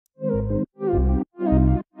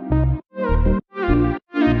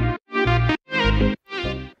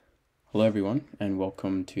everyone, and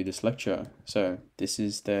welcome to this lecture. So this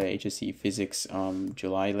is the HSC Physics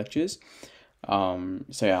July lectures.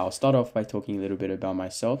 I'll start off by talking a little bit about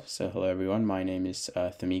myself. So hello everyone, my name is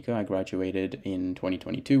Thamika. I graduated in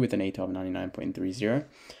 2022 with an ATAR of 99.30.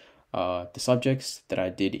 The subjects that I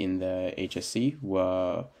did in the HSC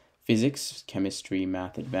were Physics, Chemistry,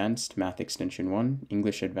 Math Advanced, Math Extension 1,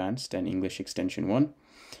 English Advanced, and English Extension 1.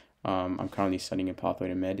 I'm currently studying a pathway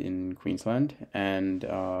to med in Queensland, and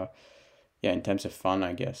in terms of fun,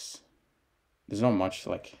 I guess there's not much.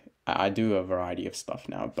 I do a variety of stuff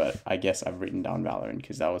now, but I guess I've written down Valorant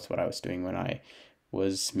because that was what I was doing when I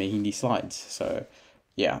was making these slides. So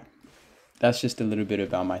yeah, that's just a little bit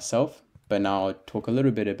about myself. But now I'll talk a little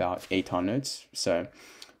bit about ATAR notes. So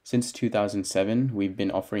since 2007, we've been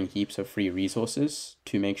offering heaps of free resources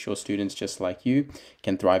to make sure students just like you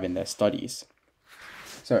can thrive in their studies.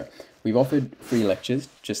 So we've offered free lectures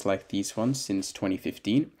just like these ones since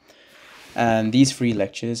 2015. And these free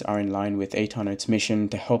lectures are in line with ATAR Notes' mission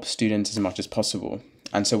to help students as much as possible.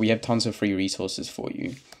 And so we have tons of free resources for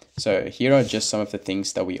you. So here are just some of the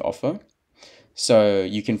things that we offer. So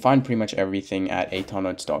you can find pretty much everything at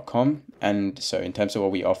atarnotes.com. And so in terms of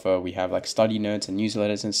what we offer, we have like study notes and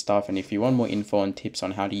newsletters and stuff. And if you want more info and tips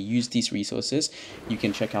on how to use these resources, you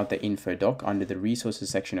can check out the info doc under the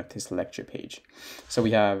resources section of this lecture page. So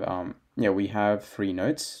we have, we have free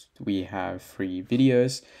notes, we have free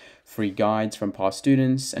videos, free guides from past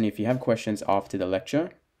students. And if you have questions after the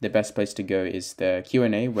lecture, the best place to go is the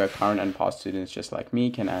Q&A, where current and past students just like me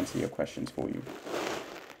can answer your questions for you.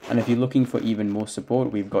 And if you're looking for even more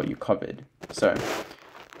support, we've got you covered. So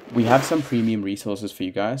we have some premium resources for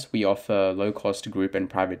you guys. We offer low-cost group and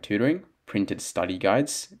private tutoring, printed study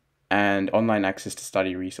guides, and online access to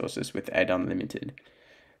study resources with Ed Unlimited.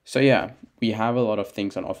 So yeah, we have a lot of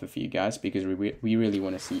things on offer for you guys because we really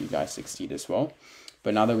want to see you guys succeed as well.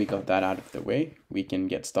 But now that we got that out of the way, we can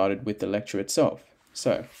get started with the lecture itself.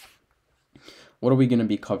 So what are we going to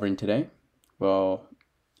be covering today? Well,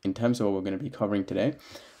 in terms of what we're going to be covering today,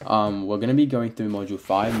 we're going to be going through Module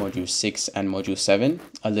 5, Module 6, and Module 7,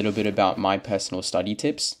 a little bit about my personal study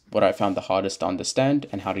tips, what I found the hardest to understand,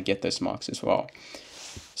 and how to get those marks as well.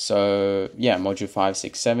 So yeah, Module 5,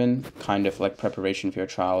 6, 7, kind of like preparation for your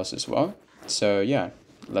trials as well. So yeah,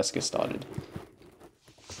 let's get started.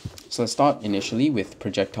 So let's start initially with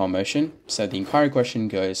projectile motion. So the inquiry question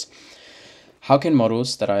goes, how can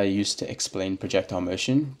models that are used to explain projectile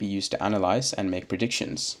motion be used to analyze and make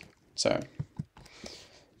predictions? So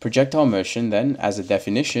projectile motion then, as a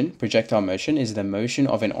definition, projectile motion is the motion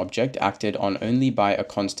of an object acted on only by a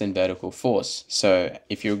constant vertical force. So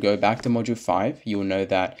if you go back to Module 5, you'll know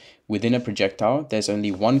that within a projectile, there's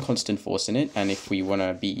only one constant force in it. And if we want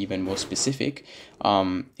to be even more specific,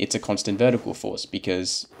 it's a constant vertical force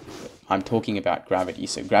because I'm talking about gravity.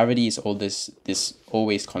 So gravity is all this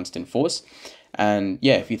always constant force. And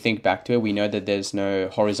yeah, if you think back to it, we know that there's no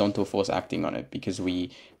horizontal force acting on it because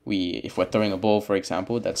if we're throwing a ball, for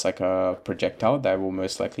example, that's like a projectile that will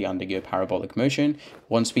most likely undergo parabolic motion.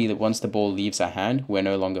 Once the ball leaves our hand, we're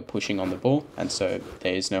no longer pushing on the ball, and so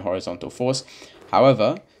there is no horizontal force.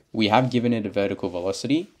 However, we have given it a vertical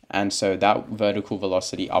velocity, and so that vertical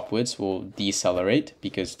velocity upwards will decelerate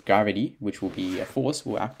because gravity, which will be a force,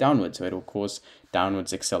 will act downwards, so it will cause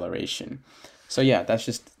downwards acceleration. So yeah, that's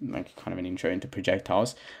just like kind of an intro into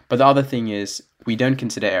projectiles. But the other thing is we don't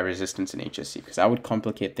consider air resistance in HSC because that would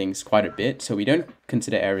complicate things quite a bit. So we don't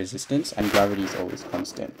consider air resistance, and gravity is always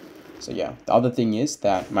constant. So yeah, the other thing is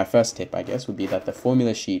that my first tip, I guess, would be that the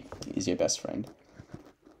formula sheet is your best friend.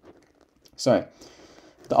 So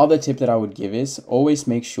the other tip that I would give is always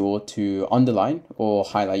make sure to underline or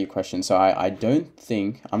highlight your questions. So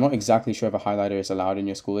I'm not exactly sure if a highlighter is allowed in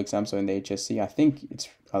your school exams or in the HSC. I think it's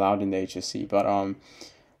allowed in the HSC, but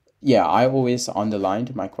yeah, I always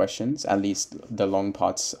underlined my questions, at least the long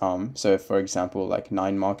parts. So for example, like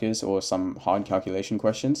 9 markers or some hard calculation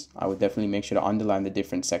questions, I would definitely make sure to underline the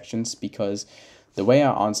different sections because the way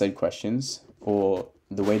I answered questions or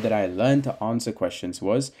the way that I learned to answer questions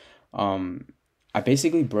was, I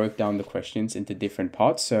basically broke down the questions into different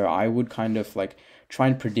parts. So I would kind of like try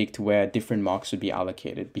and predict where different marks would be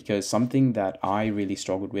allocated, because something that I really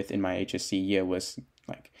struggled with in my HSC year was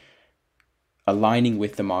like aligning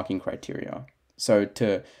with the marking criteria. So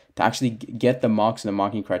to actually get the marks and the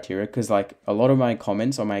marking criteria, because like a lot of my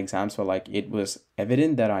comments on my exams were like, it was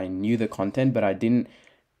evident that I knew the content, but I didn't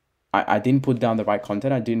I didn't put down the right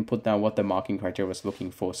content. I didn't put down what the marking criteria was looking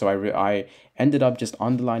for. So I ended up just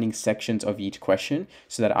underlining sections of each question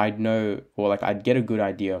so that I'd know, or like I'd get a good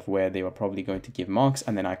idea of where they were probably going to give marks,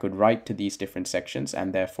 and then I could write to these different sections,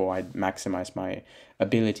 and therefore I'd maximize my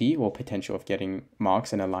ability or potential of getting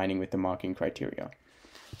marks and aligning with the marking criteria.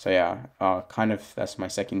 So yeah, kind of that's my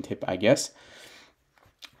second tip, I guess.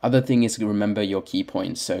 Other thing is to remember your key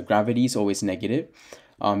points. So gravity is always negative.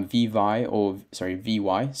 Vy,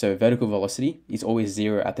 so vertical velocity is always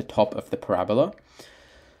 0 at the top of the parabola.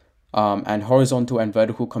 And horizontal and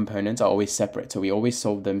vertical components are always separate. So we always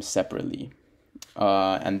solve them separately.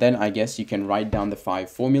 And then I guess you can write down the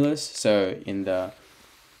 5 formulas. So in the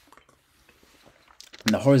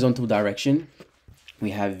horizontal direction,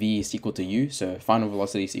 we have v is equal to u. So final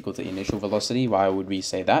velocity is equal to initial velocity. Why would we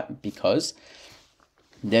say that? Because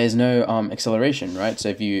there's no acceleration, right?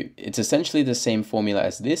 So it's essentially the same formula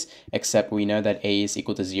as this, except we know that a is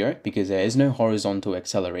equal to 0 because there is no horizontal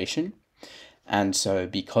acceleration. And so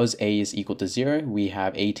because a is equal to 0, we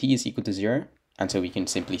have at is equal to 0. And so we can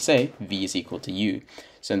simply say v is equal to u.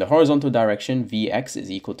 So in the horizontal direction, vx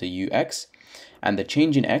is equal to ux. And the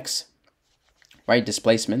change in x, right,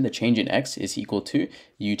 displacement, the change in x is equal to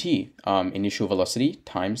ut, initial velocity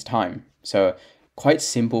times time. So quite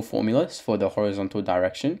simple formulas for the horizontal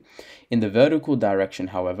direction. In the vertical direction,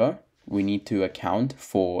 however, we need to account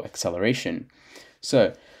for acceleration.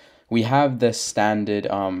 So we have the standard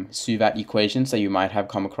SUVAT equations that you might have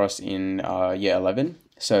come across in year 11.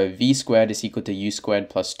 So v squared is equal to u squared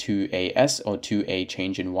plus 2as, or 2a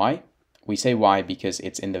change in y. We say y because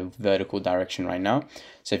it's in the vertical direction right now.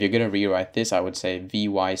 So if you're going to rewrite this, I would say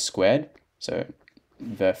vy squared, so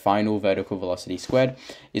the final vertical velocity squared,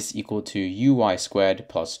 is equal to uy squared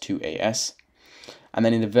plus 2as. And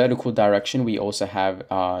then in the vertical direction, we also have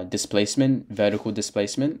displacement, vertical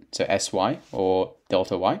displacement, so sy, or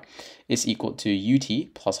delta y, is equal to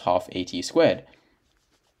ut plus half at squared.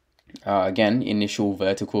 Again, initial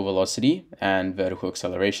vertical velocity and vertical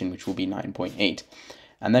acceleration, which will be 9.8.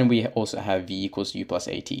 And then we also have v equals u plus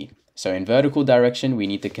at. So in vertical direction, we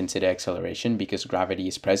need to consider acceleration because gravity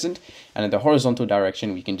is present. And in the horizontal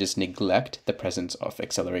direction, we can just neglect the presence of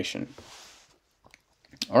acceleration.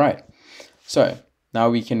 All right, so now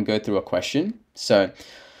we can go through a question. So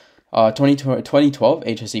 2012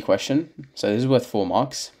 HSC question. So this is worth 4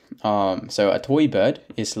 marks. So a toy bird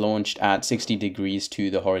is launched at 60 degrees to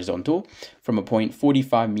the horizontal from a point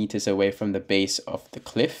 45 meters away from the base of the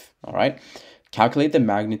cliff. All right. Calculate the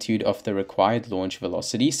magnitude of the required launch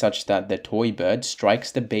velocity such that the toy bird strikes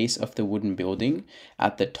the base of the wooden building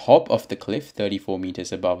at the top of the cliff 34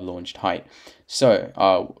 meters above launched height. So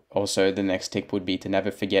also the next tip would be to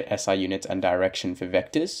never forget SI units and direction for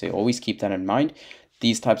vectors. So always keep that in mind.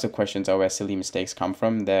 These types of questions are where silly mistakes come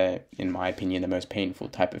from. They're, in my opinion, the most painful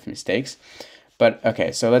type of mistakes. But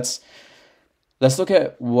okay, so let's look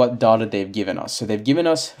at what data they've given us. So they've given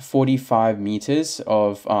us 45 meters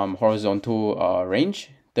of horizontal range,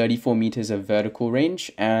 34 meters of vertical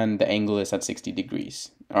range, and the angle is at 60 degrees.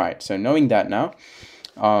 All right, so knowing that now,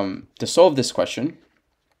 to solve this question,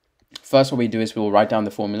 first what we do is we'll write down the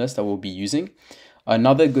formulas that we'll be using.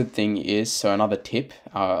 Another good thing is, so another tip,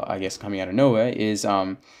 I guess coming out of nowhere, is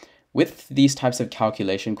with these types of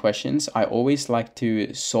calculation questions, I always like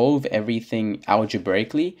to solve everything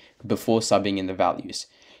algebraically before subbing in the values.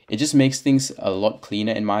 It just makes things a lot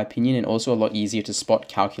cleaner in my opinion, and also a lot easier to spot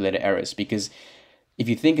calculator errors, because if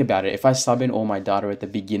you think about it, if I sub in all my data at the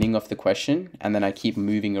beginning of the question and then I keep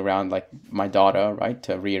moving around like my data, right,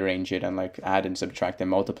 to rearrange it and like add and subtract and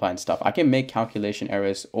multiply and stuff, I can make calculation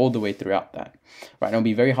errors all the way throughout that, right? And it'll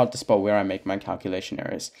be very hard to spot where I make my calculation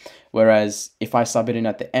errors. Whereas if I sub it in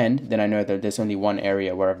at the end, then I know that there's only one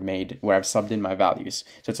area where I've subbed in my values.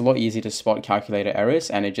 So it's a lot easier to spot calculator errors,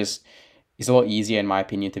 and it's a lot easier in my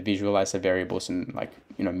opinion to visualize the variables and like,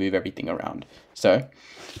 move everything around. So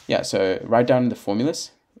yeah, so write down the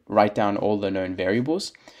formulas, write down all the known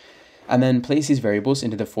variables, and then place these variables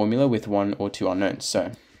into the formula with 1 or 2 unknowns.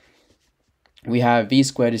 So we have v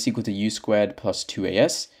squared is equal to u squared plus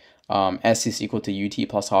 2as, s is equal to ut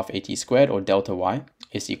plus half at squared, or delta y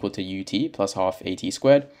is equal to ut plus half at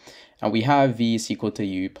squared, and we have v is equal to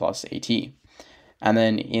u plus at. And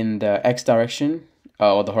then in the x direction,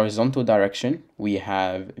 or the horizontal direction, we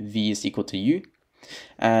have v is equal to u,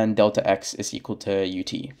 and delta x is equal to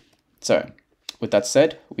ut. So with that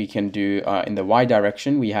said, we can do in the y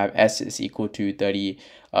direction, we have s is equal to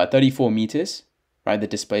 34 meters, right? The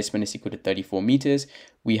displacement is equal to 34 meters.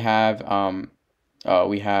 We have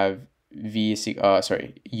v is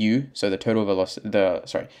u, so the total velocity,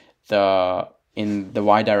 in the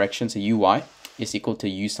y direction, so uy is equal to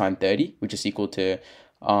u sine 30, which is equal to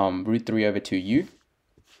root 3 over 2u,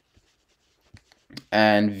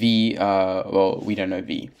 and v, well, we don't know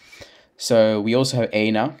v. So we also have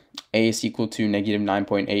a now. A is equal to negative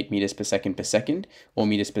 9.8 meters per second, or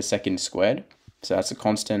meters per second squared. So that's a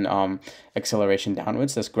constant acceleration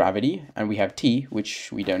downwards, that's gravity. And we have t,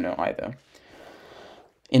 which we don't know either.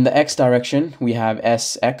 In the x direction, we have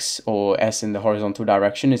sx, or s in the horizontal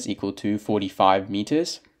direction, is equal to 45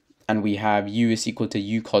 meters. And we have u is equal to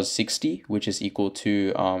u cos 60, which is equal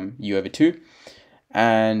to u over 2.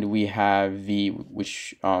 And we have v,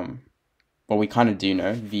 which, well, we kind of do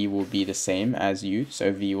know v will be the same as u.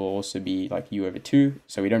 So v will also be like u over 2.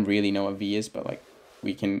 So we don't really know what v is, but like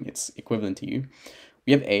it's equivalent to u.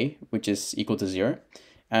 We have a, which is equal to 0.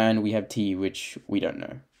 And we have t, which we don't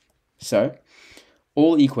know. So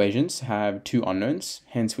all equations have two unknowns,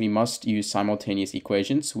 hence we must use simultaneous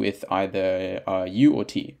equations with either u or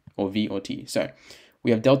t, or v or t. So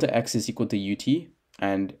we have delta x is equal to ut,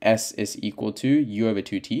 and s is equal to u over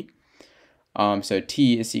 2t. So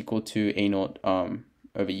t is equal to a naught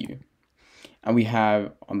over u. And we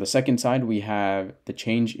have, on the second side, we have the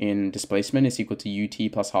change in displacement is equal to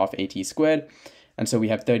ut plus half at squared. And so we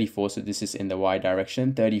have 34, so this is in the y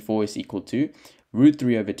direction. 34 is equal to root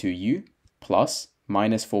 3 over 2u plus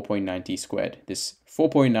minus 4.9t squared. This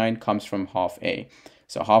 4.9 comes from half a.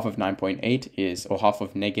 So half of 9.8 is, or half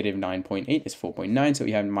of negative 9.8 is 4.9. So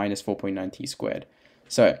we have minus 4.9t squared.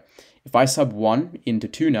 So if I sub 1 into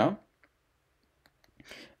 2 now,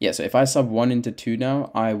 so if I sub 1 into 2 now,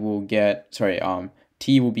 I will get,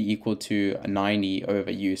 t will be equal to 90 over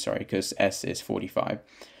u, because s is 45.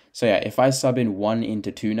 So yeah, if I sub in 1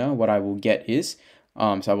 into 2 now, what I will get is,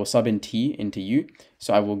 so I will sub in t into u.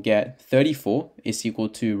 So I will get 34 is equal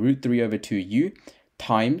to root 3 over 2u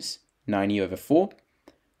times 90 over 4.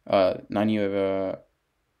 90 over,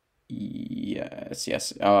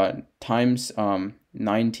 times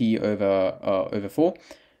 90 over 4.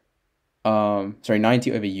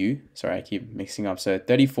 90 over u. Sorry, I keep mixing up. So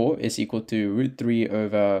 34 is equal to root 3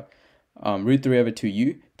 over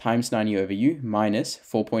 2u times 90 over u minus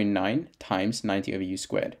 4.9 times 90 over u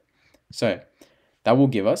squared. So that will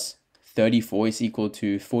give us 34 is equal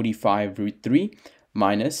to 45 root 3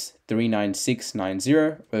 minus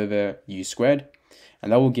 39690 over u squared.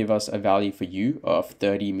 And that will give us a value for u of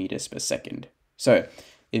 30 meters per second. So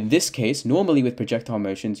in this case, normally with projectile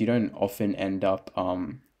motions, you don't often end up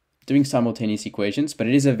doing simultaneous equations, but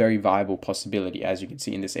it is a very viable possibility, as you can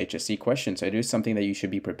see in this HSC question. So it is something that you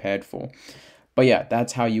should be prepared for. But yeah,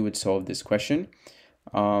 that's how you would solve this question.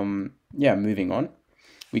 Moving on.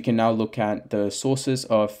 We can now look at the sources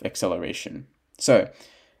of acceleration. So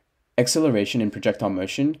acceleration in projectile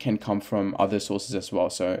motion can come from other sources as well.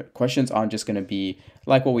 So questions aren't just going to be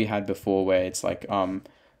like what we had before, where it's like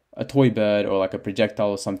a toy bird or like a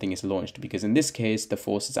projectile or something is launched, because in this case, the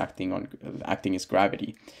force is acting as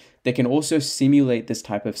gravity. They can also simulate this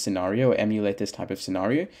type of scenario or emulate this type of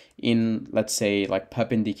scenario in, let's say, like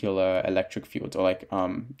perpendicular electric fields, or like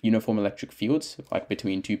uniform electric fields, like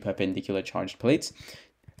between two perpendicular charged plates,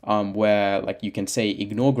 where like you can say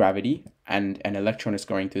ignore gravity and an electron is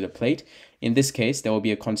going through the plate. In this case, there will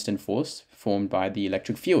be a constant force formed by the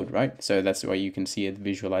electric field, right? So that's why you can see a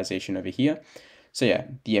visualization over here. So yeah,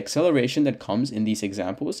 the acceleration that comes in these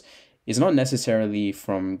examples is not necessarily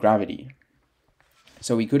from gravity.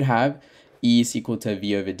 So we could have E is equal to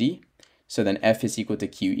V over D. So then F is equal to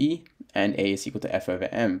QE and A is equal to F over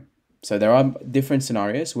M. So there are different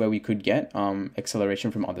scenarios where we could get acceleration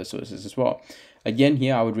from other sources as well. Again,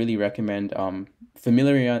 here I would really recommend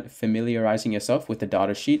familiarizing yourself with the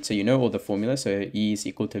data sheet, so you know all the formulas. So E is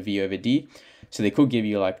equal to V over D. So they could give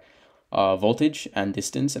you like voltage and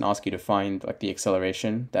distance and ask you to find like the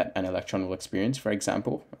acceleration that an electron will experience, for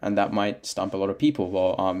example, and that might stump a lot of people.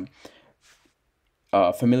 Well,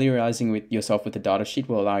 familiarizing with yourself with the data sheet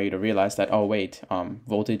will allow you to realize that, oh wait,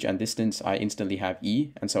 voltage and distance, I instantly have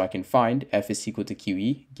E, and so I can find F is equal to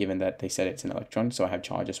QE, given that they said it's an electron, so I have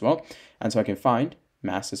charge as well, and so I can find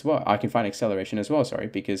mass as well. I can find acceleration as well,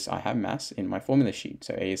 because I have mass in my formula sheet,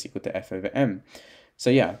 so A is equal to F over M. So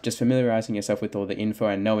yeah, just familiarizing yourself with all the info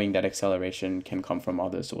and knowing that acceleration can come from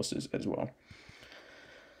other sources as well.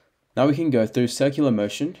 Now we can go through circular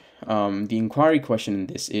motion. The inquiry question in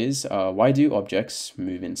this is, why do objects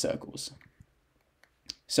move in circles?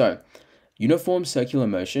 So, uniform circular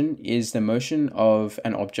motion is the motion of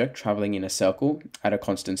an object traveling in a circle at a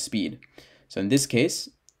constant speed. So in this case,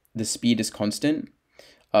 the speed is constant.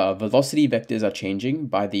 Velocity vectors are changing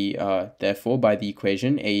by the, therefore, by the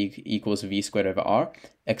equation A equals V squared over R,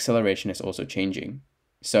 acceleration is also changing.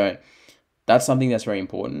 So that's something that's very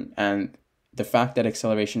important. And the fact that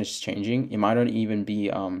acceleration is changing, it might not even be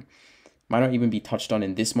might not even be touched on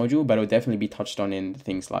in this module, but it will definitely be touched on in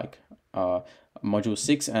things like module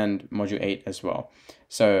 6 and module 8 as well.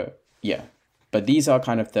 So yeah, but these are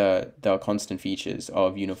kind of the constant features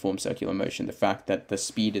of uniform circular motion. The fact that the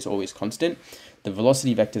speed is always constant, the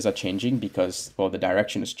velocity vectors are changing because, well, the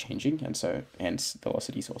direction is changing, and so hence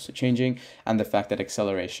velocity is also changing, and the fact that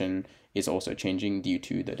acceleration is also changing due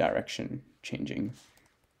to the direction changing.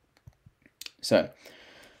 So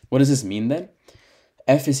what does this mean then?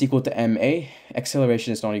 F is equal to ma,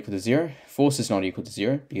 acceleration is not equal to 0, force is not equal to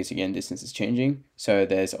 0, because again, distance is changing. So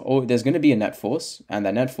there's going to be a net force, and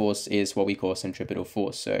that net force is what we call centripetal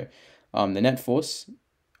force. So the net force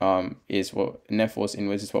is what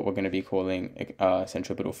inwards is what we're going to be calling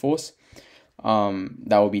centripetal force.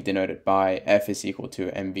 That will be denoted by F is equal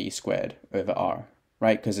to mv squared over r,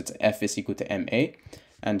 right? Because it's F is equal to ma.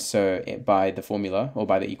 And so by the formula, or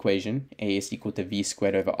by the equation, A is equal to v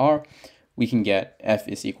squared over r, we can get F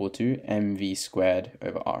is equal to mv squared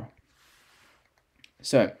over r.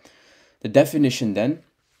 So the definition then,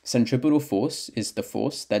 centripetal force is the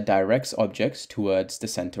force that directs objects towards the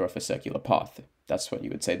center of a circular path. That's what you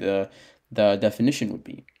would say the definition would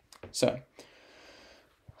be. So,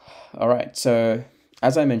 all right, so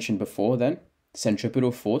as I mentioned before then,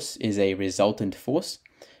 centripetal force is a resultant force,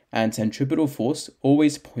 and centripetal force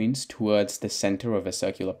always points towards the center of a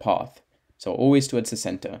circular path. So always towards the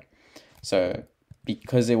center. So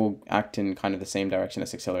because it will act in kind of the same direction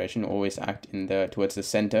as acceleration, always act towards the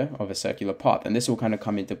center of a circular path. And this will kind of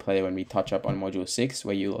come into play when we touch up on module 6,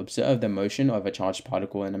 where you'll observe the motion of a charged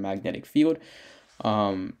particle in a magnetic field.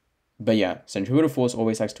 But yeah, centripetal force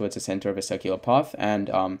always acts towards the center of a circular path,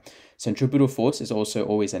 and centripetal force is also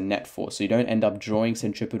always a net force. So you don't end up drawing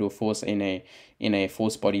centripetal force in a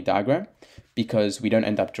force body diagram, because we don't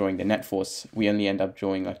end up drawing the net force. We only end up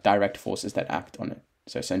drawing like direct forces that act on it.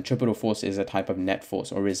 So centripetal force is a type of net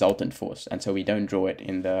force or resultant force, and so we don't draw it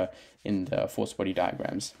in the force body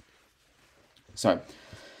diagrams. So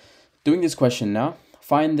doing this question now,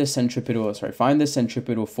 find the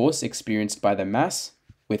centripetal force experienced by the mass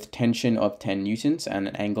with tension of 10 newtons and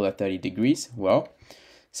an angle at 30 degrees. Well,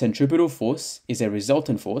 centripetal force is a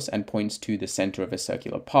resultant force and points to the center of a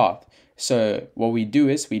circular path. So what we do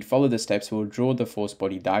is we'd follow the steps, we'll draw the force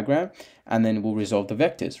body diagram, and then we'll resolve the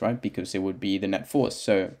vectors, right? Because it would be the net force.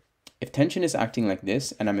 So if tension is acting like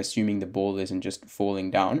this, and I'm assuming the ball isn't just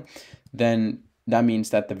falling down, then that means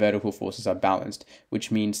that the vertical forces are balanced,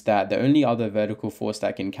 which means that the only other vertical force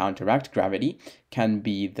that can counteract gravity can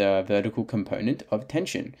be the vertical component of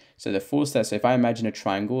tension. So the force so if I imagine a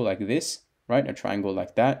triangle like this, right? A triangle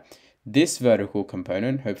like that, this vertical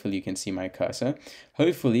component, hopefully you can see my cursor.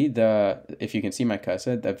 Hopefully if you can see my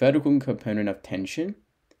cursor, the vertical component of tension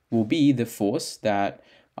will be the force that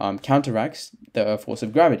counteracts the force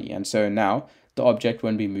of gravity. And so now the object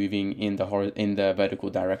won't be moving in the vertical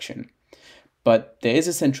direction. But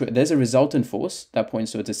there's a resultant force that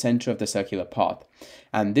points towards the center of the circular path.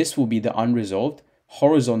 And this will be the unresolved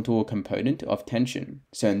horizontal component of tension.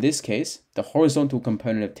 So in this case, the horizontal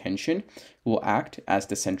component of tension will act as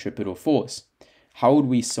the centripetal force. How would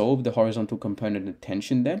we solve the horizontal component of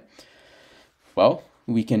tension then? Well,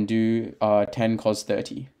 we can do 10 cos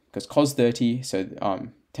 30, because cos 30, so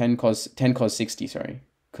 10 cos 60, sorry,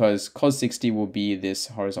 because cos 60 will be this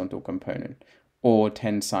horizontal component, or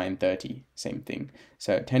 10 sine 30, same thing.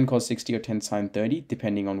 So 10 cos 60 or 10 sine 30,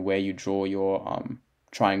 depending on where you draw your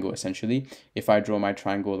triangle, essentially. If I draw my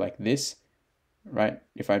triangle like this, right?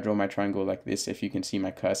 If I draw my triangle like this, if you can see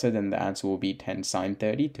my cursor, then the answer will be 10 sine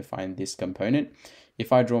 30 to find this component.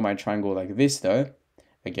 If I draw my triangle like this though,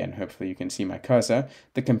 again, hopefully you can see my cursor,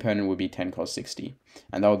 the component will be 10 cos 60,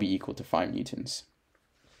 and that will be equal to 5 newtons.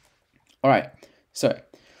 All right, so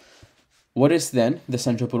what is then the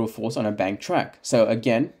centripetal force on a bank track? So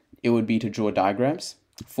again, it would be to draw diagrams.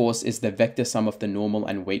 Force is the vector sum of the normal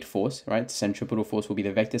and weight force, right? Centripetal force will be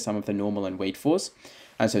the vector sum of the normal and weight force.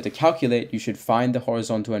 And so to calculate, you should find the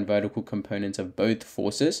horizontal and vertical components of both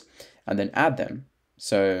forces and then add them.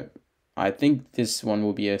 So I think this one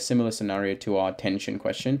will be a similar scenario to our tension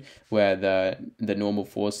question, where the normal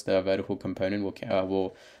force, the vertical component,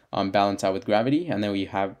 will balance out with gravity, and then we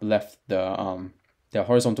have left the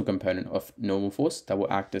horizontal component of normal force that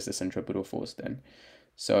will act as the centripetal force then.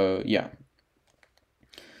 So yeah.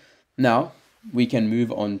 Now we can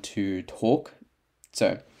move on to torque.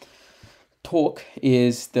 So torque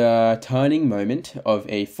is the turning moment of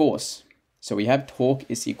a force. So we have torque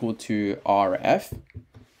is equal to Rf.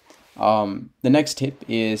 The next tip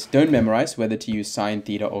is don't memorize whether to use sine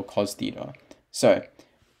theta or cos theta. So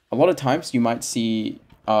a lot of times you might see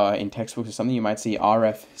in textbooks or something, you might see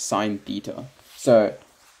Rf sine theta. So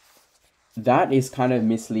that is kind of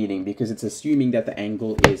misleading because it's assuming that the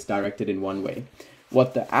angle is directed in one way.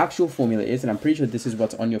 What the actual formula is, and I'm pretty sure this is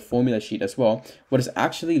what's on your formula sheet as well, what it's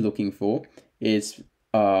actually looking for is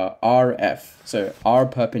RF, so R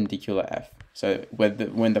perpendicular F. So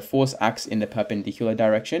when the force acts in the perpendicular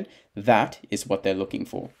direction, that is what they're looking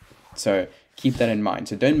for. So keep that in mind.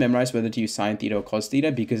 So don't memorize whether to use sine theta or cos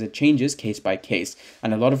theta because it changes case by case.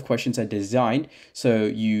 And a lot of questions are designed so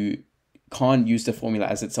you can't use the formula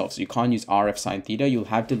as itself. So you can't use RF sine theta. You'll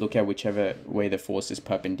have to look at whichever way the force is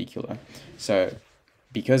perpendicular. So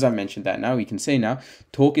because I mentioned that now, we can say now,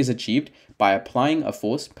 torque is achieved by applying a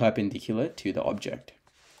force perpendicular to the object.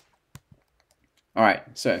 All right,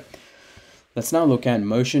 so let's now look at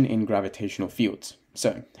motion in gravitational fields.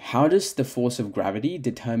 So how does the force of gravity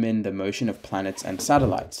determine the motion of planets and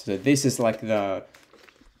satellites? So this is like the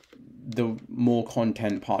more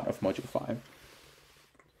content part of module 5.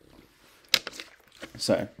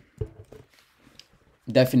 So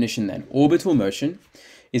definition then, orbital motion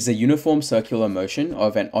is a uniform circular motion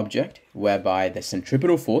of an object whereby the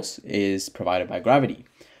centripetal force is provided by gravity.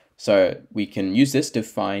 So we can use this to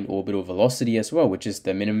find orbital velocity as well, which is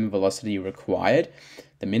the minimum velocity required.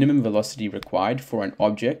 The minimum velocity required for an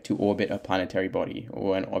object to orbit a planetary body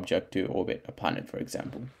or an object to orbit a planet, for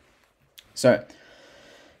example. So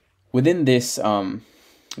within this,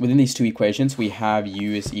 within these two equations, we have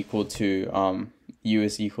U is equal to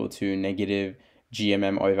negative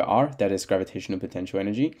gmm over r, that is gravitational potential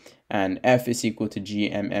energy, and F is equal to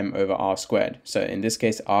gmm over r squared. So in this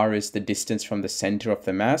case, r is the distance from the center of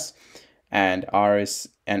the mass, and r is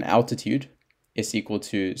an altitude is equal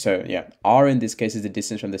to, so yeah, r in this case is the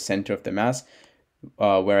distance from the center of the mass,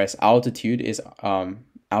 whereas altitude is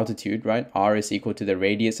altitude, right? R is equal to the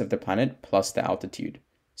radius of the planet plus the altitude.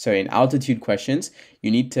 So in altitude questions,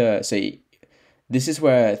 you need to say, this is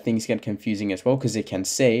where things get confusing as well, because it can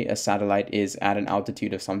say a satellite is at an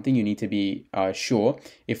altitude of something. You need to be sure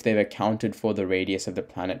if they've accounted for the radius of the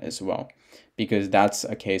planet as well, because that's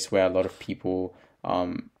a case where a lot of people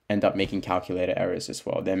end up making calculator errors as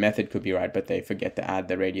well. Their method could be right, but they forget to add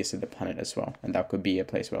the radius of the planet as well. And that could be a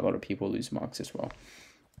place where a lot of people lose marks as well.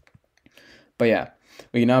 But yeah,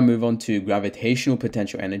 we can now move on to gravitational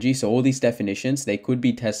potential energy. So all these definitions, they could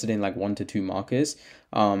be tested in like 1 to 2 markers.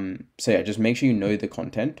 So yeah, just make sure you know the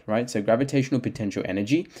content, right? So gravitational potential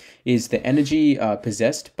energy is the energy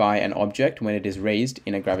possessed by an object when it is raised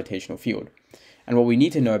in a gravitational field. And what we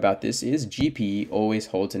need to know about this is GPE always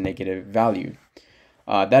holds a negative value.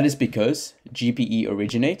 That is because GPE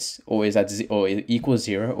originates or is at or equals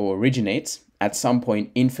 0 or originates at some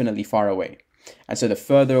point infinitely far away. And so the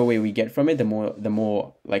further away we get from it, the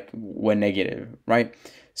more like we're negative, right?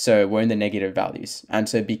 So we're in the negative values. And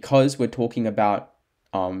so because we're talking about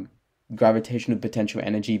gravitational potential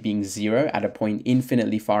energy being 0 at a point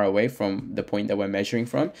infinitely far away from the point that we're measuring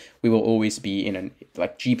from, we will always be in a,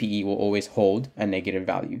 like GPE will always hold a negative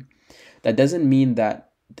value. That doesn't mean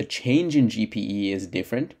that the change in GPE is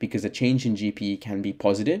different, because the change in GPE can be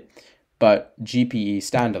positive, but GPE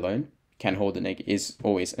standalone can hold is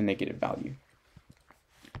always a negative value.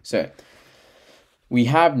 So we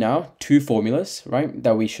have now 2 formulas, right,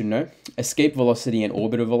 that we should know: escape velocity and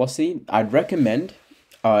orbital velocity. I'd recommend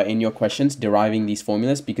in your questions deriving these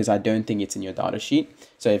formulas, because I don't think it's in your data sheet.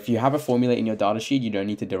 So if you have a formula in your data sheet, you don't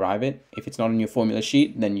need to derive it. If it's not in your formula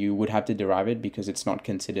sheet, then you would have to derive it, because it's not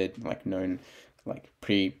considered like known, like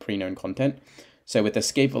pre-known content. So with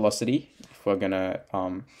escape velocity, if we're gonna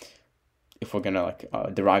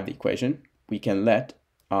derive the equation, we can let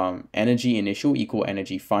energy initial equal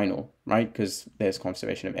energy final, right? Because there's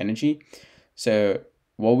conservation of energy. So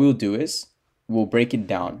what we'll do is we'll break it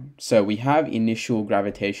down. So we have initial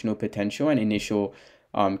gravitational potential and initial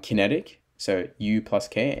kinetic, so U plus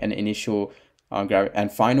K, and initial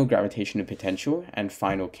and final gravitational potential and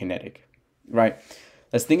final kinetic, right?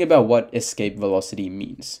 Let's think about what escape velocity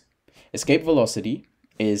means. Escape velocity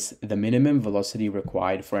is the minimum velocity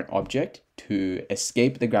required for an object to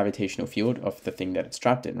escape the gravitational field of the thing that it's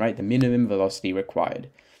trapped in, right? The minimum velocity required.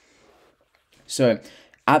 So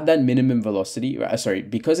at that minimum velocity,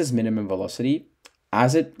 because it's minimum velocity,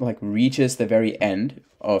 as it like reaches the very end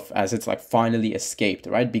of, as it's like finally escaped,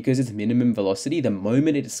 right? Because it's minimum velocity, the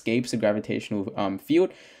moment it escapes the gravitational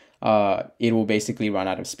field, it will basically run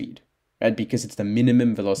out of speed, right? Because it's the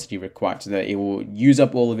minimum velocity required, so that it will use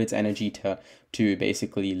up all of its energy to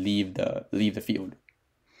basically leave the field.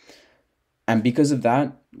 And because of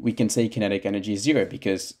that, we can say kinetic energy is 0,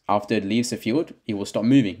 because after it leaves the field, it will stop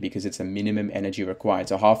moving, because it's a minimum energy required.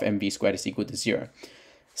 So half mv squared is equal to 0.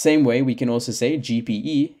 Same way, we can also say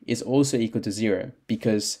GPE is also equal to 0,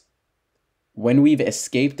 because when we've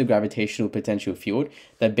escaped the gravitational potential field,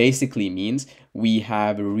 that basically means we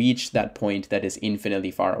have reached that point that is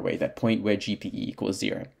infinitely far away, that point where GPE equals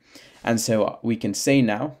 0. And so we can say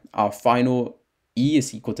now our final E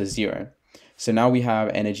is equal to 0. So now we have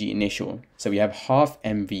energy initial. So we have half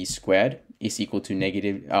mv squared is equal to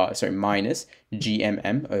minus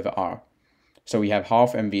gmm over r. So we have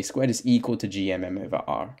half mv squared is equal to gmm over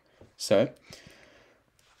r. So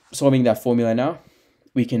solving that formula now,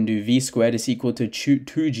 we can do v squared is equal to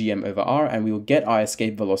 2gm over r, and we will get our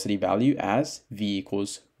escape velocity value as v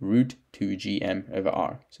equals root 2gm over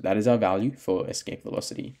r. So that is our value for escape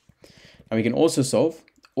velocity. And we can also solve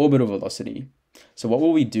orbital velocity. So what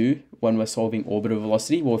will we do when we're solving orbital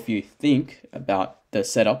velocity? Well, if you think about the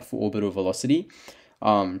setup for orbital velocity,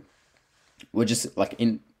 we're just like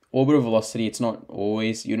in orbital velocity, it's not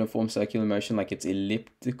always uniform circular motion, like it's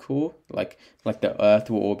elliptical, like the Earth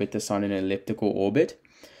will orbit the sun in an elliptical orbit.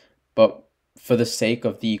 But for the sake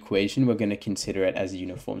of the equation, we're going to consider it as a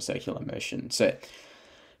uniform circular motion. So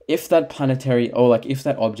if that planetary, or like if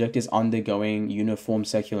that object is undergoing uniform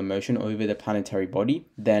circular motion over the planetary body,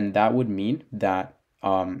 then that would mean that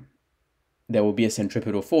there will be a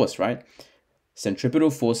centripetal force, right? Centripetal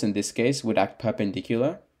force in this case would act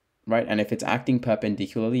perpendicular, right? And if it's acting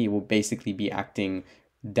perpendicularly, it will basically be acting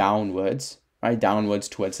downwards, right? Downwards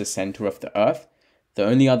towards the center of the Earth. The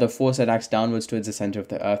only other force that acts downwards towards the center of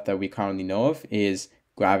the Earth that we currently know of is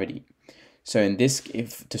gravity. So in this,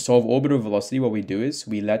 if to solve orbital velocity, what we do is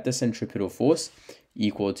we let the centripetal force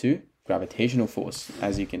equal to gravitational force,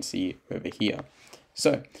 as you can see over here.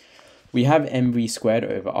 So we have mv squared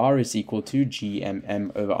over r is equal to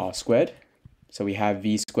gmm over r squared. So we have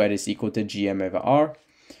v squared is equal to gm over r.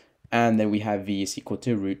 And then we have v is equal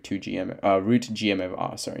to root gm over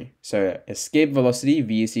r, sorry. So escape velocity,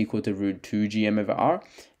 v is equal to root 2 gm over r,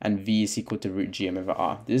 and v is equal to root gm over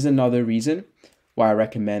r. This is another reason why I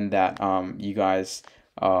recommend that you guys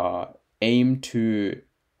aim to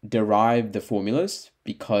derive the formulas,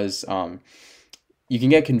 because you can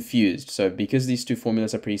get confused. So because these two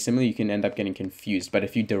formulas are pretty similar, you can end up getting confused. But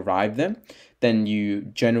if you derive them, then you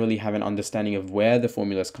generally have an understanding of where the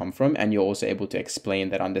formulas come from, and you're also able to explain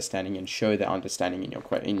that understanding and show that understanding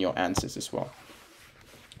in your answers as well.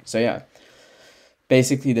 So yeah,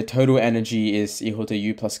 basically the total energy is equal to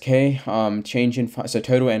U plus K. So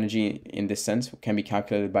total energy in this sense can be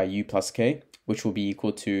calculated by U plus K, which will be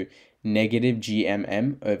equal to negative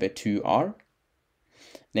GMM over 2R.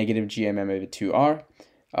 Negative GMM over 2R.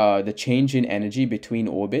 The change in energy between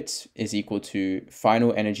orbits is equal to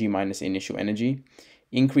final energy minus initial energy.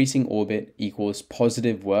 Increasing orbit equals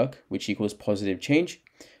positive work, which equals positive change.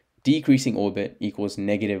 Decreasing orbit equals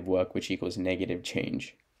negative work, which equals negative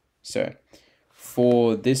change. So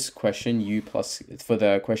for this question, for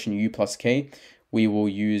the question U plus K, we will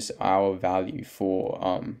use our value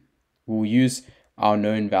for we'll use our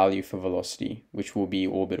known value for velocity, which will be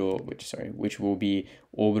orbital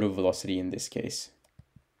velocity in this case.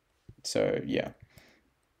 So yeah.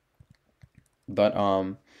 But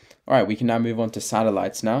all right, we can now move on to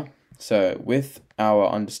satellites now. So with our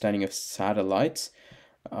understanding of satellites,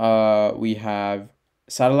 we have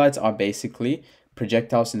satellites are basically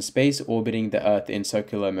projectiles in space orbiting the Earth in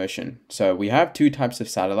circular motion. So we have two types of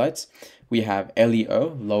satellites. We have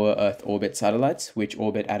LEO, lower Earth orbit satellites, which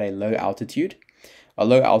orbit at a low altitude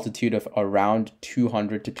of around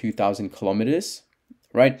 200 to 2000 kilometers,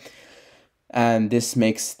 right? And this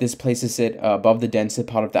places it above the denser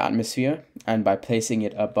part of the atmosphere. And by placing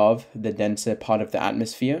it above the denser part of the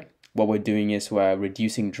atmosphere, what we're doing is we're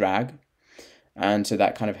reducing drag. And so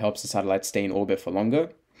that kind of helps the satellite stay in orbit for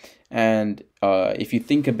longer. And if you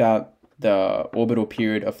think about the orbital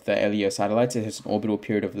period of the LEO satellites, it has an orbital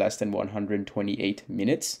period of less than 128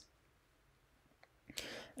 minutes.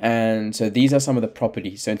 And so these are some of the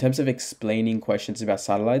properties. So in terms of explaining questions about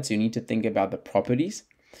satellites, you need to think about the properties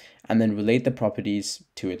and then relate the properties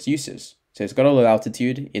to its uses. So it's got a low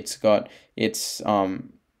altitude, it's got its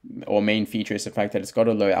or main feature is the fact that it's got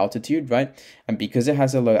a low altitude, right? And because it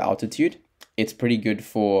has a low altitude, it's pretty good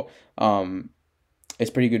for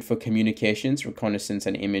communications, reconnaissance,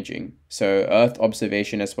 and imaging. So Earth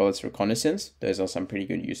observation as well as reconnaissance, those are some pretty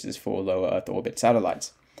good uses for lower Earth orbit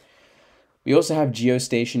satellites. We also have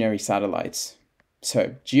geostationary satellites.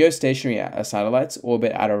 So geostationary satellites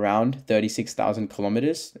orbit at around 36,000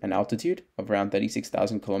 kilometers, an altitude of around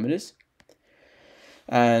 36,000 kilometers.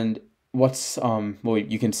 And what's well,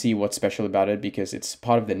 you can see what's special about it because it's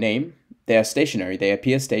part of the name. They are stationary. They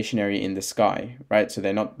appear stationary in the sky, right? So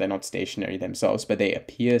they're not stationary themselves, but they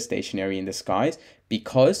appear stationary in the skies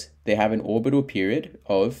because they have an orbital period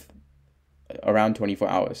of around 24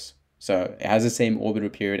 hours. So it has the same orbital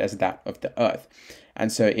period as that of the Earth.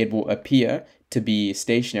 And so it will appear to be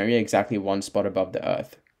stationary exactly one spot above the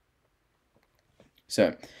Earth.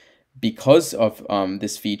 So because of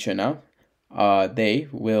this feature now,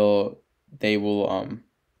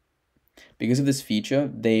 because of this feature,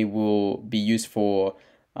 they will be used for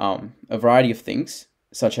a variety of things,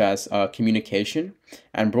 such as communication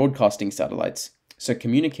and broadcasting satellites. So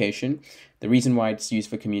communication, the reason why it's used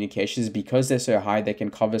for communication is because they're so high, they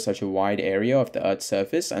can cover such a wide area of the Earth's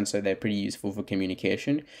surface, and so they're pretty useful for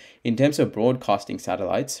communication. In terms of broadcasting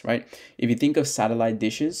satellites, right? If you think of satellite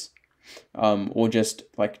dishes, or just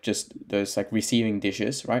those like receiving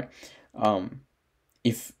dishes, right?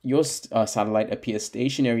 If your satellite appears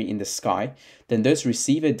stationary in the sky, then those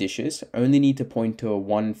receiver dishes only need to point to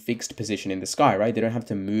one fixed position in the sky, right? They don't have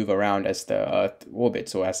to move around as the Earth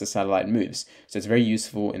orbits or as the satellite moves. So it's very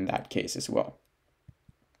useful in that case as well.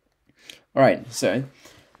 All right, so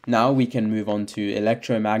now we can move on to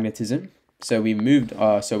electromagnetism. So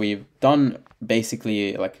we've done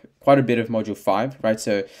basically like quite a bit of module 5, right?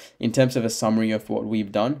 So in terms of a summary of what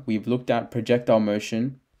we've done, we've looked at projectile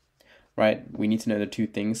motion, right? We need to know the two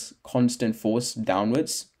things: constant force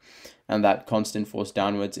downwards, and that constant force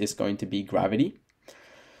downwards is going to be gravity.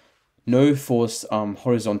 No force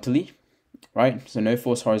horizontally, right? So no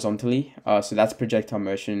force horizontally. So that's projectile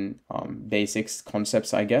motion basics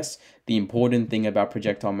concepts, I guess. The important thing about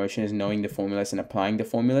projectile motion is knowing the formulas and applying the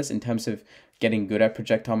formulas. In terms of getting good at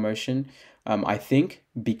projectile motion, I think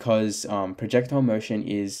because projectile motion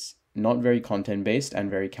is not very content based and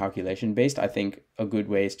very calculation based, I think a good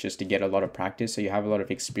way is just to get a lot of practice, so you have a lot of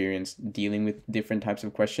experience dealing with different types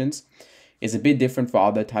of questions. It's a bit different for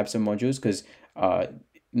other types of modules because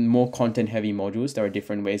more content heavy modules, there are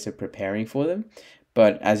different ways of preparing for them.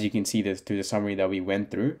 But as you can see this through the summary that we went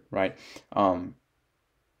through, right?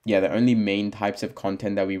 Yeah, the only main types of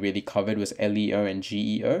content that we really covered was LEO and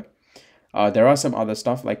GEO. There are some other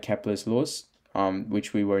stuff like Kepler's laws,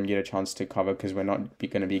 which we won't get a chance to cover because we're not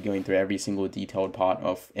going to be going through every single detailed part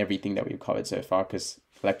of everything that we've covered so far, because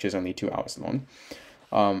lecture is only 2 hours long.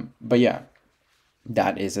 But yeah,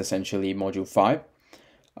 that is essentially module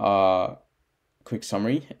 5. Quick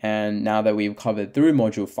summary. And now that we've covered through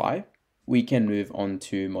module 5, we can move on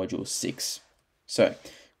to module 6. So we'll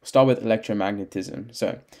start with electromagnetism.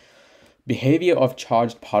 So behavior of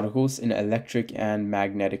charged particles in electric and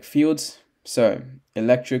magnetic fields. So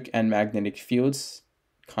electric and magnetic fields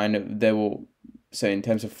so in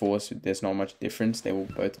terms of force, there's not much difference. They will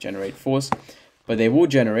both generate force, but they will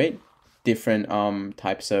generate different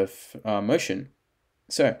types of motion.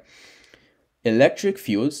 So electric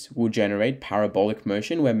fields will generate parabolic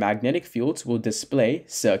motion, where magnetic fields will display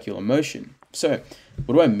circular motion. So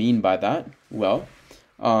what do I mean by that? Well,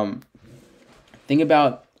 think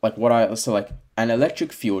about like an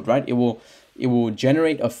electric field, right? It will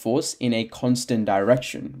generate a force in a constant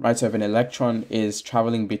direction, right? So if an electron is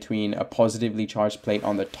traveling between a positively charged plate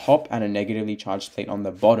on the top and a negatively charged plate on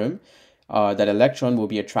the bottom, that electron will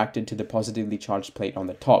be attracted to the positively charged plate on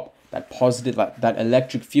the top. That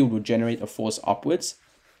electric field will generate a force upwards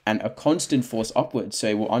and a constant force upwards. So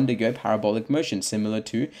it will undergo parabolic motion, similar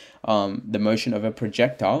to the motion of a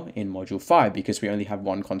projectile in module 5, because we only have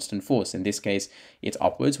one constant force. In this case, it's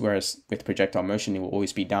upwards, whereas with projectile motion, it will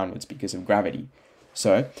always be downwards because of gravity.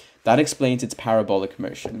 So that explains its parabolic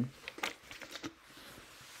motion.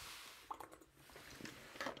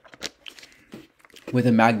 With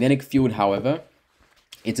a magnetic field, however,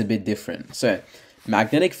 it's a bit different. So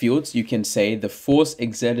magnetic fields, you can say the force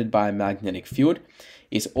exerted by a magnetic field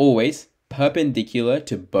is always perpendicular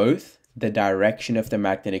to both the direction of the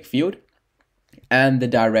magnetic field and the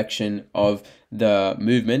direction of the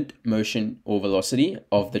movement, motion, or velocity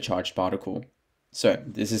of the charged particle. So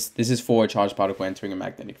this is for a charged particle entering a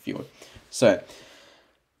magnetic field. So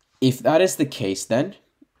if that is the case, then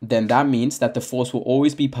that means that the force will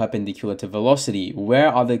always be perpendicular to velocity.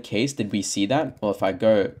 Where other case did we see that? Well, if I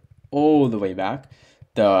go all the way back,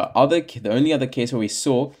 the only other case where we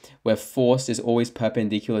saw where force is always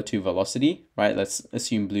perpendicular to velocity, right? Let's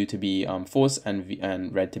assume blue to be force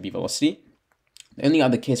and red to be velocity. The only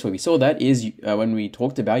other case where we saw that is when we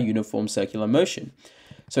talked about uniform circular motion.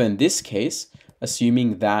 So in this case,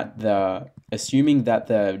 assuming that the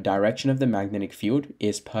direction of the magnetic field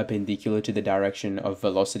is perpendicular to the direction of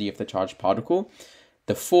velocity of the charged particle,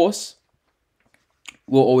 the force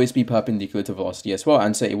will always be perpendicular to velocity as well,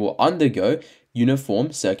 and so it will undergo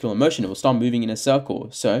uniform circular motion. It will start moving in a circle.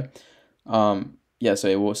 So so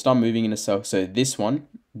it will start moving in a circle. So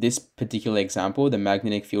this particular example, the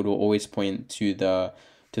magnetic field will always point to the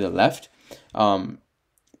left.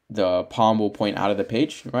 the palm will point out of the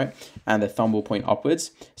page, right? And the thumb will point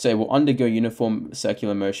upwards. So it will undergo uniform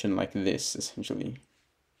circular motion like this, essentially.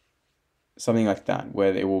 Something like that,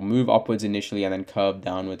 where it will move upwards initially and then curve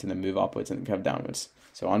downwards and then move upwards and then curve downwards.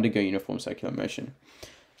 So undergo uniform circular motion.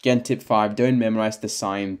 Again, tip 5, don't memorize the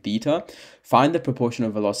sine theta. Find the proportional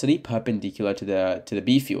velocity perpendicular to the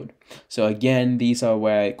B field. So again, these are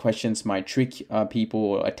where questions might trick people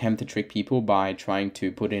or attempt to trick people by trying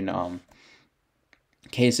to put in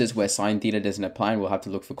cases where sine theta doesn't apply and we'll have to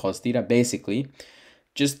look for cos theta. Basically,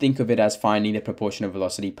 just think of it as finding the proportional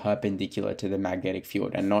velocity perpendicular to the magnetic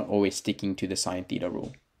field and not always sticking to the sine theta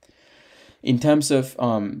rule. In terms of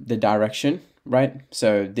the direction, right?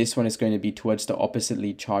 So this one is going to be towards the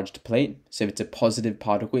oppositely charged plate. So if it's a positive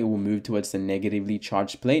particle, it will move towards the negatively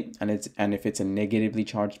charged plate. And if it's a negatively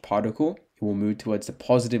charged particle, it will move towards the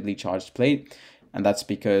positively charged plate. And that's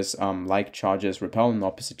because like charges repel and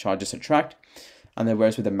opposite charges attract. And then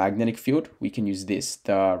whereas with the magnetic field, we can use this,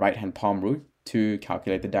 the right-hand palm rule, to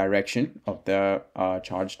calculate the direction of the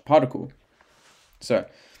charged particle. So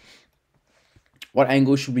what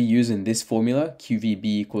angle should we use in this formula? QVB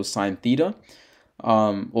equals sine theta,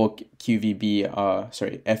 or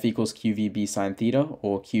QVB, F equals QVB sine theta,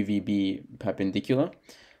 or QVB perpendicular.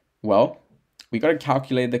 Well, we got to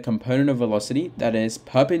calculate the component of velocity that is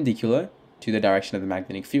perpendicular to the direction of the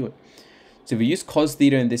magnetic field. So if we use cos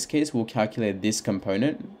theta in this case, we'll calculate this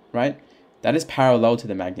component, right? That is parallel to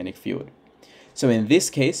the magnetic field. So in this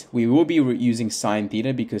case, we will be using sine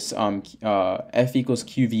theta because F equals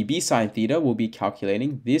QVB sine theta will be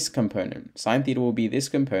calculating this component. Sine theta will be this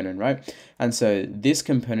component, right? And so this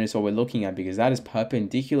component is what we're looking at because that is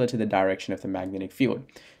perpendicular to the direction of the magnetic field.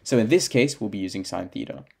 So in this case, we'll be using sine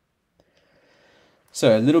theta.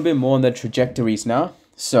 So a little bit more on the trajectories now.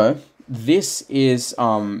 So this is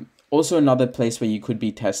also another place where you could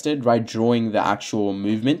be tested, right? Drawing the actual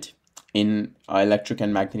movement in electric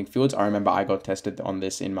and magnetic fields. I remember I got tested on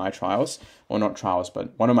this in my trials, or not trials,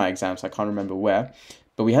 but one of my exams. I can't remember where,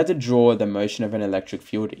 but we had to draw the motion of an electric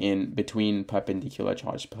field in between perpendicular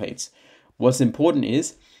charged plates. What's important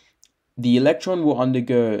is the electron will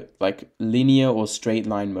undergo like linear or straight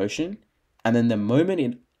line motion, and then the moment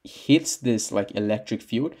it hits this like electric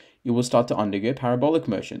field, it will start to undergo parabolic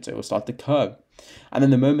motion. So it will start to curve. And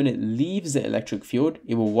then the moment it leaves the electric field,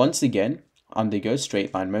 it will once again undergo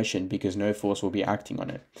straight line motion because no force will be acting on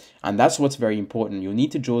it. And that's what's very important. You'll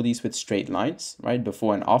need to draw these with straight lines, right,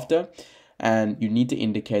 before and after, and you need to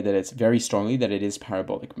indicate that it's very strongly that it is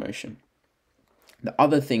parabolic motion. The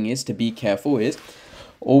other thing is to be careful is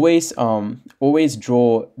always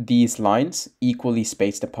draw these lines equally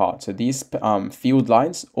spaced apart. So these field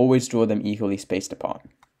lines, always draw them equally spaced apart,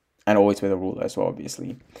 and always with a ruler as well,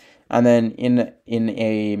 obviously. And then in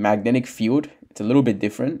a magnetic field, it's a little bit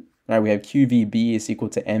different. Right, we have QVB is equal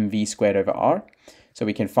to mv squared over r. So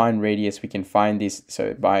we can find radius, we can find this.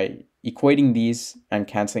 So by equating these and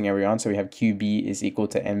cancelling everyone, so we have QB is equal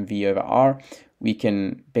to mv over r. We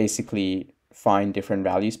can basically find different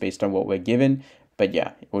values based on what we're given. But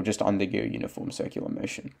yeah, it will just undergo uniform circular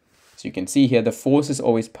motion. So you can see here, the force is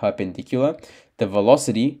always perpendicular. The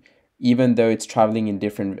velocity, even though it's traveling in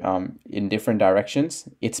different directions,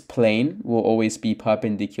 its plane will always be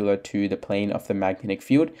perpendicular to the plane of the magnetic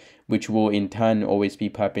field, which will in turn always be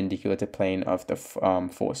perpendicular to plane of the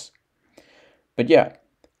force. But yeah,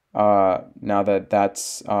 now that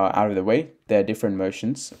that's out of the way, their different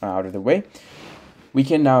motions are out of the way, we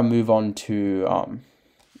can now move on to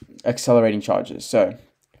accelerating charges. So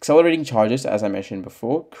accelerating charges, as I mentioned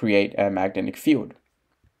before, create a magnetic field.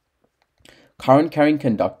 Current carrying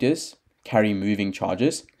conductors carry moving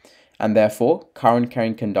charges, and therefore current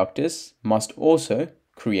carrying conductors must also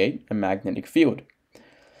create a magnetic field.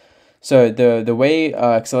 So the way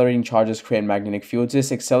accelerating charges create magnetic fields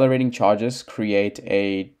is accelerating charges create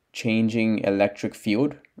a changing electric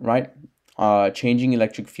field, right? Changing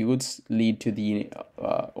electric fields lead to the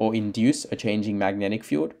or induce a changing magnetic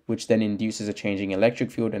field, which then induces a changing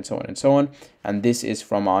electric field, and so on and so on. And this is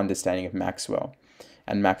from our understanding of Maxwell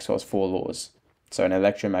and Maxwell's 4 laws. So an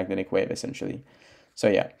electromagnetic wave, essentially. So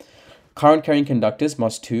yeah, current carrying conductors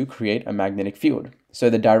must too create a magnetic field. So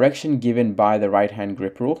the direction given by the right-hand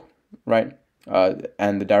grip rule, right,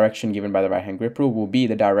 and the direction given by the right-hand grip rule will be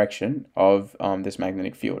the direction of this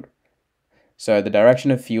magnetic field. So the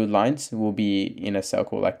direction of field lines will be in a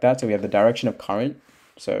circle like that. So we have the direction of current.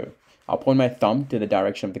 So I'll point my thumb to the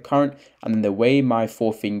direction of the current, and then the way my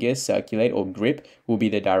 4 fingers circulate or grip will be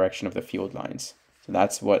the direction of the field lines. So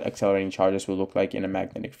that's what accelerating charges will look like in a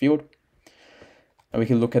magnetic field. And we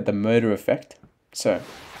can look at the motor effect. So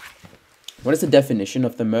what is the definition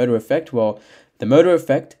of the motor effect? Well, the motor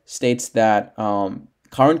effect states that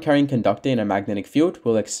current carrying conductor in a magnetic field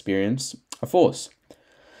will experience a force.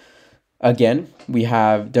 Again, we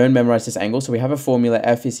don't memorize this angle, so we have a formula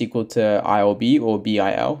F is equal to ILB or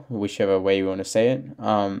BIL, whichever way you want to say it.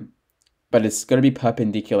 But it's going to be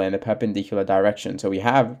perpendicular in the perpendicular direction. So we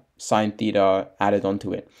have sine theta added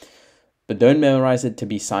onto it. But don't memorize it to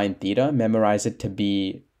be sine theta, memorize it to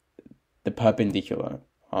be the perpendicular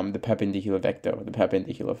vector, or the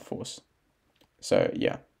perpendicular force. So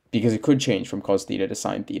yeah, because it could change from cos theta to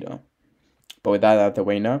sine theta. But with that out of the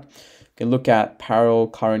way now, we can look at parallel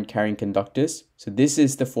current carrying conductors. So this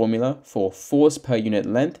is the formula for force per unit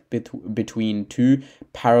length between two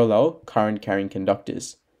parallel current carrying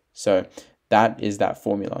conductors. So that is that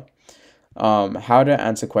formula. How to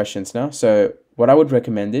answer questions now. So what I would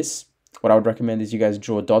recommend is you guys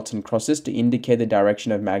draw dots and crosses to indicate the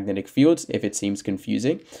direction of magnetic fields if it seems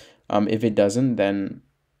confusing. If it doesn't, then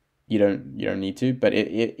you don't need to. But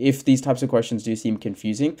if these types of questions do seem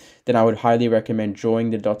confusing, then I would highly recommend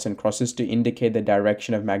drawing the dots and crosses to indicate the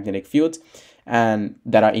direction of magnetic fields and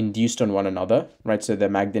that are induced on one another, right? So the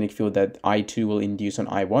magnetic field that I2 will induce on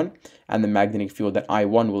I1 and the magnetic field that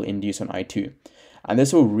I1 will induce on I2. And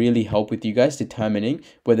this will really help with you guys determining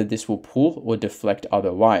whether this will pull or deflect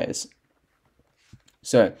other wires.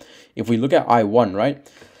 So if we look at I1, right,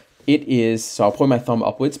 so I'll point my thumb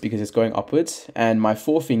upwards because it's going upwards, and my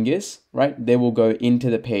four fingers, right, they will go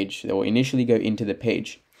into the page. They will initially go into the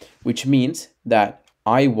page, which means that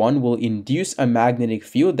I1 will induce a magnetic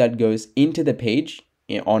field that goes into the page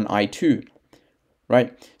on I2,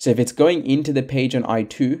 right? So if it's going into the page on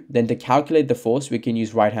I2, then to calculate the force, we can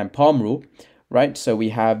use right-hand palm rule, right? So we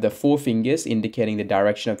have the four fingers indicating the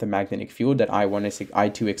direction of the magnetic field that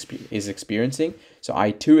I2 is experiencing. So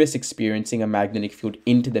I2 is experiencing a magnetic field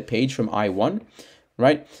into the page from I1,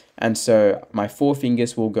 right? And so my four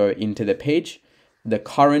fingers will go into the page. The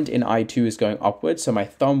current in I2 is going upwards, so my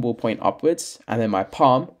thumb will point upwards, and then my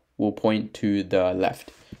palm will point to the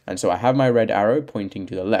left. And so I have my red arrow pointing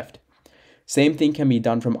to the left. Same thing can be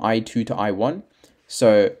done from I2 to I1.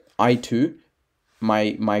 So I2,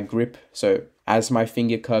 my grip, so as my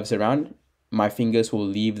finger curves around, my fingers will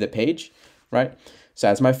leave the page, right? So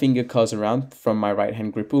as my finger curls around from my right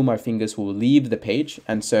hand grip rule, my fingers will leave the page.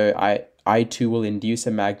 And so I2 will induce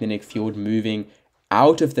a magnetic field moving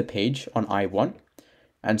out of the page on I1.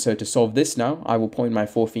 And so to solve this now, I will point my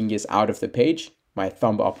four fingers out of the page, my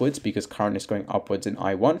thumb upwards because current is going upwards in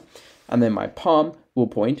I1, and then my palm will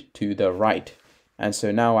point to the right. And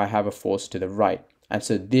so now I have a force to the right. And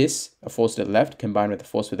so a force to the left combined with the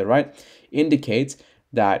force to the right indicates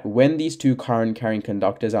that when these two current carrying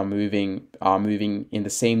conductors are moving in the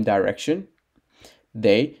same direction,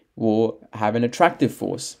 they will have an attractive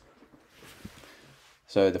force.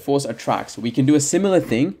 So the force attracts. We can do a similar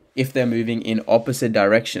thing if they're moving in opposite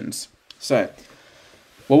directions. So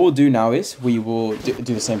what we'll do now is we will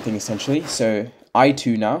do the same thing essentially. So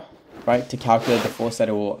I2 now, right, to calculate the force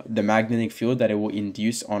the magnetic field that it will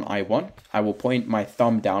induce on I1, I will point my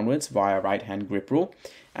thumb downwards via right hand grip rule,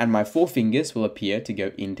 and my four fingers will appear to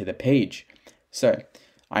go into the page. So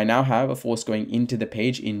I now have a force going into the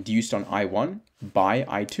page induced on I1 by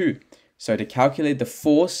I2. So to calculate the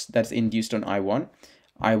force that's induced on I1,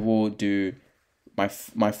 I will do my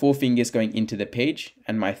four fingers going into the page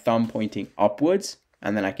and my thumb pointing upwards,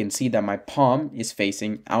 and then I can see that my palm is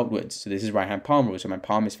facing outwards. So this is right hand palm rule, so my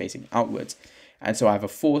palm is facing outwards. And so I have a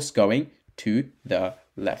force going to the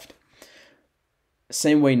left.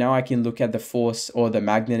 Same way now I can look at the force or the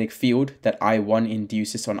magnetic field that I1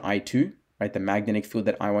 induces on I2, right? The magnetic field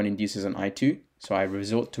that I1 induces on I2. So I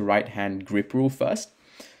resort to right hand grip rule first.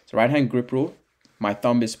 So right hand grip rule, my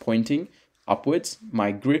thumb is pointing upwards.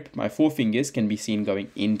 My four fingers can be seen going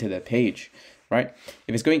into the page, right?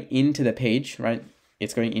 If it's going into the page, right?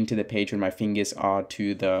 It's going into the page when my fingers are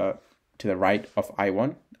to the right of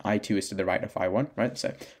I1. I2 is to the right of I1, right?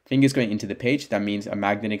 So fingers going into the page, that means a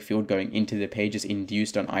magnetic field going into the page is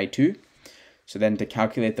induced on I2. So then to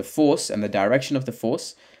calculate the force and the direction of the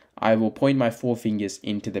force, I will point my four fingers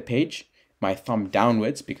into the page, my thumb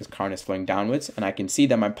downwards because current is flowing downwards, and I can see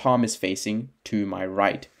that my palm is facing to my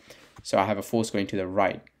right. So I have a force going to the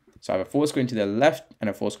right. So I have a force going to the left and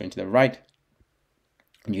a force going to the right.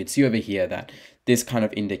 And you can see over here that this kind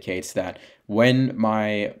of indicates that when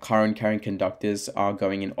my current carrying conductors are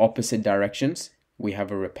going in opposite directions, we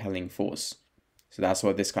have a repelling force. So that's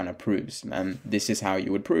what this kind of proves. And this is how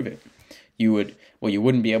you would prove it. You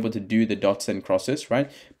wouldn't be able to do the dots and crosses,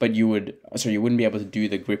 right? But you wouldn't be able to do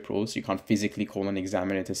the grip rules. You can't physically call an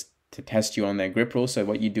examiner to test you on their grip rules. So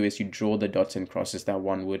what you do is you draw the dots and crosses that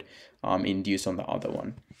one would induce on the other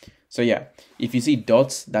one. So yeah, if you see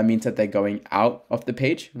dots, that means that they're going out of the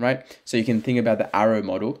page, right? So you can think about the arrow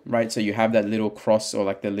model, right? So you have that little cross, or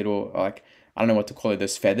like the little, like, I don't know what to call it,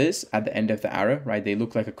 those feathers at the end of the arrow, right? They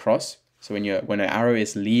look like a cross. So when an arrow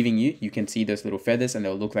is leaving you, you can see those little feathers and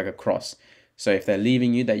they'll look like a cross. So if they're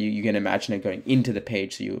leaving you, that you can imagine it going into the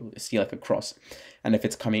page, so you'll see like a cross. And if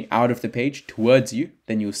it's coming out of the page towards you,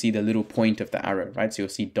 then you'll see the little point of the arrow, right? So you'll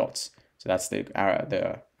see dots. So that's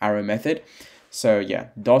the arrow method. So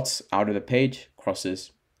yeah, dots out of the page,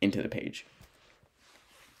 crosses into the page.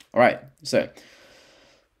 All right, so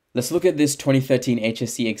let's look at this 2013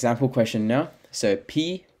 HSC example question now. So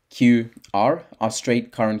P, Q, R are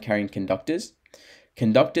straight current carrying conductors.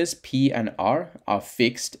 Conductors P and R are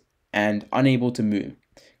fixed and unable to move.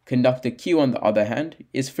 Conductor Q, on the other hand,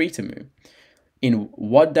 is free to move. In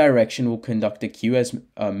what direction will conductor Q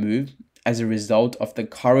move as a result of the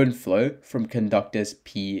current flow from conductors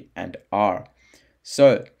P and R?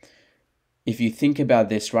 So if you think about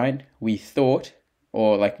this, right, we thought,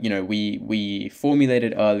 or like, you know, we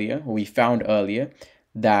formulated earlier, or we found earlier,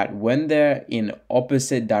 that when they're in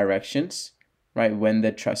opposite directions, right,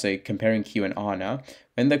 when so comparing Q and R now,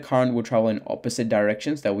 when the current will travel in opposite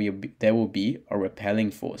directions, there will be a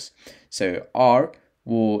repelling force. So R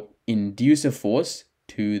will induce a force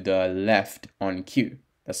to the left on Q.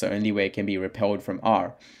 That's the only way it can be repelled from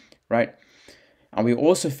R, right? And we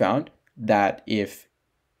also found that if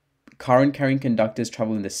current carrying conductors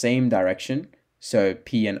travel in the same direction, so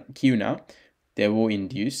P and Q now, they will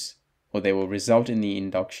induce, or they will result in the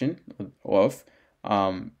induction of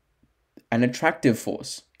an attractive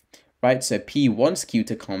force, right? So P wants Q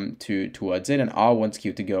to come towards it, and R wants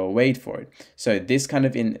Q to go away for it. So this kind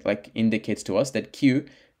of indicates to us that Q,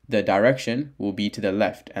 the direction, will be to the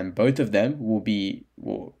left, and both of them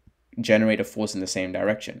will generate a force in the same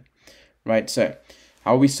direction, right? So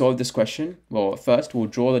how we solve this question? Well, first we'll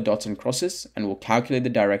draw the dots and crosses, and we'll calculate the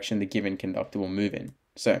direction the given conductor will move in.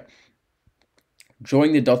 So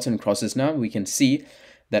drawing the dots and crosses now, we can see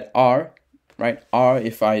that R, right? R,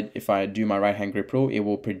 if I do my right hand grip rule, it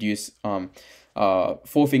will produce 4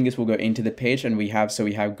 fingers will go into the page, and we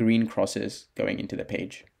have green crosses going into the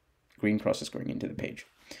page. Green crosses going into the page.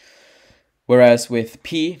 Whereas with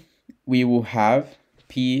P, we will have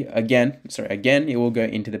P again, it will go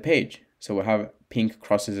into the page. So we'll have pink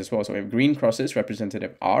crosses as well. So we have green crosses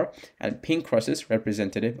representative R, and pink crosses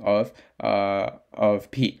representative of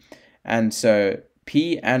P. And so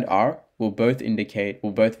P and R will both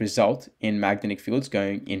result in magnetic fields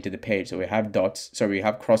going into the page. So we have we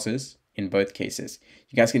have crosses in both cases.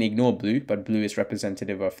 You guys can ignore blue, but blue is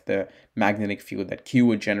representative of the magnetic field that Q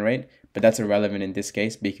would generate, but that's irrelevant in this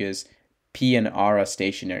case because P and R are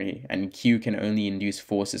stationary, and Q can only induce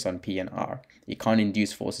forces on P and R. It can't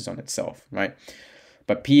induce forces on itself, right?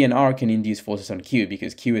 But P and R can induce forces on Q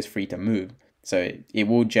because Q is free to move. So it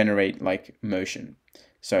will generate like motion.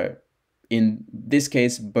 So in this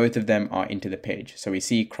case, both of them are into the page. So we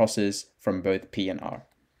see crosses from both P and R.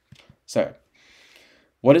 So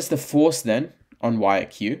what is the force then on wire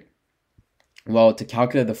Q? Well, to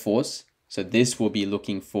calculate the force, so this will be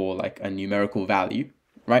looking for like a numerical value,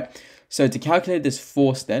 right? So to calculate this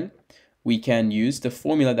force then, we can use the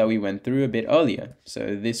formula that we went through a bit earlier.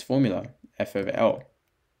 So this formula, F over L,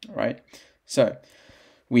 right? So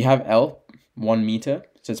we have L, 1 meter.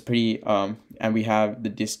 So it's pretty, and we have the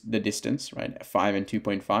distance, right? 5 and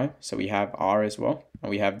 2.5. So we have R as well,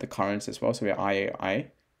 and we have the currents as well. So we have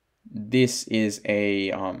I. This is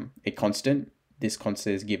a constant. This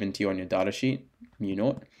constant is given to you on your data sheet, mu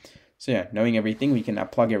naught. So yeah, knowing everything, we can now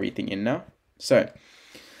plug everything in now. So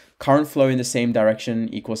current flow in the same direction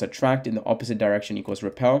equals attract, in the opposite direction equals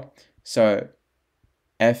repel. So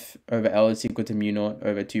F over L is equal to mu naught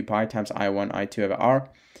over 2 pi times I1, I2 over R.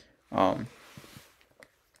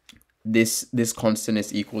 This constant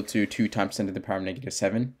is equal to 2 times 10 to the power of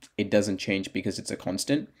 -7. It doesn't change because it's a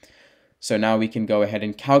constant. So now we can go ahead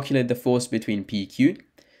and calculate the force between PQ.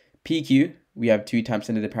 PQ, we have 2 times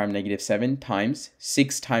 10 to the power of -7 times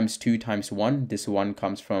 6 times 2 times 1. This 1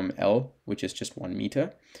 comes from L, which is just 1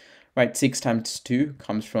 meter. Right, 6 times 2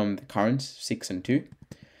 comes from the currents, 6 and 2.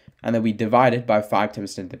 And then we divide it by 5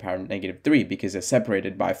 times 10 to the power of -3 because they're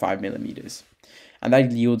separated by 5 millimeters. And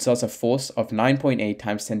that yields us a force of 9.8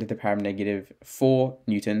 times 10 to the power of -4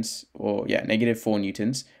 newtons, or yeah, -4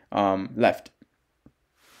 newtons left.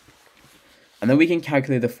 And then we can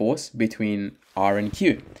calculate the force between R and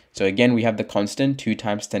Q. So again, we have the constant 2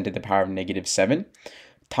 times 10 to the power of -7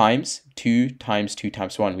 times 2 times 2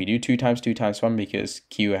 times 1. We do 2 times 2 times 1 because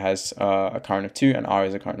Q has a current of 2 and R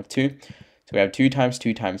is a current of 2. So we have 2 times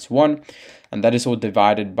 2 times 1, and that is all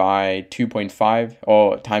divided by 2.5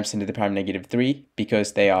 or times 10 to the power negative 3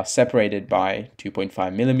 because they are separated by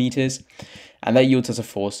 2.5 millimeters. And that yields us a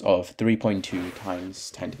force of 3.2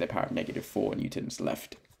 times 10 to the power negative 4 newtons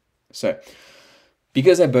left. So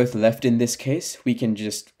because they're both left in this case, we can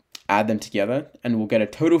just add them together and we'll get a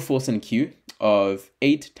total force in Q of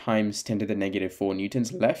 8 times 10 to the negative 4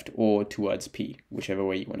 newtons left or towards P, whichever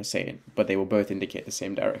way you want to say it, but they will both indicate the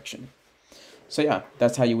same direction. So yeah,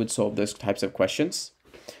 that's how you would solve those types of questions.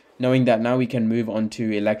 Knowing that, now we can move on to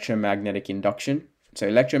electromagnetic induction. So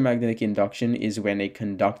electromagnetic induction is when a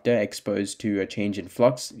conductor exposed to a change in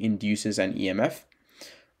flux induces an EMF,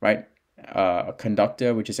 right? A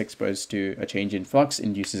conductor which is exposed to a change in flux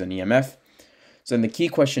induces an EMF. So then the key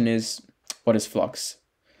question is, what is flux?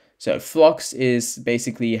 So flux is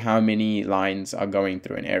basically how many lines are going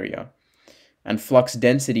through an area. And flux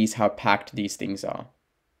density is how packed these things are.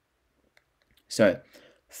 So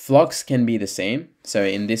flux can be the same. So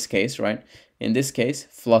in this case, right? In this case,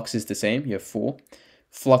 flux is the same. You have 4.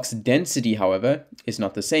 Flux density, however, is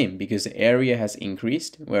not the same because the area has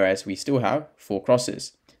increased, whereas we still have 4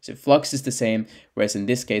 crosses. So flux is the same, whereas in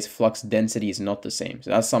this case, flux density is not the same.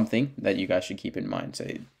 So that's something that you guys should keep in mind. So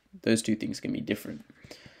those two things can be different.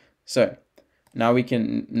 So now we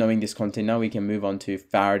can, knowing this content, now we can move on to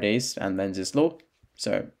Faraday's and Lenz's law.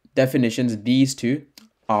 So definitions, these two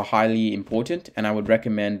are highly important, and I would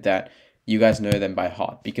recommend that you guys know them by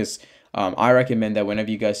heart because I recommend that whenever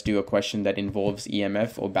you guys do a question that involves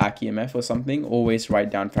EMF or back EMF or something, always write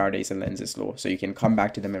down Faraday's and Lenz's law so you can come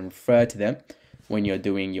back to them and refer to them when you're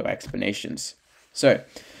doing your explanations. So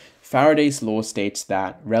Faraday's law states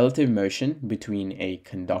that relative motion between a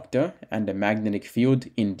conductor and a magnetic field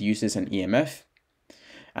induces an EMF.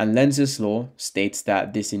 And Lenz's law states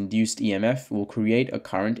that this induced EMF will create a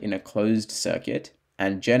current in a closed circuit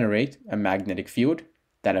and generate a magnetic field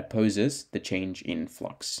that opposes the change in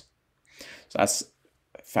flux. So that's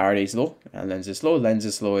Faraday's law and Lenz's law.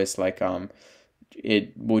 Lenz's law is like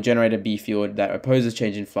it will generate a B field that opposes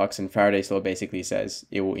change in flux, and Faraday's law basically says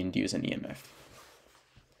it will induce an EMF.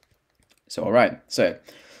 So all right, so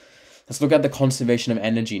let's look at the conservation of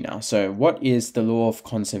energy now. So what is the law of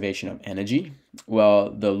conservation of energy?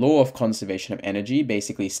 Well, the law of conservation of energy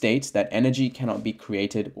basically states that energy cannot be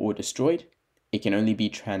created or destroyed. It can only be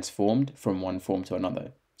transformed from one form to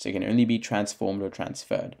another. So it can only be transformed or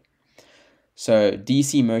transferred. So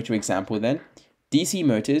DC motor example then. DC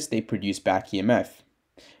motors, they produce back EMF.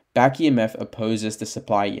 Back EMF opposes the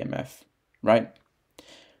supply EMF, right?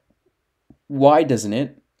 Why doesn't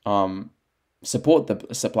it support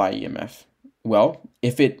the supply EMF? Well,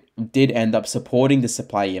 if it did end up supporting the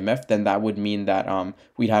supply EMF, then that would mean that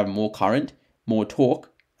we'd have more current, more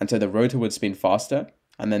torque, and so the rotor would spin faster,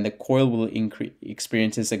 and then the coil will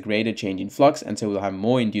experiences a greater change in flux, and so we'll have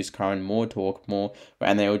more induced current, more torque, more,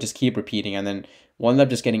 and they will just keep repeating, and then we'll end up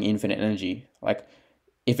just getting infinite energy. Like,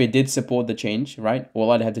 if it did support the change, right,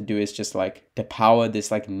 all I'd have to do is just like, to power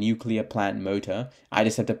this like nuclear plant motor, I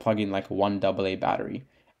just have to plug in like one AA battery,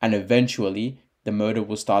 and eventually the motor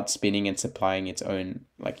will start spinning and supplying its own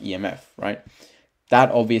like EMF, right?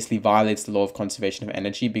 That obviously violates the law of conservation of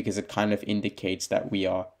energy because it kind of indicates that we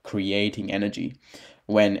are creating energy,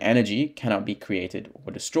 when energy cannot be created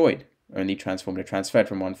or destroyed, only transformed or transferred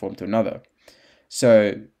from one form to another.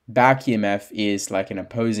 So back EMF is like an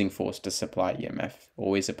opposing force to supply EMF,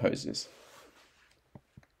 always opposes.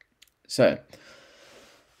 So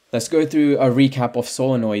let's go through a recap of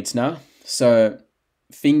solenoids now. So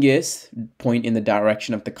fingers point in the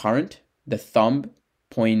direction of the current, the thumb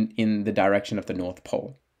point in the direction of the North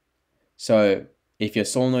Pole. So if your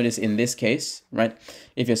solenoid is in this case, right,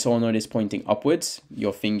 if your solenoid is pointing upwards,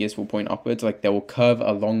 your fingers will point upwards, like they will curve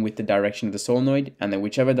along with the direction of the solenoid, and then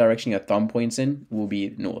whichever direction your thumb points in will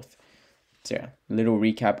be north. So yeah, little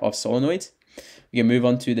recap of solenoids. We can move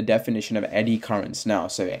on to the definition of eddy currents now.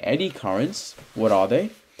 So eddy currents, what are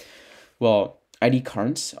they? Well, eddy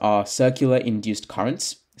currents are circular induced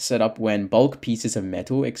currents set up when bulk pieces of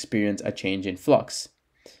metal experience a change in flux.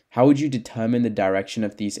 How would you determine the direction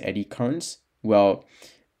of these eddy currents? Well,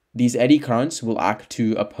 these eddy currents will act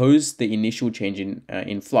to oppose the initial change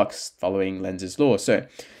in flux following Lenz's law. So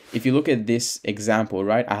if you look at this example,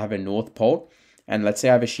 right, I have a North Pole, and let's say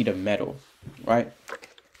I have a sheet of metal, right?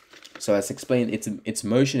 So let's explain its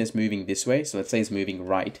motion is moving this way. So let's say it's moving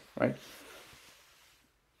right, right?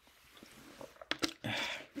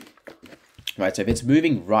 Right, so if it's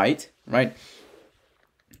moving right,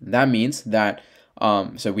 that means that,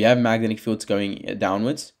 so we have magnetic fields going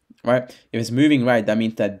downwards, right? If it's moving right, that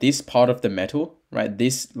means that this part of the metal, right,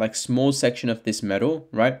 this like small section of this metal,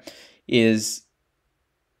 right, is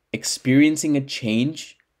experiencing a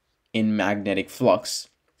change in magnetic flux.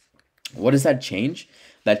 What does that change?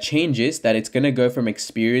 That changes that it's going to go from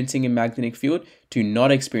experiencing a magnetic field to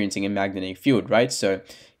not experiencing a magnetic field, right? So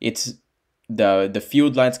it's the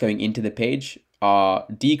field lines going into the page are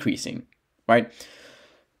decreasing, right?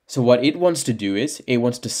 So what it wants to do is it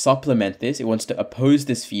wants to supplement this. It wants to oppose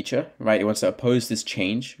this feature, right? It wants to oppose this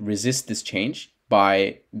change, resist this change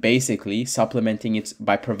by basically supplementing it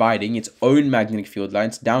by providing its own magnetic field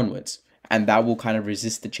lines downwards. And that will kind of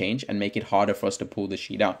resist the change and make it harder for us to pull the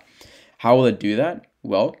sheet out. How will it do that?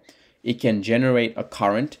 Well, it can generate a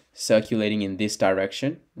current circulating in this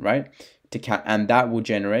direction, right? And that will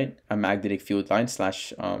generate a magnetic field line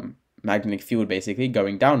slash magnetic field basically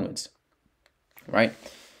going downwards, right?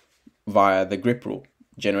 Via the grip rule,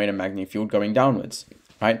 generate a magnetic field going downwards,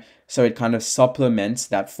 right? So it kind of supplements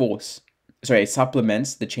that force. Sorry, it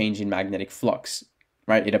supplements the change in magnetic flux,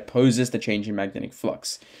 right? It opposes the change in magnetic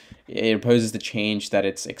flux. It opposes the change that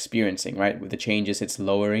it's experiencing, right? With the changes, it's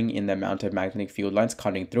lowering in the amount of magnetic field lines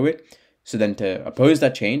cutting through it. So then to oppose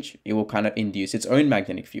that change, it will kind of induce its own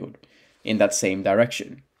magnetic field in that same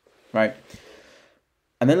direction, right?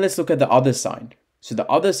 And then let's look at the other side. So the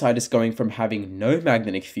other side is going from having no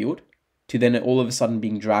magnetic field to then all of a sudden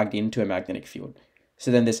being dragged into a magnetic field.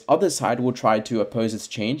 So then this other side will try to oppose its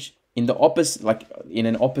change in the opposite, like in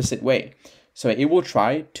an opposite way. So it will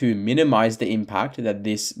try to minimize the impact that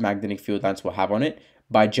this magnetic field lines will have on it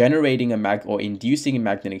by generating or inducing a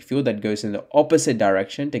magnetic field that goes in the opposite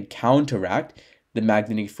direction to counteract the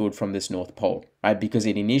magnetic field from this North Pole, right? Because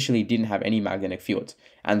it initially didn't have any magnetic fields.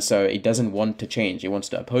 And so it doesn't want to change. It wants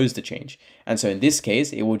to oppose the change. And so in this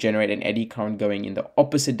case, it will generate an eddy current going in the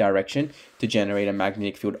opposite direction to generate a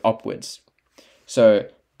magnetic field upwards. So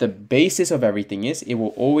the basis of everything is it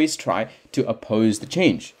will always try to oppose the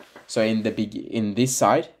change. So in this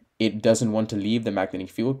side, it doesn't want to leave the magnetic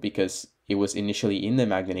field because it was initially in the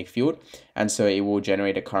magnetic field. And so it will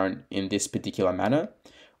generate a current in this particular manner.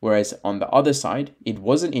 Whereas on the other side, it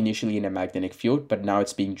wasn't initially in a magnetic field, but now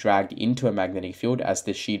it's being dragged into a magnetic field as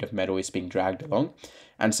this sheet of metal is being dragged along.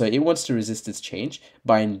 And so it wants to resist this change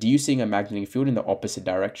by inducing a magnetic field in the opposite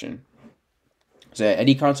direction. So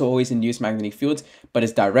eddy currents will always induce magnetic fields, but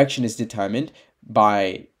its direction is determined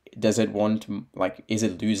by, does it want, like, is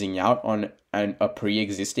it losing out on a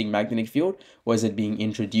pre-existing magnetic field, or is it being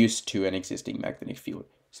introduced to an existing magnetic field?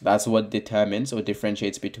 So that's what determines or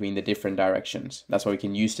differentiates between the different directions. That's what we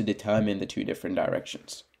can use to determine the two different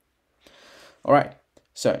directions. All right,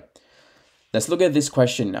 so let's look at this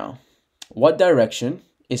question now. What direction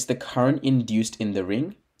is the current induced in the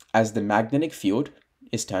ring as the magnetic field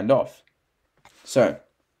is turned off? So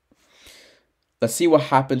let's see what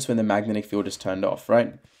happens when the magnetic field is turned off,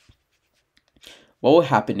 right? What will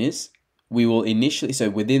happen is we will initially, so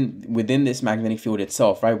within this magnetic field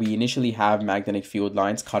itself, right, we initially have magnetic field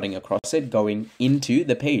lines cutting across it going into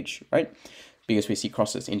the page, right? Because we see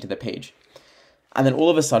crosses into the page. And then all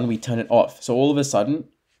of a sudden we turn it off. So all of a sudden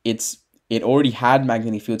it already had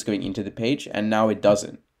magnetic fields going into the page and now it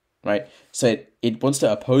doesn't, right? So it wants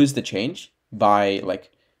to oppose the change by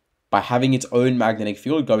having its own magnetic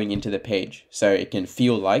field going into the page. So it can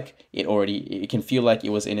feel like it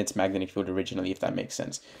was in its magnetic field originally, if that makes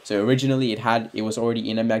sense. So originally it was already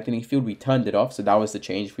in a magnetic field. We turned it off. So that was the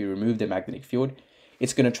change. We removed the magnetic field.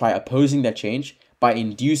 It's going to try opposing that change by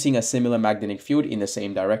inducing a similar magnetic field in the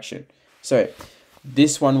same direction. So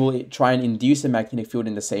this one will try and induce a magnetic field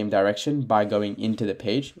in the same direction by going into the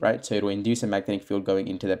page, right? So it will induce a magnetic field going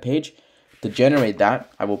into the page. To generate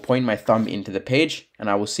that, I will point my thumb into the page and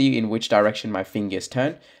I will see in which direction my fingers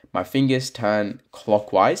turn. My fingers turn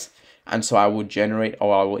clockwise, and so I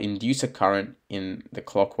will induce a current in the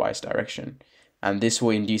clockwise direction. And this will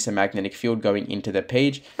induce a magnetic field going into the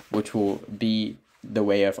page, which will be the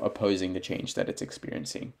way of opposing the change that it's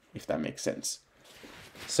experiencing, if that makes sense.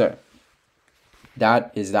 So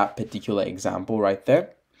that is that particular example right there.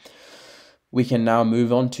 We can now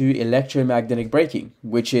move on to electromagnetic braking,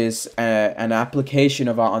 which is an application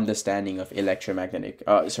of our understanding of electromagnetic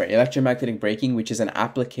braking, which is an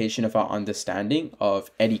application of our understanding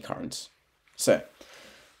of eddy currents. So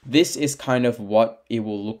this is kind of what it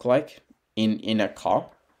will look like in a car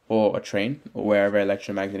or a train or wherever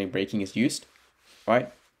electromagnetic braking is used,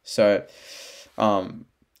 right? So,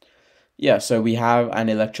 so we have an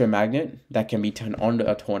electromagnet that can be turned on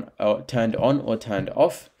or turned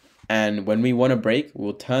off. And when we want to brake,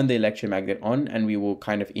 we'll turn the electromagnet on and we will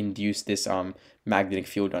kind of induce this magnetic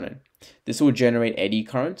field on it. This will generate eddy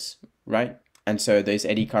currents, right? And so those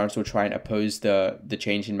eddy currents will try and oppose the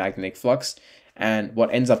change in magnetic flux. And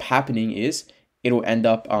what ends up happening is it'll end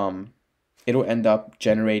up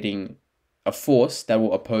generating a force that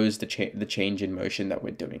will oppose the change in motion that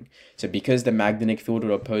we're doing. So because the magnetic field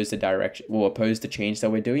will oppose the change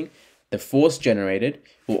that we're doing, the force generated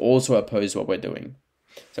will also oppose what we're doing.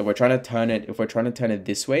 So if we're trying to turn it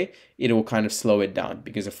this way, it will kind of slow it down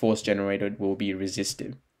because the force generated will be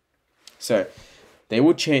resistive. So they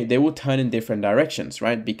will turn in different directions,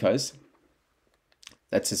 right? Because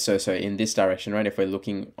so in this direction, right? If we're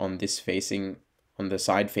looking on the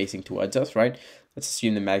side facing towards us, right? Let's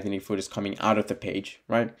assume the magnetic field is coming out of the page,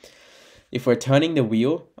 right? If we're turning the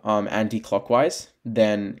wheel anti-clockwise,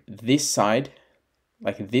 then this side,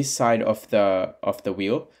 like this side of the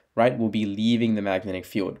wheel, right, will be leaving the magnetic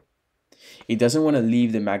field. It doesn't want to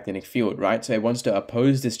leave the magnetic field, right? So it wants to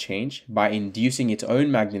oppose this change by inducing its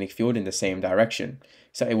own magnetic field in the same direction.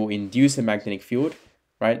 So it will induce a magnetic field,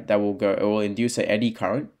 right? It will induce an eddy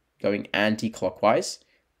current going anti-clockwise.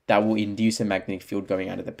 That will induce a magnetic field going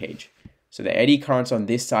out of the page. So the eddy currents on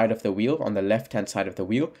this side of the wheel, on the left-hand side of the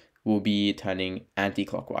wheel, will be turning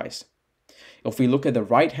anti-clockwise. If we look at the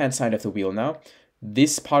right-hand side of the wheel now,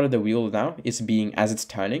 this part of the wheel now is being, as it's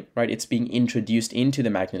turning, right, it's being introduced into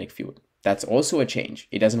the magnetic field. That's also a change.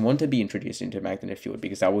 It doesn't want to be introduced into a magnetic field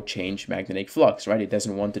because that will change magnetic flux, right? It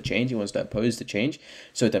doesn't want to change. It wants to oppose the change.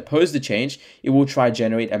 So to oppose the change, it will try to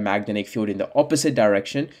generate a magnetic field in the opposite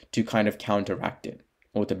direction to kind of counteract it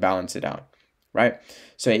or to balance it out, right?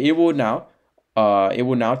 So it will now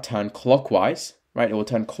turn clockwise, right? It will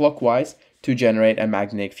turn clockwise to generate a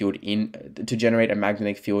magnetic field into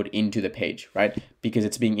the page, right? Because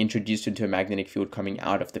it's being introduced into a magnetic field coming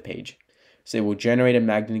out of the page. So it will generate a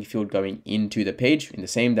magnetic field going into the page in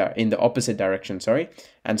the opposite direction, sorry.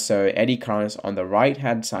 And so eddy currents on the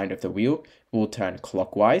right-hand side of the wheel will turn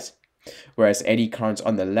clockwise, whereas eddy currents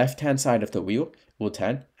on the left-hand side of the wheel will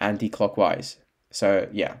turn anti-clockwise. So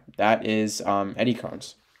yeah, that is eddy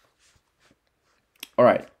currents. All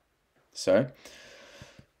right, so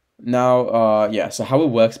now, so how it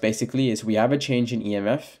works basically is we have a change in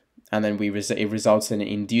EMF, and then it results in an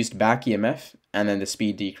induced back EMF, and then the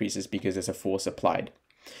speed decreases because there's a force applied.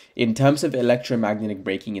 In terms of electromagnetic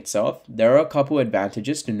braking itself, there are a couple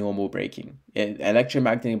advantages to normal braking.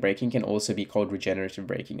 Electromagnetic braking can also be called regenerative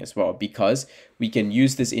braking as well, because we can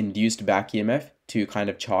use this induced back EMF to kind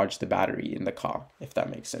of charge the battery in the car, if that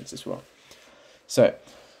makes sense as well. So,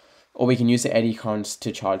 or we can use the eddy currents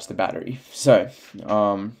to charge the battery. So,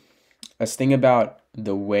 let's think about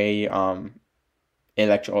the way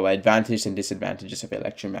advantages and disadvantages of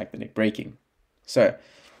electromagnetic braking. So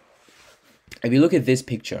if you look at this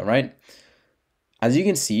picture, right, as you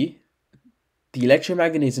can see, the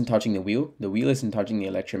electromagnet isn't touching the wheel isn't touching the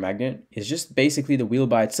electromagnet. It's just basically the wheel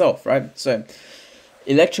by itself, right? So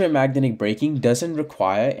electromagnetic braking doesn't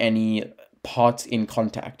require any parts in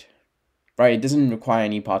contact, right? It doesn't require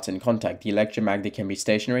any parts in contact. The electromagnet can be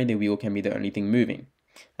stationary, the wheel can be the only thing moving.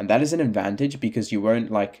 And that is an advantage because you won't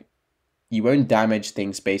damage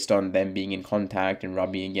things based on them being in contact and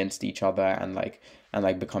rubbing against each other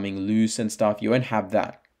and becoming loose and stuff. You won't have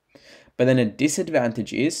that. But then a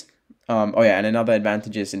disadvantage is, and another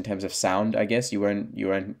advantage is in terms of sound, I guess. You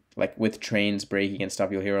won't like with trains braking and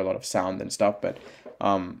stuff, you'll hear a lot of sound and stuff, but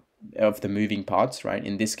of the moving parts, right?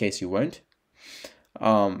 In this case, you won't.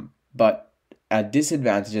 But a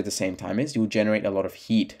disadvantage at the same time is you'll generate a lot of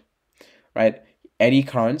heat, right? Eddy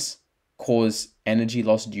currents cause energy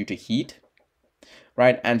loss due to heat,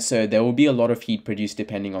 right? And so there will be a lot of heat produced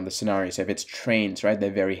depending on the scenario. So if it's trains, right,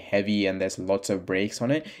 they're very heavy and there's lots of brakes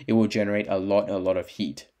on it, it will generate a lot of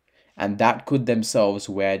heat. And that could themselves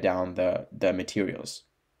wear down the materials.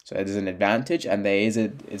 So there's an advantage, and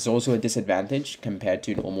it's also a disadvantage compared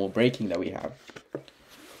to normal braking that we have.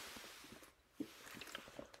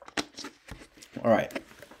 All right.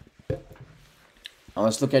 Now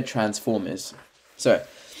let's look at transformers. So,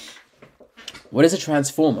 what is a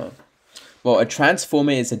transformer? Well, a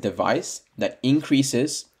transformer is a device that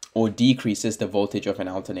increases or decreases the voltage of an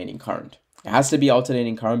alternating current. It has to be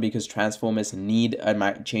alternating current because transformers need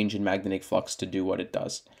a change in magnetic flux to do what it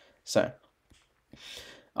does. So,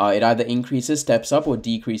 it either increases, steps up, or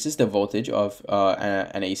decreases the voltage of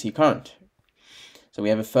an AC current. So we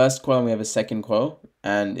have a first coil and we have a second coil,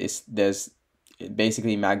 and there's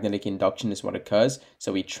basically magnetic induction is what occurs.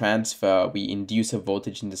 So we induce a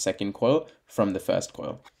voltage in the second coil from the first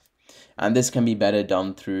coil. And this can be better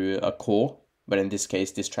done through a core, but in this case,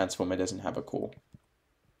 this transformer doesn't have a core.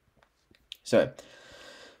 So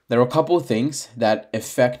there are a couple of things that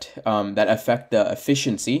affect the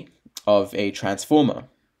efficiency of a transformer.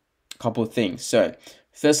 A couple of things. So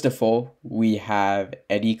first of all, we have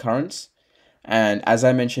eddy currents. And as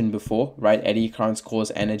I mentioned before, right, eddy currents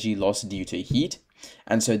cause energy loss due to heat.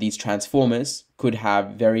 And so these transformers could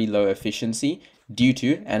have very low efficiency due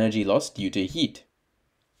to energy loss due to heat.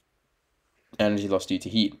 Energy loss due to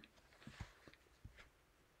heat.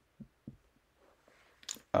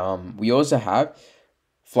 We also have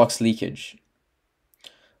flux leakage.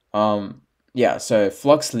 Yeah, so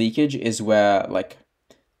flux leakage is where like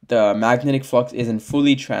the magnetic flux isn't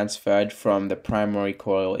fully transferred from the primary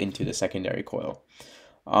coil into the secondary coil.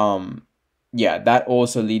 Yeah, that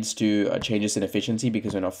also leads to changes in efficiency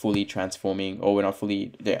because we're not fully transforming, or we're not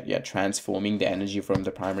fully transforming the energy from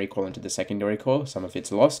the primary coil into the secondary coil. Some of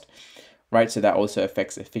it's lost, right? So that also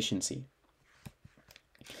affects efficiency.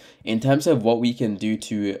 In terms of what we can do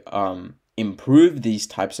to improve these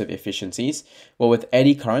types of efficiencies, well, with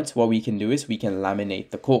eddy currents, what we can do is we can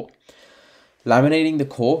laminate the core. Laminating the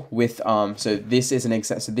core with so this is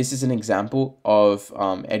an example of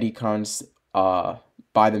eddy currents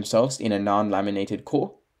by themselves in a non-laminated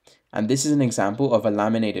core, and this is an example of a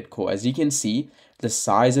laminated core. As you can see, the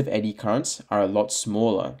size of eddy currents are a lot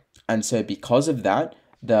smaller, and so because of that,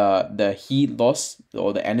 the heat loss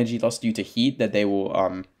or the energy loss due to heat that they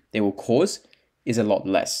will cause is a lot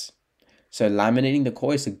less. So laminating the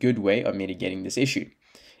core is a good way of mitigating this issue.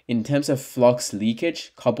 In terms of flux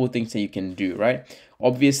leakage, couple things that you can do, right?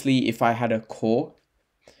 Obviously, if I had a core,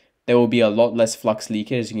 there will be a lot less flux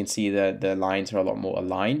leakage. As you can see, the lines are a lot more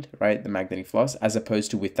aligned, right? The magnetic flux, as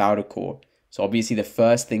opposed to without a core. So obviously, the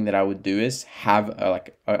first thing that I would do is have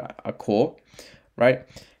a core, right?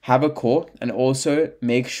 Have a core, and also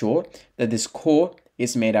make sure that this core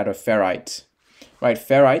is made out of ferrite. Right,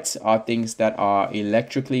 ferrites are things that are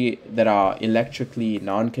electrically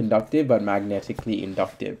non-conductive but magnetically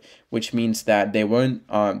inductive, which means that they'll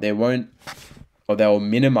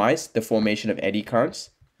minimize the formation of eddy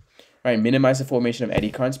currents. Right, minimize the formation of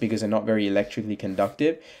eddy currents because they're not very electrically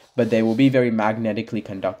conductive, but they will be very magnetically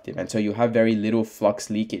conductive, and so you have very little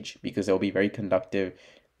flux leakage because they'll be very conductive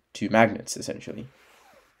to magnets essentially.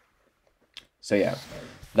 So yeah,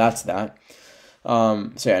 that's that. So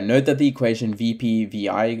yeah, note that the equation Vp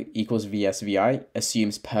Vi equals Vs Vi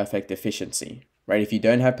assumes perfect efficiency, right? If you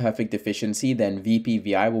don't have perfect efficiency, then Vp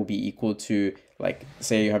Vi will be equal to, like,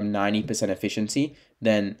 say you have 90% efficiency,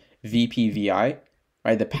 then Vp Vi,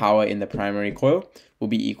 right, the power in the primary coil will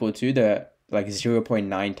be equal to the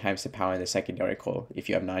 0.9 times the power in the secondary coil if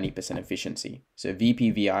you have 90% efficiency. So Vp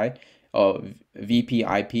Vi or Vp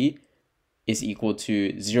Ip is equal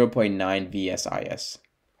to 0.9 Vs.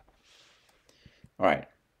 All right,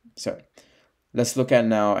 so let's look at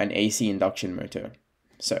now an AC induction motor.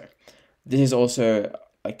 So this is also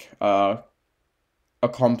like a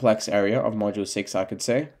complex area of module 6, I could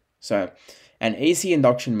say. So an AC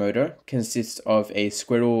induction motor consists of a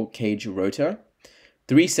squirrel cage rotor,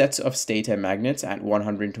 3 sets of stator magnets at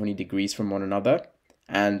 120 degrees from one another,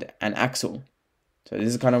 and an axle. So this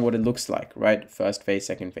is kind of what it looks like, right? First phase,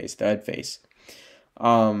 second phase, third phase.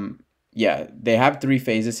 Yeah, they have 3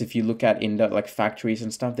 phases. If you look at in the factories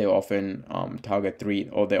and stuff, they often target 3,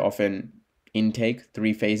 or they often intake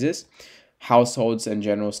 3 phases. Households and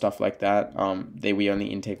general stuff like that, we only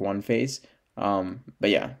intake 1 phase. But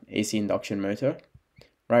yeah, AC induction motor,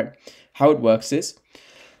 right? How it works is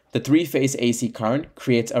the 3-phase AC current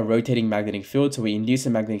creates a rotating magnetic field. So we induce a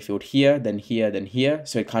magnetic field here, then here, then here.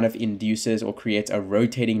 So it kind of induces or creates a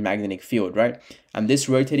rotating magnetic field, right? And this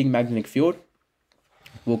rotating magnetic field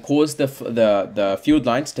will cause the field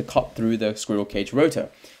lines to cut through the squirrel cage rotor,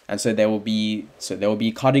 and so there will be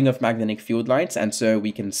cutting of magnetic field lines, and so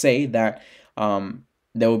we can say that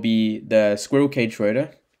the squirrel cage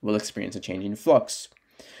rotor will experience a change in flux,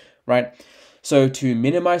 right? So to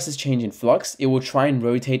minimize this change in flux, it will try and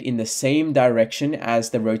rotate in the same direction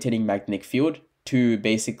as the rotating magnetic field to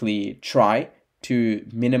basically try to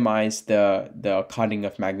minimize the cutting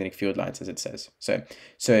of magnetic field lines, as it says.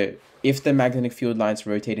 So if the magnetic field lines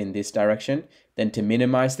rotate in this direction, then to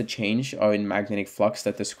minimize the change in magnetic flux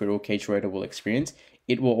that the squirrel cage rotor will experience,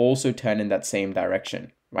 it will also turn in that same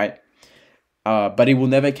direction, right? But it will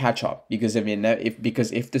never catch up, because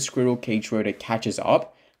if the squirrel cage rotor catches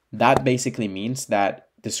up, that basically means that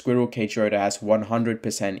the squirrel cage rotor has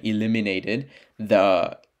 100% eliminated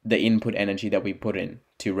the input energy that we put in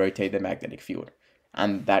to rotate the magnetic field.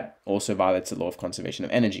 And that also violates the law of conservation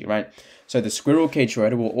of energy, right? So the squirrel cage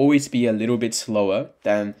rotor will always be a little bit slower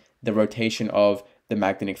than the rotation of the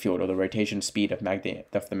magnetic field, or the rotation speed of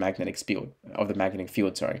the magnetic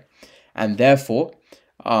field, sorry. And therefore,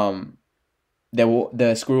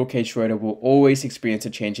 the squirrel cage rotor will always experience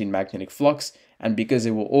a change in magnetic flux, and because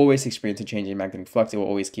it will always experience a change in magnetic flux, it will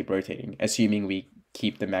always keep rotating, assuming we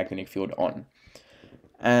keep the magnetic field on.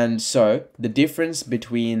 And so the difference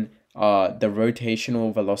between the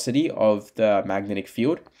rotational velocity of the magnetic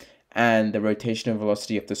field, and the rotational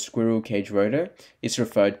velocity of the squirrel cage rotor is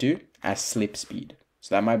referred to as slip speed.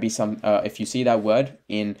 So that might be some, if you see that word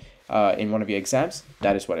in one of your exams,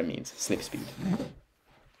 that is what it means, slip speed.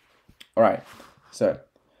 All right, so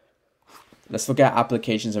let's look at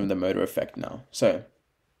applications of the motor effect now. So,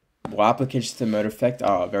 well, applications of the motor effect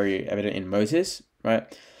are very evident in motors,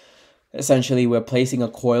 right? Essentially, we're placing a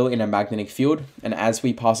coil in a magnetic field, and as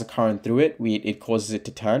we pass a current through it, it causes it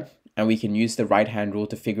to turn, and we can use the right-hand rule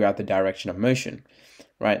to figure out the direction of motion,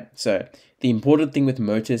 right? So the important thing with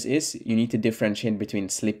motors is you need to differentiate between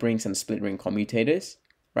slip rings and split ring commutators,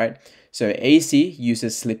 right? So AC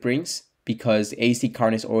uses slip rings because AC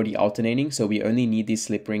current is already alternating, so we only need these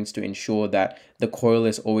slip rings to ensure that the coil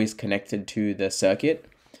is always connected to the circuit.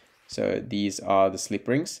 So these are the slip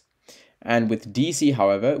rings. And with DC,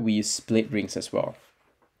 however, we use split rings as well.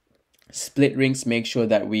 Split rings make sure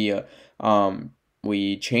that we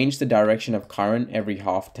change the direction of current every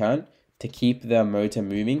half turn to keep the motor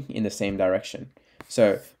moving in the same direction.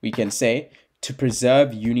 So we can say, to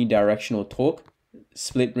preserve unidirectional torque,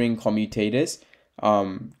 split ring commutators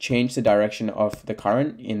change the direction of the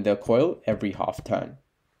current in the coil every half turn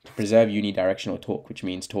to preserve unidirectional torque, which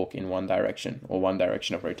means torque in one direction or one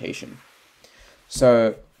direction of rotation.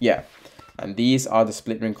 So yeah, and these are the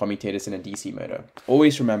split ring commutators in a DC motor.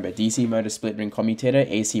 Always remember, DC motor split ring commutator,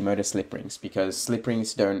 AC motor slip rings, because slip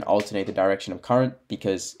rings don't alternate the direction of current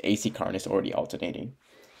because AC current is already alternating.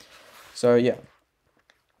 So yeah.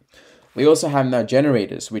 We also have now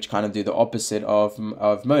generators, which kind of do the opposite of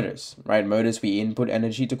motors, right? Motors, we input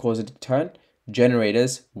energy to cause it to turn.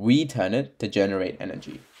 Generators, we turn it to generate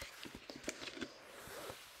energy.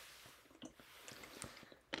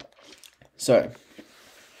 So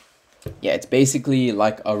yeah, it's basically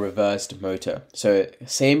like a reversed motor. So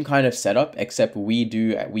same kind of setup, except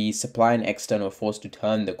we supply an external force to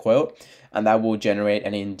turn the coil, and that will generate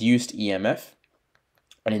an induced EMF,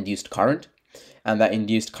 an induced current. And that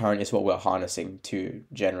induced current is what we're harnessing to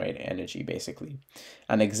generate energy, basically.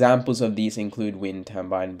 And examples of these include wind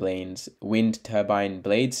turbine blades,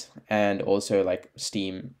 and also like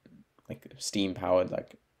steam powered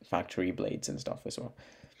like factory blades and stuff as well.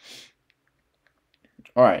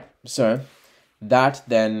 All right, so that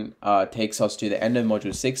then takes us to the end of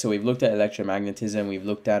module 6. So we've looked at electromagnetism, we've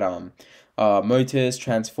looked at motors,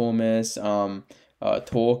 transformers,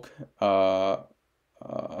 torque,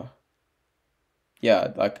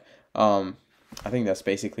 yeah, like I think that's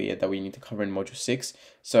basically it that we need to cover in module 6.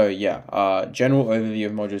 So yeah, general overview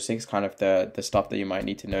of module 6, kind of the stuff that you might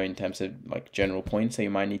need to know in terms of like general points that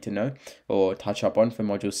you might need to know or touch up on for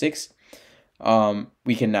module 6.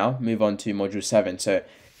 We can now move on to module 7. So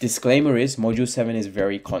disclaimer is module 7 is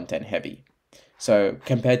very content heavy. So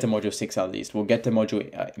compared to module 6 at least, we'll get to module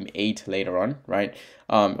 8 later on, right?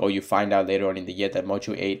 Or you find out later on in the year that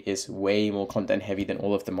module 8 is way more content heavy than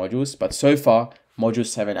all of the modules. But so far, module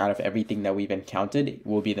 7 out of everything that we've encountered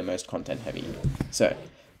will be the most content heavy. So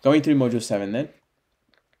going through module 7 then,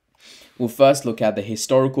 we'll first look at the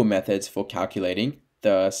historical methods for calculating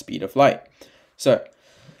the speed of light. So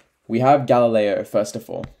we have Galileo first of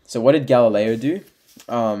all. So what did Galileo do?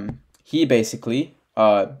 He basically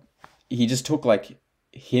he just took like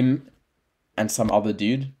him and some other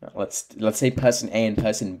dude. Let's say person A and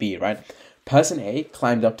person B, right? Person A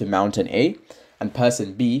climbed up to mountain A, and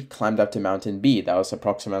person B climbed up to mountain B. That was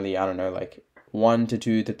approximately, I don't know, like 1 to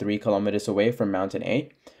 2 to 3 kilometers away from mountain A,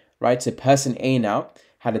 right? So person A now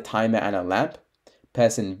had a timer and a lamp.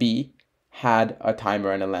 Person B had a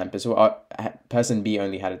timer and a lamp as well. Person B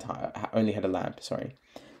only had a lamp. Sorry.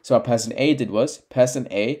 So what person A did was person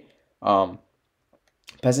A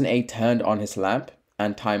turned on his lamp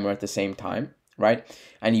and timer at the same time, right?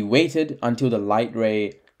 And he waited until the light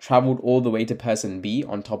ray traveled all the way to person B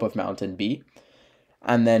on top of mountain B.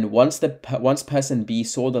 And then once person B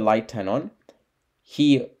saw the light turn on,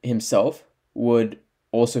 he himself would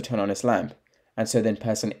also turn on his lamp. And so then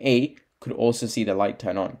person A could also see the light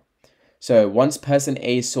turn on. So once person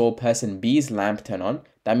A saw person B's lamp turn on,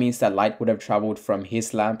 that means that light would have traveled from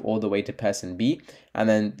his lamp all the way to person B, and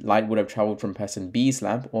then light would have traveled from person B's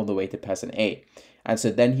lamp all the way to person A. And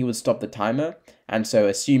so then he would stop the timer, and so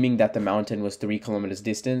assuming that the mountain was 3 kilometers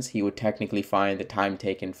distance, he would technically find the time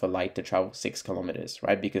taken for light to travel 6 kilometers,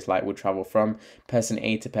 right? Because light would travel from person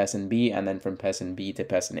A to person B, and then from person B to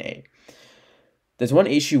person A. There's one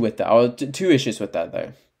issue with that, or two issues with that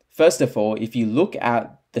though. First of all, if you look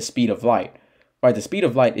at the speed of light, right, the speed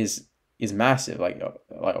of light is massive,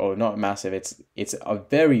 or not massive, it's a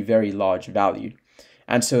very, very large value.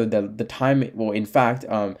 And so the time, in fact,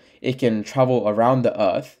 it can travel around the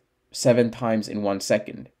Earth 7 times in 1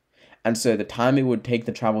 second. And so the time it would take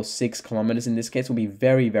to travel 6 kilometers in this case will be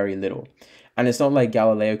very, very little. And it's not like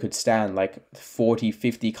Galileo could stand like 40,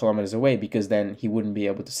 50 kilometers away, because then he wouldn't be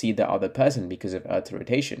able to see the other person because of Earth's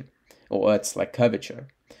rotation or Earth's like curvature,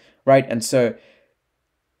 right? And so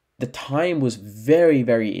the time was very,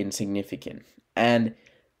 very insignificant. And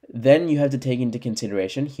then you have to take into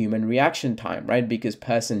consideration human reaction time, right? Because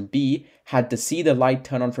person B had to see the light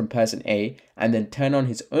turn on from person A and then turn on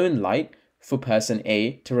his own light for person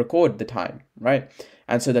A to record the time, right?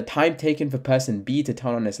 And so the time taken for person B to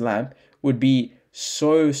turn on his lamp would be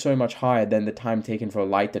so much higher than the time taken for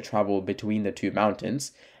light to travel between the two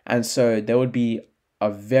mountains. And so there would be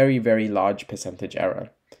a very, very large percentage error.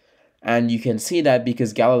 And you can see that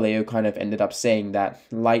because Galileo kind of ended up saying that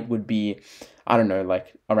light would be, I don't know,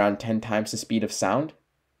 like around 10 times the speed of sound.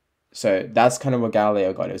 So that's kind of what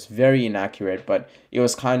Galileo got. It was very inaccurate, but it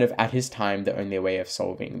was kind of at his time the only way of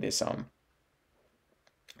solving this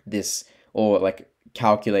or like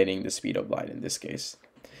calculating the speed of light in this case.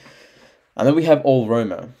 And then we have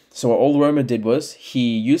All-Romer. So what All-Romer did was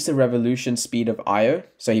he used the revolution speed of Io.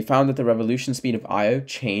 So he found that the revolution speed of Io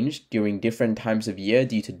changed during different times of year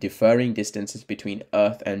due to differing distances between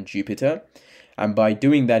Earth and Jupiter. And by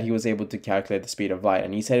doing that, he was able to calculate the speed of light.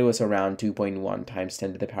 And he said it was around 2.1 times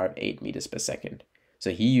 10 to the power of 8 meters per second.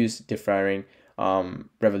 So he used differing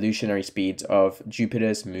revolutionary speeds of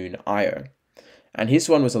Jupiter's moon Io. And his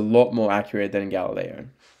one was a lot more accurate than Galileo.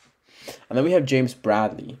 And then we have James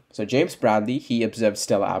Bradley. So James Bradley, he observed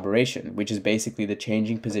stellar aberration, which is basically the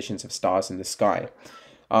changing positions of stars in the sky.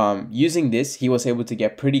 Using this, he was able to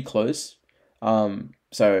get pretty close.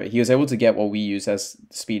 So he was able to get what we use as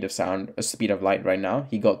speed of sound, speed of light right now.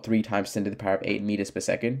 He got 3 times 10 to the power of 8 meters per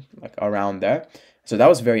second, like around there. So that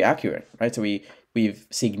was very accurate, right? So we've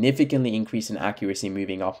significantly increased in accuracy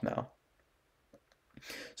moving up now.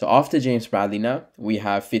 So after James Bradley now, we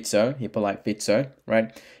have Fitzo, Hippolyte Fitzo,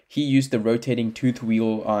 right? He used the rotating tooth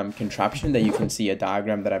wheel contraption that you can see a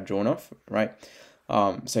diagram that I've drawn off, right?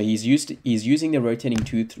 So he's using the rotating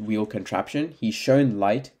tooth wheel contraption. He's shown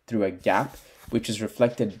light through a gap, which is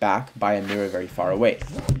reflected back by a mirror very far away.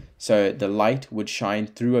 So the light would shine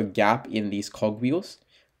through a gap in these cogwheels,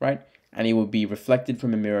 right? And it would be reflected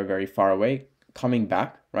from a mirror very far away, coming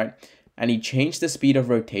back, right? And he changed the speed of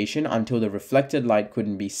rotation until the reflected light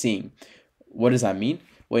couldn't be seen. What does that mean?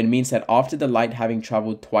 Well, it means that after the light having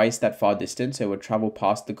traveled twice that far distance, it would travel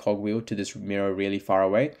past the cogwheel to this mirror really far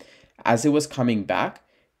away. As it was coming back,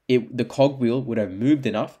 the cogwheel would have moved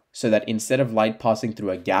enough so that instead of light passing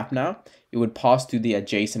through a gap now, it would pass through the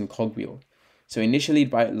adjacent cogwheel. So initially,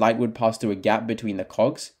 light would pass through a gap between the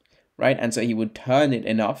cogs, right? And so he would turn it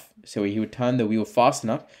enough, so he would turn the wheel fast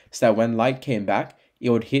enough so that when light came back, it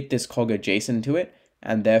would hit this cog adjacent to it,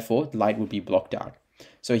 and therefore light would be blocked out.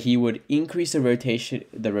 So he would increase the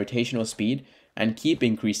rotational speed and keep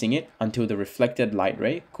increasing it until the reflected light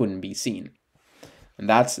ray couldn't be seen. And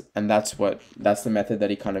that's the method that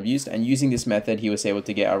he kind of used. And using this method, he was able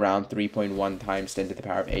to get around 3.1 times 10 to the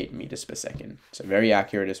power of 8 meters per second. So very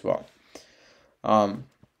accurate as well. Then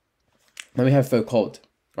we have Foucault,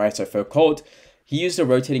 right? So Foucault, he used a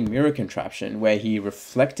rotating mirror contraption where he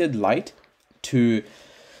reflected light to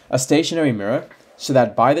a stationary mirror so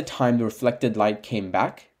that by the time the reflected light came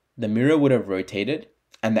back, the mirror would have rotated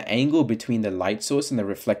and the angle between the light source and the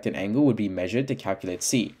reflected angle would be measured to calculate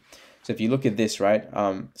C. So if you look at this, right,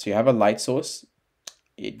 so you have a light source,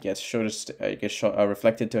 it gets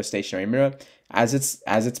reflected to a stationary mirror. As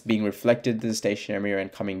it's being reflected to the stationary mirror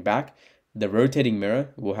and coming back, the rotating mirror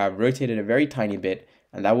will have rotated a very tiny bit,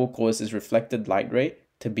 and that will cause this reflected light ray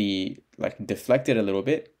to be like deflected a little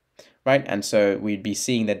bit, right? And so we'd be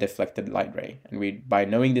seeing that deflected light ray, and by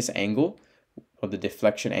knowing this angle or the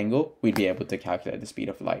deflection angle, we'd be able to calculate the speed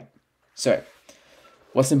of light. So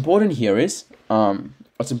what's important here is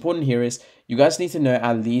you guys need to know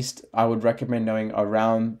at least, I would recommend knowing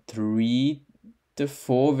around 3 to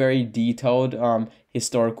 4 very detailed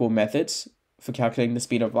historical methods for calculating the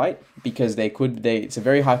speed of light, because it's a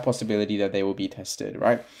very high possibility that they will be tested,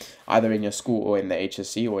 right? Either in your school or in the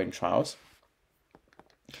HSC or in trials.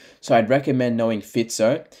 So I'd recommend knowing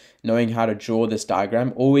Fitzo, knowing how to draw this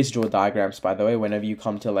diagram. Always draw diagrams, by the way, whenever you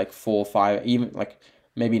come to like 4, 5, even like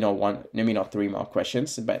maybe not 3 mark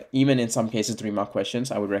questions, but even in some cases 3 mark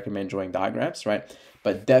questions, I would recommend drawing diagrams, right?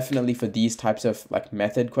 But definitely for these types of like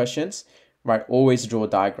method questions, right, always draw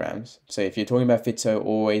diagrams. So if you're talking about Fitzo,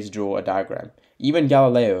 always draw a diagram. Even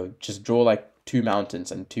Galileo, just draw like 2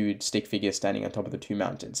 mountains and 2 stick figures standing on top of the 2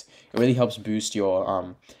 mountains. It really helps boost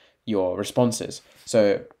your responses.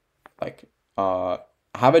 So like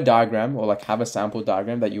have a diagram or like have a sample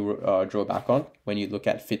diagram that you draw back on when you look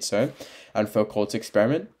at Fitzo and Foucault's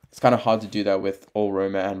experiment, It's kind of hard to do that with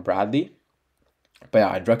All-Romer and Bradley. But yeah,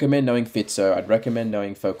 I'd recommend knowing Fitzo. I'd recommend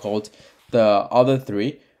knowing Foucault. The other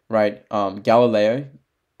three, right? Galileo,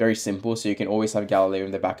 very simple. So you can always have Galileo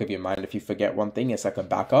in the back of your mind. If you forget one thing, it's like a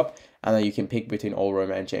backup. And then you can pick between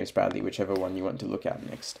All-Romer and James Bradley, whichever one you want to look at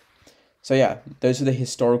next. So yeah, those are the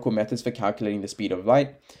historical methods for calculating the speed of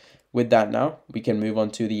light. With that now, we can move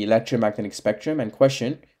on to the electromagnetic spectrum and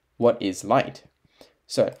question, what is light?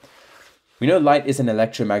 So we know light is an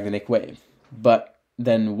electromagnetic wave, but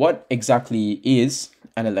then what exactly is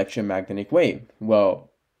an electromagnetic wave?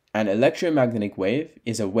 Well, an electromagnetic wave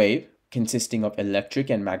is a wave consisting of electric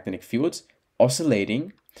and magnetic fields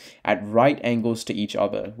oscillating at right angles to each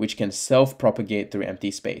other, which can self-propagate through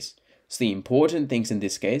empty space. So the important things in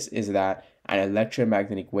this case is that an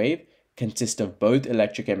electromagnetic wave consists of both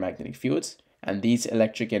electric and magnetic fields, and these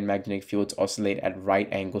electric and magnetic fields oscillate at right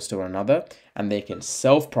angles to one another, and they can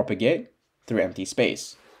self-propagate through empty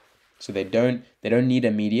space. So they don't need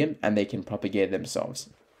a medium, and they can propagate themselves.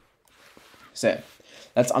 So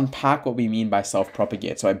let's unpack what we mean by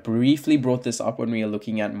self-propagate. So I briefly brought this up when we were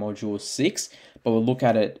looking at module 6, but we'll look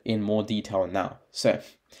at it in more detail now. So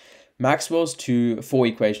Maxwell's four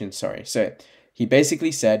equations, So he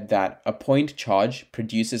basically said that a point charge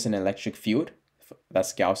produces an electric field.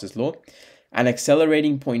 That's Gauss's law. An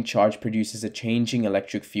accelerating point charge produces a changing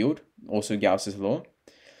electric field, also Gauss's law.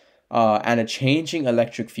 And a changing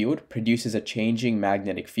electric field produces a changing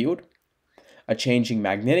magnetic field. A changing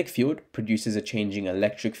magnetic field produces a changing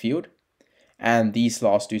electric field. And these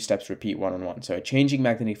last two steps repeat one on one. So a changing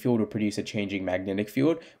magnetic field will produce a changing magnetic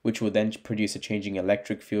field, which will then produce a changing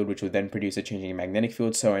electric field, which will then produce a changing magnetic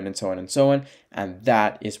field, so on and so on and so on. And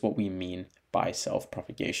that is what we mean by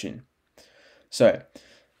self-propagation. So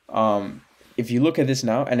if you look at this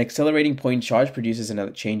now, an accelerating point charge produces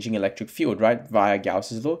a changing electric field, right, via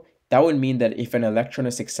Gauss's law. That would mean that if an electron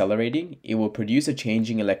is accelerating, it will produce a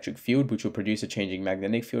changing electric field, which will produce a changing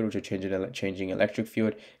magnetic field, which will change a changing electric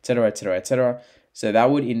field, etc., etc., etc. So that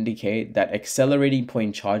would indicate that accelerating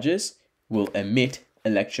point charges will emit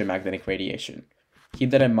electromagnetic radiation.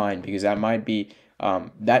 Keep that in mind, because that might be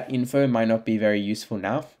that info might not be very useful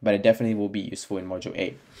now, but it definitely will be useful in module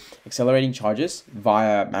 8. Accelerating charges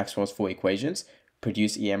via Maxwell's four equations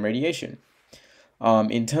produce EM radiation.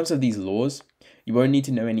 In terms of these laws, you won't need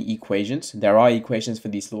to know any equations. There are equations for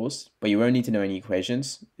these laws, but you won't need to know any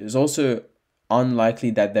equations. It's also unlikely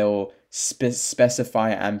that they'll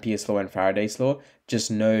specify Ampere's law and Faraday's law. Just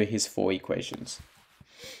know his four equations.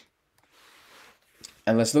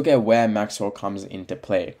 And let's look at where Maxwell comes into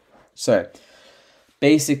play. So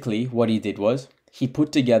basically what he did was he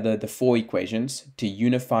put together the four equations to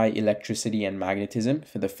unify electricity and magnetism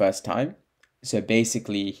for the first time. So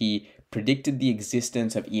basically he predicted the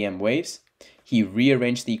existence of EM waves. He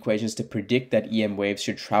rearranged the equations to predict that EM waves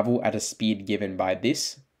should travel at a speed given by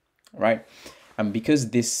this, right? And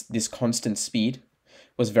because this constant speed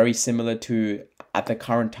was very similar to, at the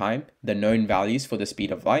current time, the known values for the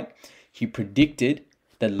speed of light, he predicted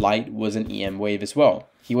that light was an EM wave as well.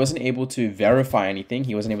 He wasn't able to verify anything.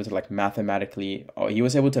 He wasn't able to he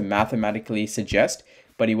was able to mathematically suggest,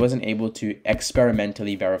 but he wasn't able to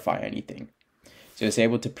experimentally verify anything. So he was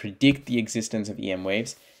able to predict the existence of EM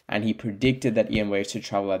waves, and he predicted that EM waves should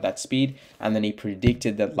travel at that speed, and then he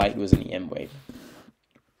predicted that light was an EM wave.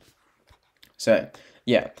 So,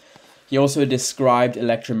 yeah. He also described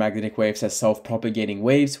electromagnetic waves as self-propagating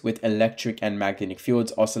waves with electric and magnetic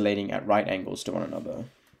fields oscillating at right angles to one another.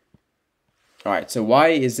 Alright, so why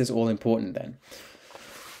is this all important then?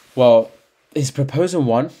 Well, his proposal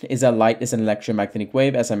 1 is that light is an electromagnetic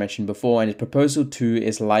wave, as I mentioned before, and his proposal 2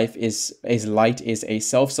 is light is a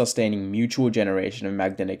self-sustaining mutual generation of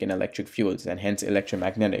magnetic and electric fields, and hence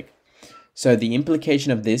electromagnetic. So the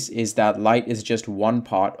implication of this is that light is just one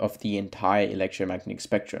part of the entire electromagnetic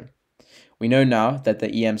spectrum. We know now that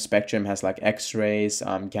the EM spectrum has like X-rays,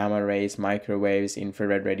 gamma rays, microwaves,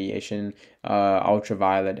 infrared radiation,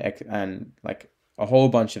 ultraviolet, and like a whole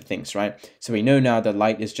bunch of things, right? So we know now that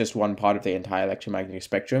light is just one part of the entire electromagnetic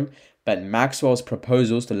spectrum, but Maxwell's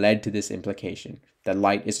proposals led to this implication, that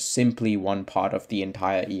light is simply one part of the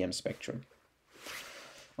entire EM spectrum.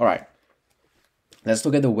 All right, let's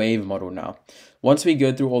look at the wave model now. Once we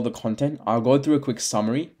go through all the content, I'll go through a quick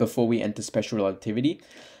summary before we enter special relativity,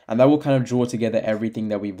 and that will kind of draw together everything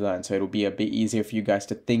that we've learned. So it'll be a bit easier for you guys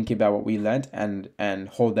to think about what we learned and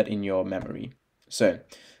hold that in your memory. So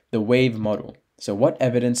the wave model. So what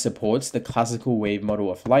evidence supports the classical wave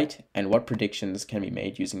model of light, and what predictions can be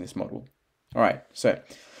made using this model? All right, so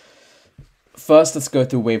first let's go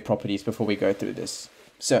through wave properties before we go through this.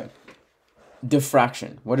 So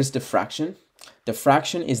diffraction. What is diffraction?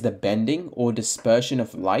 Diffraction is the bending or dispersion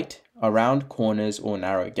of light around corners or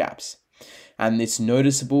narrow gaps. And it's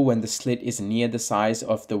noticeable when the slit is near the size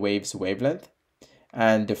of the wave's wavelength.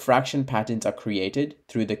 And diffraction patterns are created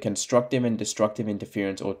through the constructive and destructive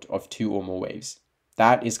interference of two or more waves.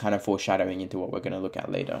 That is kind of foreshadowing into what we're going to look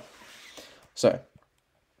at later. So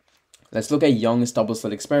let's look at Young's double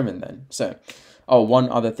slit experiment then. So, one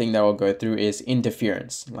other thing that I'll go through is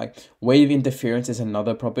interference. Like wave interference is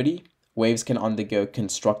another property. Waves can undergo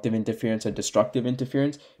constructive interference or destructive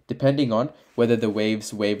interference depending on whether the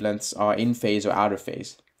wave's wavelengths are in phase or out of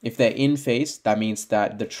phase. If they're in phase, that means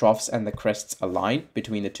that the troughs and the crests align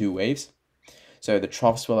between the two waves. So the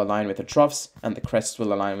troughs will align with the troughs and the crests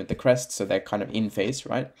will align with the crests. So they're kind of in phase,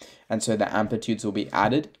 right? And so the amplitudes will be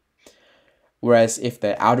added. Whereas if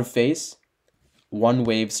they're out of phase, one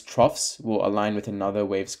wave's troughs will align with another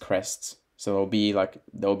wave's crests. So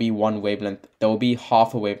there'll be one wavelength, there'll be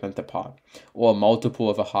half a wavelength apart, or a multiple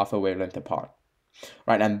of a half a wavelength apart.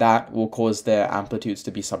 Right, and that will cause their amplitudes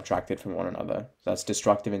to be subtracted from one another. That's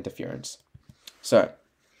destructive interference. So,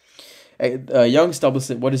 Young's double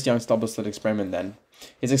slit. What is Young's double slit experiment then?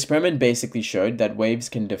 His experiment basically showed that waves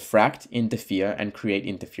can diffract, interfere, and create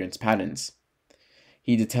interference patterns.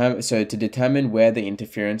 To determine where the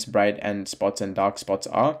interference bright and spots and dark spots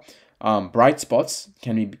are, bright spots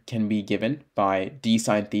can be given by d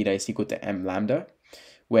sine theta is equal to m lambda,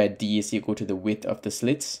 where d is equal to the width of the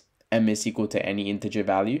slits, m is equal to any integer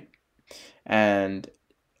value, and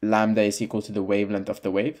lambda is equal to the wavelength of the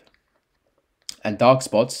wave. And dark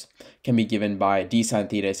spots can be given by d sine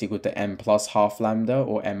theta is equal to m plus half lambda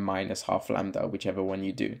or m minus half lambda, whichever one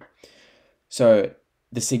you do. So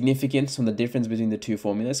the significance from the difference between the two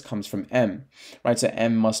formulas comes from m, right? So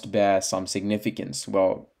m must bear some significance.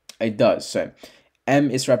 Well, it does. So m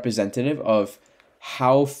is representative of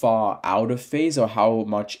how far out of phase or how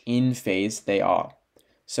much in phase they are.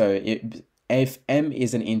 So if m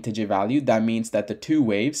is an integer value, that means that the two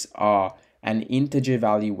waves are an integer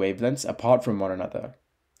value wavelengths apart from one another.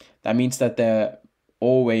 That means that they're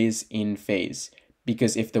always in phase,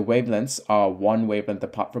 because if the wavelengths are one wavelength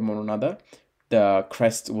apart from one another, the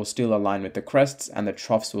crests will still align with the crests and the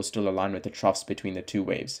troughs will still align with the troughs between the two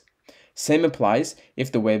waves. Same applies if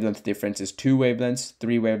the wavelength difference is 2 wavelengths,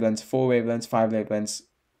 3 wavelengths, 4 wavelengths, 5 wavelengths,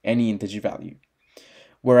 any integer value.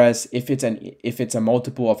 Whereas if it's a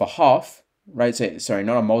multiple of a half, right? So sorry,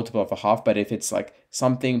 not a multiple of a half, but if it's like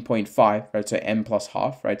something 0.5, right? So m plus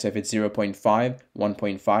half, right? So if it's 0.5, 1.5,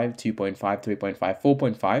 2.5, 3.5,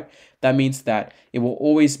 4.5, that means that it will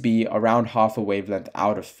always be around half a wavelength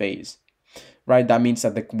out of phase, right? That means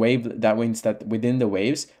that within the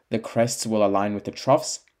waves, the crests will align with the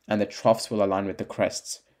troughs and the troughs will align with the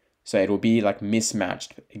crests. So it will be like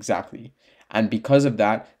mismatched exactly. And because of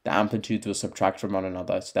that, the amplitudes will subtract from one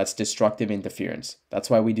another. So that's destructive interference. That's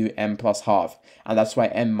why we do m plus half. And that's why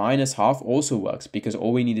m minus half also works, because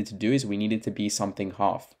all we needed to do is we needed to be something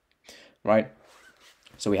half, right?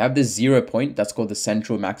 So we have this 0 point, that's called the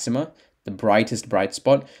central maxima, the brightest bright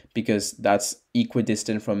spot, because that's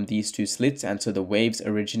equidistant from these two slits. And so the waves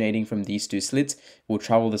originating from these two slits will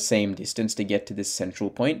travel the same distance to get to this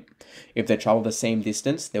central point. If they travel the same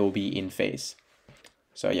distance, they will be in phase.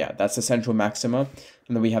 So yeah, that's the central maxima.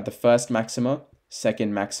 And then we have the first maxima,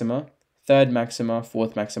 second maxima, third maxima,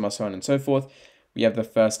 fourth maxima, so on and so forth. We have the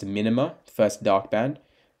first minima, first dark band,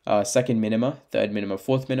 second minima, third minima,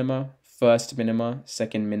 fourth minima, first minima,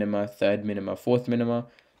 second minima, third minima, fourth minima.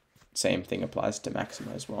 Same thing applies to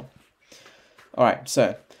maxima as well. All right,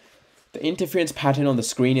 so the interference pattern on the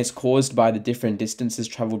screen is caused by the different distances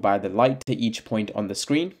traveled by the light to each point on the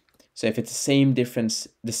screen. So if it's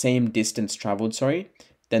the same distance traveled,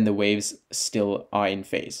 then the waves still are in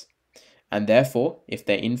phase. And therefore, if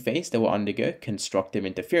they're in phase, they will undergo constructive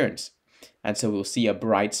interference. And so we'll see a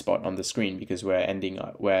bright spot on the screen because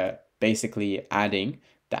we're basically adding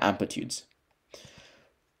the amplitudes.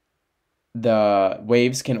 The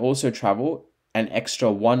waves can also travel an extra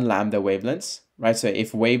 1 lambda wavelengths, right? So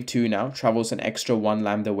if wave 2 now travels an extra 1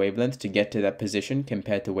 lambda wavelength to get to that position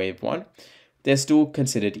compared to wave 1, they're still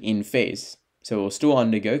considered in phase. So we'll still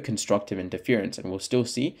undergo constructive interference and we'll still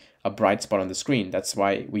see a bright spot on the screen. That's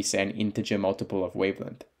why we say an integer multiple of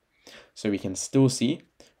wavelength. So we can still see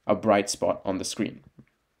a bright spot on the screen.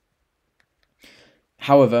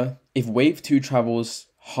 However, if wave 2 travels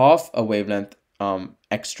half a wavelength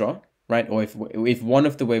extra, right? Or if one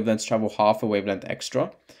of the wavelengths travel half a wavelength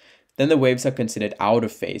extra, then the waves are considered out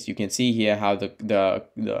of phase. You can see here how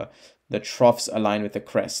the troughs align with the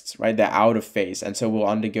crests, right? They're out of phase, and so we'll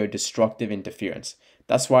undergo destructive interference.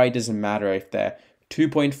 That's why it doesn't matter if they're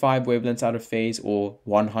 2.5 wavelengths out of phase or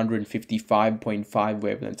 155.5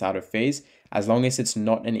 wavelengths out of phase, as long as it's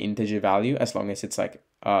not an integer value, as long as it's like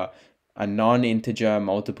a non-integer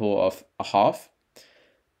multiple of a half,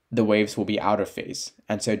 the waves will be out of phase.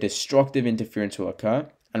 And so destructive interference will occur,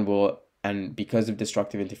 and because of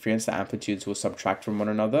destructive interference, the amplitudes will subtract from one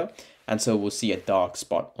another. And so we'll see a dark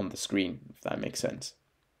spot on the screen, if that makes sense.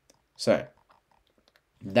 So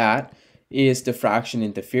that is diffraction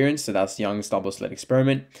interference. So that's Young's double slit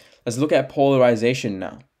experiment. Let's look at polarization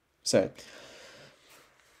now. So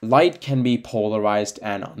light can be polarized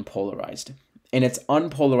and unpolarized. In its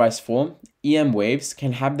unpolarized form, EM waves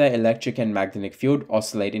can have their electric and magnetic field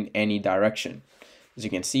oscillate in any direction. As you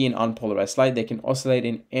can see in unpolarized light, they can oscillate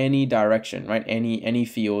in any direction, right? Any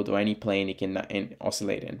field or any plane it can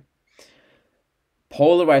oscillate in.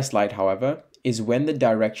 Polarized light, however, is when the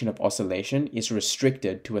direction of oscillation is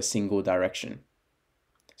restricted to a single direction.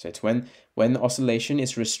 So it's when the oscillation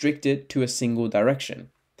is restricted to a single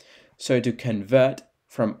direction. So to convert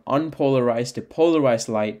from unpolarized to polarized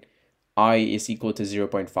light, I is equal to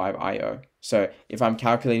 0.5 IO. So if I'm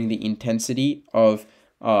calculating the intensity of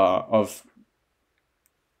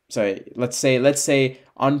so let's say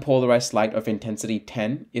unpolarized light of intensity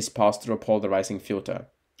 10 is passed through a polarizing filter.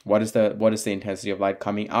 What is the intensity of light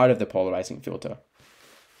coming out of the polarizing filter?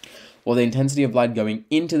 Well, the intensity of light going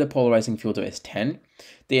into the polarizing filter is 10.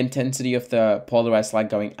 The intensity of the polarized light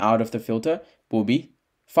going out of the filter will be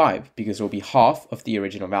 5, because it will be half of the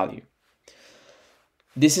original value.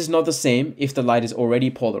 This is not the same if the light is already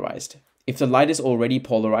polarized. If the light is already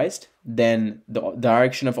polarized, then the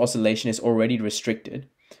direction of oscillation is already restricted,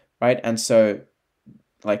 right? And so,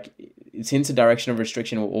 like, since the direction of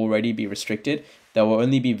restriction will already be restricted, there will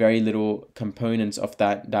only be very little components of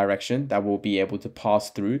that direction that will be able to pass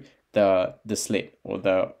through the slit or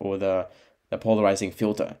the polarizing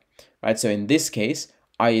filter, right? So in this case,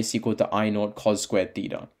 I is equal to I naught cos squared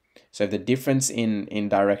theta. So if the difference in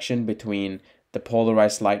direction between the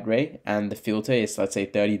polarized light ray and the filter is, let's say,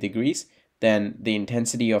 30 degrees, then the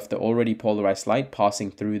intensity of the already polarized light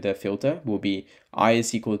passing through the filter will be I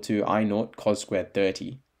is equal to I naught cos squared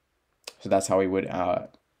 30. So that's how we would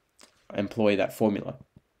employ that formula.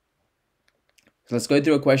 So let's go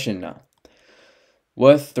through a question now.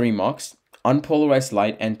 Worth 3 marks. Unpolarized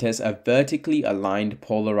light enters a vertically aligned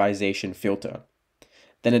polarization filter.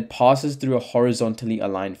 Then it passes through a horizontally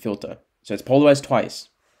aligned filter. So it's polarized twice.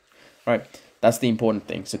 Right, that's the important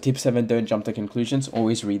thing. So tip 7, don't jump to conclusions.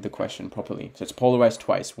 Always read the question properly. So it's polarized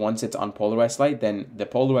twice. Once it's unpolarized light, then the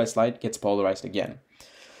polarized light gets polarized again.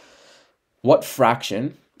 What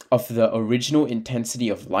fraction of the original intensity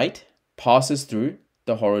of light passes through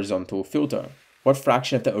the horizontal filter? What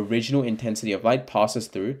fraction of the original intensity of light passes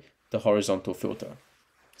through the horizontal filter?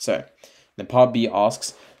 So then part B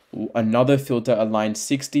asks, another filter aligned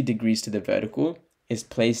 60 degrees to the vertical is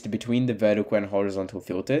placed between the vertical and horizontal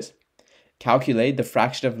filters. Calculate the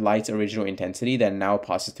fraction of light's original intensity that now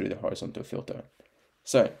passes through the horizontal filter.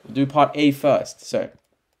 So we'll do part A first. So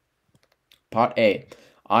part A,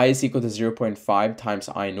 I is equal to 0.5 times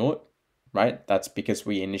I naught, right? That's because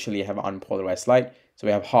we initially have unpolarized light, so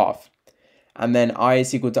we have half. And then I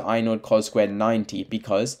is equal to I naught cos squared 90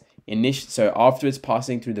 because so after it's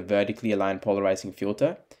passing through the vertically aligned polarizing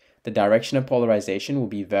filter, the direction of polarization will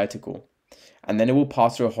be vertical. And then it will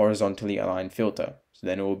pass through a horizontally aligned filter. So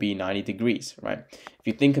then it will be 90 degrees, right? If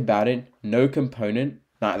you think about it, no component,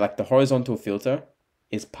 like the horizontal filter,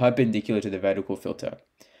 is perpendicular to the vertical filter.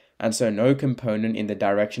 And so no component in the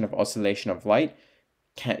direction of oscillation of light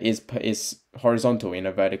is horizontal in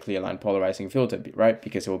a vertically aligned polarizing filter, right?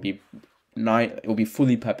 Because it will be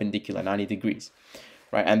fully perpendicular, 90 degrees,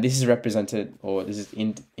 right? And this is represented, or this is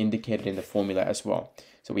indicated in the formula as well.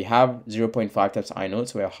 So we have 0.5 times I naught,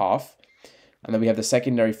 so we're half. And then we have the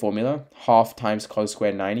secondary formula, half times cos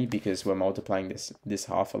squared 90, because we're multiplying this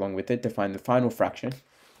half along with it to find the final fraction.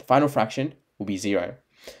 The final fraction will be 0.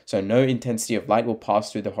 So no intensity of light will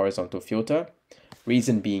pass through the horizontal filter.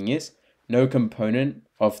 Reason being is no component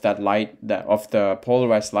of that light, of the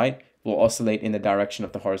polarized light, will oscillate in the direction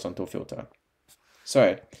of the horizontal filter.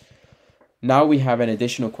 So now we have an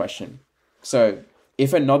additional question. So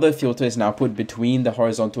if another filter is now put between the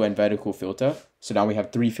horizontal and vertical filter, so now we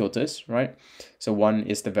have 3 filters, right? So one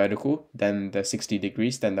is the vertical, then the 60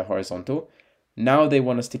 degrees, then the horizontal. Now they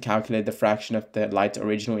want us to calculate the fraction of the light's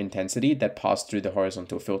original intensity that passed through the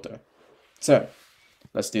horizontal filter. So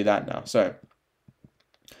let's do that now. So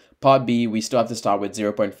part B, we still have to start with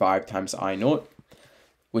 0.5 times I naught,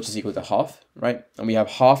 which is equal to half, right? And we have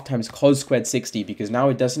half times cos squared 60 because now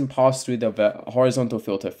it doesn't pass through the horizontal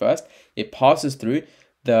filter first. It passes through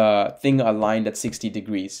the thing aligned at 60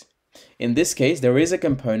 degrees. In this case, there is a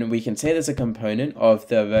component, we can say there's a component of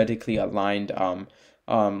the vertically aligned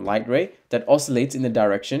light ray that oscillates in the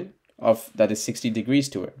direction of that is 60 degrees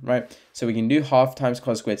to it, right? So we can do half times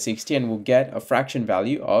cos squared 60 and we'll get a fraction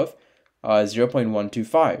value of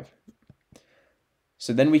 0.125.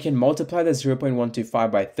 So then we can multiply the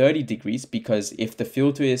 0.125 by 30 degrees, because if the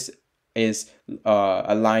filter is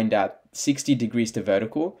aligned at 60 degrees to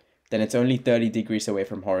vertical, then it's only 30 degrees away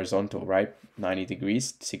from horizontal, right? 90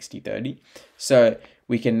 degrees, 60, 30. So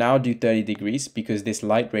we can now do 30 degrees because this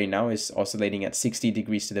light ray now is oscillating at 60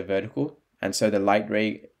 degrees to the vertical. And so the light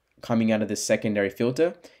ray coming out of the secondary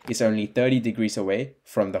filter is only 30 degrees away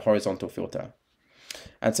from the horizontal filter.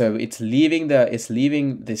 And so it's leaving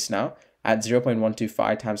this now at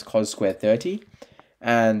 0.125 times cos squared 30,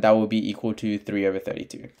 and that will be equal to 3 over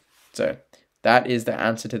 32. So that is the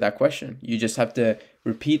answer to that question. You just have to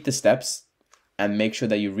repeat the steps and make sure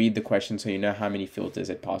that you read the question so you know how many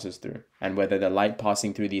filters it passes through and whether the light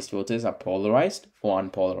passing through these filters are polarized or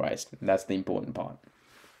unpolarized. That's the important part.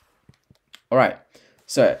 All right,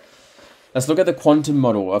 so let's look at the quantum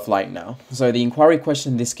model of light now. So the inquiry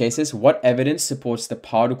question in this case is, what evidence supports the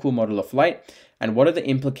particle model of light, and what are the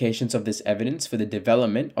implications of this evidence for the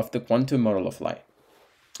development of the quantum model of light?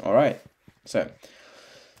 All right, so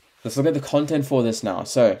let's look at the content for this now.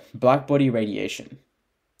 So blackbody radiation.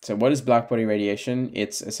 So what is blackbody radiation?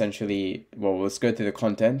 It's essentially, well, let's go through the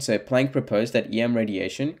content. So Planck proposed that EM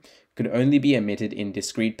radiation could only be emitted in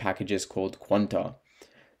discrete packages called quanta.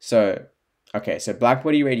 So okay, so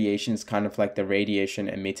blackbody radiation is kind of like the radiation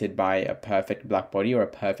emitted by a perfect blackbody or a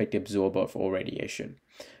perfect absorber of all radiation,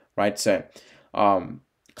 right? So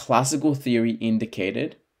classical theory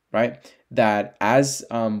indicated, right, that as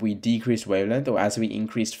we decrease wavelength or as we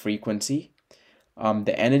increased frequency,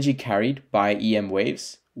 the energy carried by EM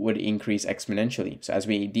waves would increase exponentially. So as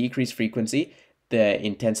we decrease frequency, the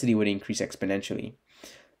intensity would increase exponentially.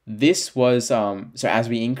 This was, so as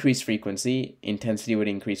we increase frequency, intensity would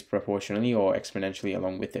increase proportionally or exponentially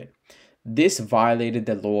along with it. This violated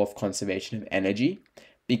the law of conservation of energy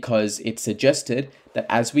because it suggested that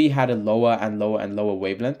as we had a lower and lower and lower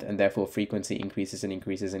wavelength, and therefore frequency increases and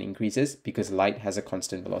increases and increases because light has a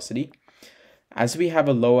constant velocity. As we have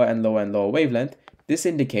a lower and lower and lower wavelength, this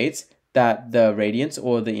indicates that the radiance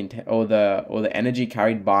or the energy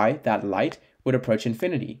carried by that light would approach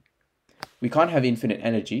infinity. We can't have infinite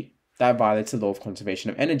energy. That violates the law of conservation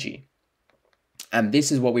of energy. And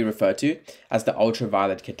this is what we refer to as the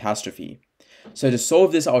ultraviolet catastrophe. So to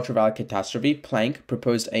solve this ultraviolet catastrophe, Planck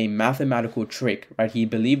proposed a mathematical trick, right? He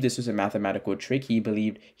believed this was a mathematical trick. He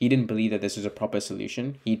didn't believe that this was a proper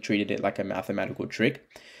solution. He treated it like a mathematical trick.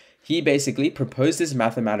 He basically proposed this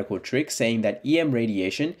mathematical trick saying that EM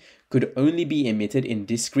radiation could only be emitted in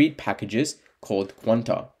discrete packages called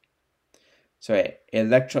quanta. So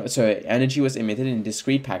energy was emitted in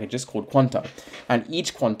discrete packages called quanta, and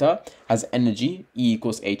each quanta has energy E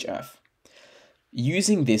equals hf.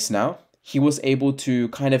 Using this now, he was able to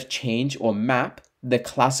kind of change or map the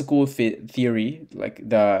classical theory, like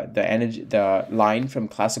the line from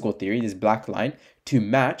classical theory, this black line, to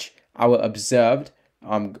match our observed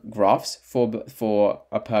graphs for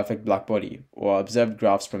a perfect black body, or observed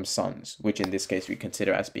graphs from suns, which in this case we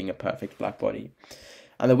consider as being a perfect black body.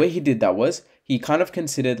 And the way he did that was he kind of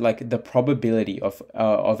considered like the probability of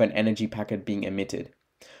an energy packet being emitted.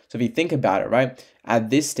 So if you think about it, right,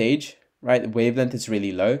 at this stage, right, the wavelength is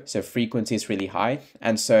really low, so frequency is really high,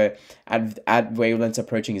 and so at wavelengths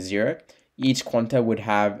approaching 0, each quanta would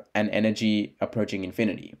have an energy approaching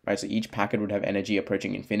infinity, right? So each packet would have energy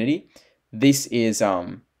approaching infinity. This is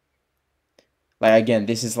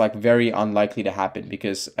this is like very unlikely to happen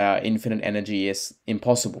because infinite energy is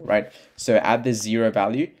impossible, right? So at the 0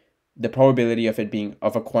 value, the probability of it being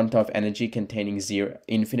of a quanta of energy containing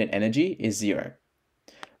infinite energy is 0,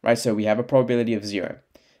 right? So we have a probability of 0,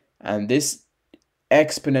 and this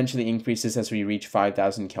exponentially increases as we reach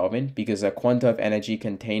 5,000 Kelvin because a quanta of energy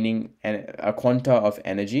containing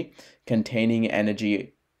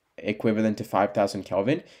energy equivalent to 5,000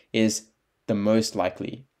 Kelvin is the most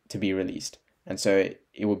likely to be released. And so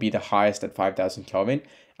it will be the highest at 5,000 Kelvin,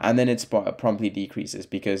 and then it promptly decreases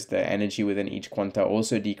because the energy within each quanta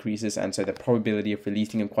also decreases, and so the probability of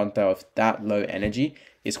releasing a quanta of that low energy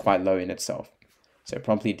is quite low in itself. So it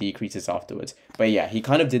promptly decreases afterwards. But yeah, he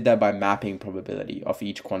kind of did that by mapping probability of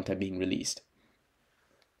each quanta being released.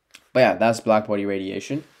 But yeah, that's blackbody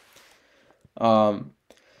radiation. So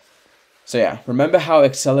yeah, remember how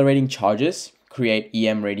accelerating charges create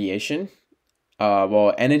EM radiation?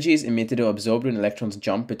 Well, energy is emitted or absorbed when electrons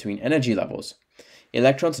jump between energy levels.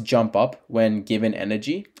 Electrons jump up when given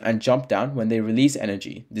energy and jump down when they release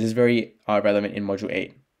energy. This is very relevant in Module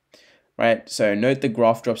 8. right? So note the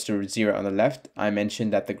graph drops to 0 on the left. I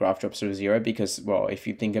mentioned that the graph drops to 0 because, well, if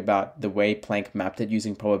you think about the way Planck mapped it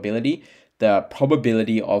using probability, the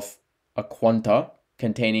probability of a quanta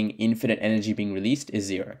containing infinite energy being released is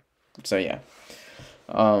 0. So yeah.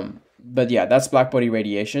 But yeah, that's blackbody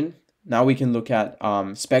radiation. Now we can look at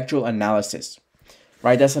spectral analysis,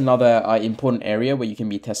 right? That's another important area where you can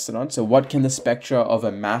be tested on. So what can the spectra of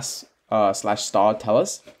a mass slash star tell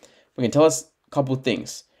us? We can tell us a couple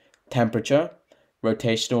things: temperature,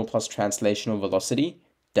 rotational plus translational velocity,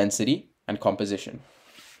 density, and composition.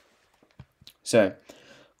 So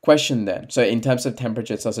question then. So in terms of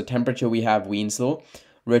temperature, so temperature, we have Wien's law.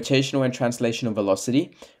 Rotational and translational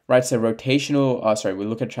velocity, right? So rotational, we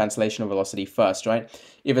look at translational velocity first, right?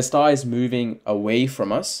 If a star is moving away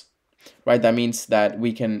from us, right, that means that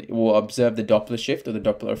we'll observe the Doppler shift or the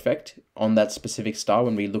Doppler effect on that specific star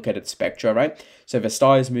when we look at its spectra, right? So if a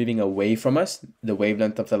star is moving away from us, the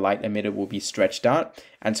wavelength of the light emitted will be stretched out,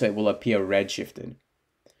 and so it will appear redshifted,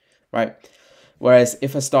 right? Whereas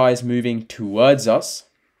if a star is moving towards us,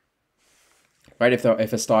 right,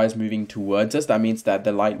 if a star is moving towards us, that means that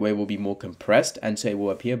the light wave will be more compressed, and so it will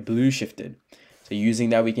appear blue shifted. So using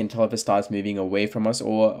that, we can tell if a star is moving away from us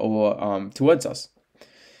or towards us.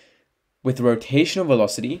 With rotational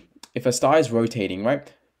velocity, if a star is rotating,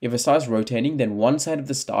 right? If a star is rotating, then one side of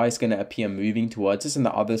the star is going to appear moving towards us, and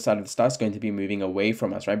the other side of the star is going to be moving away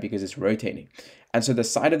from us, right? Because it's rotating. And so the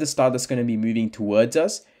side of the star that's going to be moving towards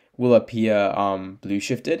us will appear blue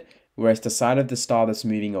shifted, whereas the side of the star that's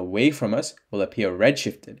moving away from us will appear red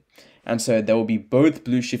shifted. And so there will be both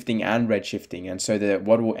blue shifting and red shifting. And so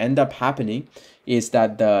what will end up happening is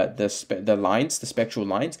that the spectral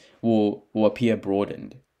lines will appear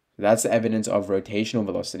broadened. That's the evidence of rotational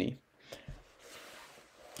velocity.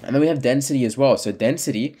 And then we have density as well. So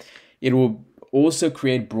density, it will also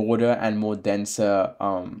create broader and more denser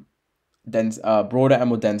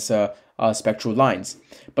spectral lines.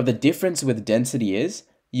 But the difference with density is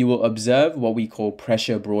you will observe what we call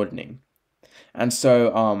pressure broadening. And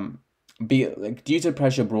so due to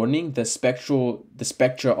pressure broadening, the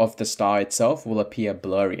spectra of the star itself will appear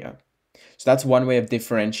blurrier. So that's one way of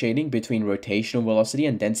differentiating between rotational velocity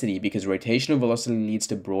and density, because rotational velocity leads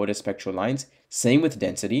to broader spectral lines. Same with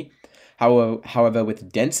density. However,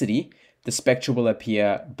 with density, the spectra will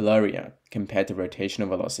appear blurrier compared to rotational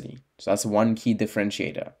velocity. So that's one key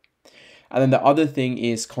differentiator. And then the other thing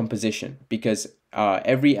is composition, because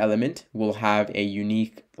every element will have a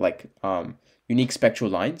unique spectral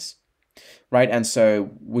lines, right? And so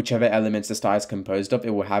whichever elements the star is composed of,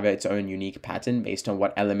 it will have its own unique pattern based on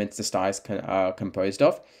what elements the star is composed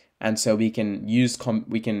of. And so we can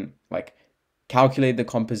calculate the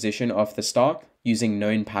composition of the star using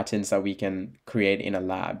known patterns that we can create in a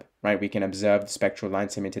lab, right? We can observe the spectral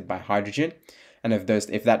lines emitted by hydrogen, and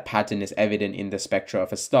if that pattern is evident in the spectra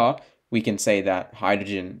of a star, we can say that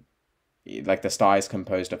hydrogen, like the star, is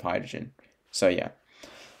composed of hydrogen. So yeah,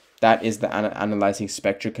 that is the analyzing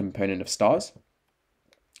spectra component of stars.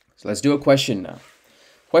 So let's do a question now.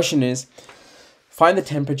 Question is, find the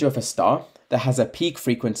temperature of a star that has a peak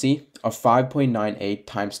frequency of 5.98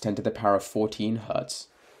 times 10 to the power of 14 hertz.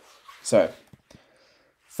 So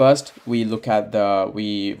first we write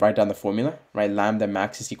down the formula, right? Lambda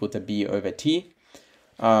max is equal to B over T.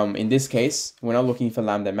 In this case, we're not looking for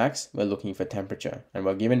lambda max, we're looking for temperature, and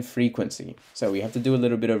we're given frequency. So we have to do a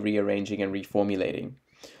little bit of rearranging and reformulating.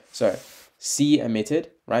 So C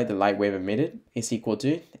emitted, right, the light wave emitted, is equal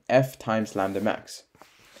to F times lambda max.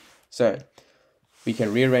 So we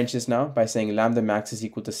can rearrange this now by saying lambda max is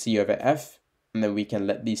equal to C over F, and then we can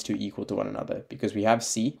let these two equal to one another, because we have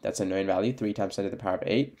C, that's a known value, 3 times 10 to the power of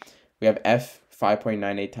 8. We have F,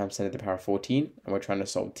 5.98 times 10 to the power of 14, and we're trying to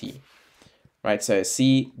solve T. Right, so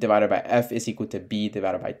C divided by F is equal to B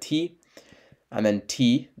divided by T, and then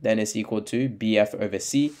T then is equal to BF over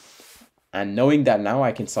C. And knowing that now,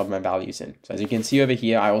 I can sub my values in. So as you can see over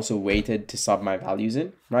here, I also waited to sub my values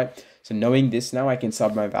in, right? So knowing this now, I can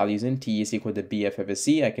sub my values in. T is equal to BF over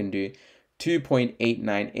C. I can do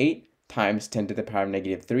 2.898 times 10 to the power of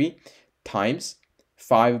negative 3 times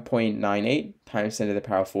 5.98 times 10 to the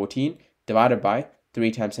power of 14 divided by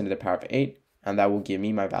 3 times 10 to the power of 8. And that will give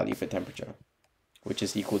me my value for temperature, which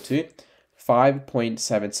is equal to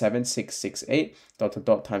 5.77668 ...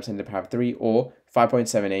 times 10 to the power of 3, or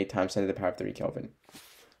 5.78 times 10 to the power of 3 Kelvin.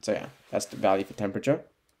 So yeah, that's the value for temperature.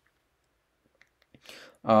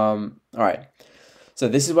 All right. So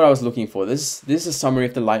this is what I was looking for. This is a summary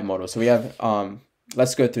of the light model. So we have,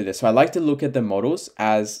 let's go through this. So I like to look at the models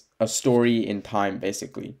as a story in time,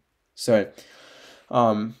 basically. So,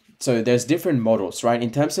 so there's different models, right?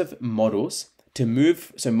 In terms of models,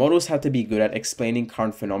 So models have to be good at explaining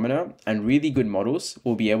current phenomena, and really good models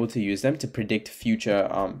will be able to use them to predict future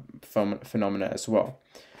phenomena as well.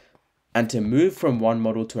 And to move from one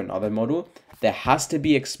model to another model, there has to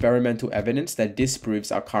be experimental evidence that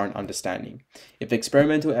disproves our current understanding. If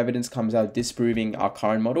experimental evidence comes out disproving our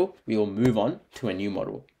current model, we will move on to a new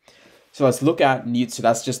model. So let's look at so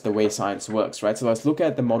that's just the way science works, right? So let's look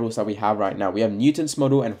at the models that we have right now. We have Newton's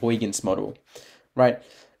model and Huygens model, right?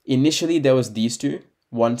 Initially, there was these two.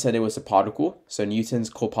 One said it was a particle. So Newton's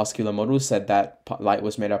corpuscular model said that light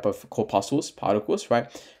was made up of corpuscles, particles, right?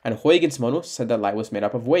 And Huygens model said that light was made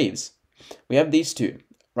up of waves. We have these two,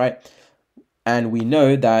 right? And we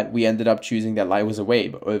know that we ended up choosing that light was a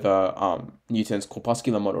wave over Newton's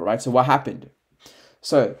corpuscular model, right? So what happened?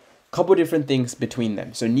 So couple different things between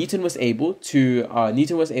them. So Newton was able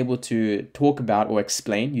to talk about or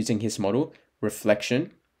explain using his model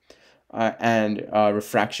reflection and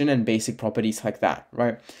refraction and basic properties like that,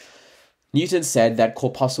 right? Newton said that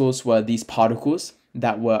corpuscles were these particles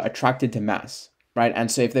that were attracted to mass, right? And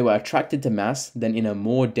so if they were attracted to mass, then in a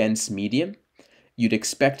more dense medium, you'd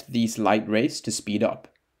expect these light rays to speed up.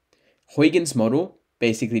 Huygens' model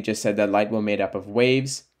basically just said that light were made up of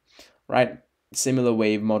waves, right? Similar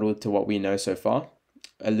wave model to what we know so far,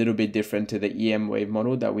 a little bit different to the EM wave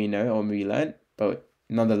model that we know or we learned, but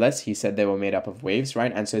nonetheless, he said they were made up of waves,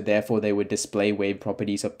 right? And so therefore they would display wave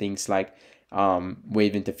properties of things like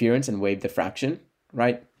wave interference and wave diffraction,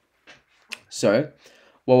 right? So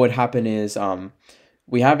what would happen is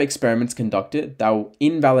we have experiments conducted that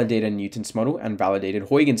invalidated Newton's model and validated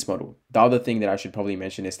Huygens' model. The other thing that I should probably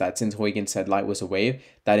mention is that since Huygens said light was a wave,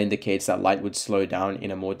 that indicates that light would slow down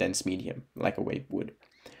in a more dense medium, like a wave would.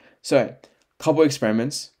 So, couple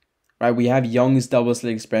experiments, right? We have Young's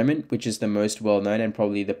double-slit experiment, which is the most well-known and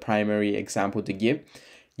probably the primary example to give.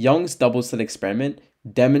 Young's double-slit experiment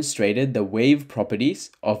demonstrated the wave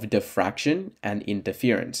properties of diffraction and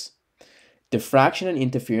interference. Diffraction and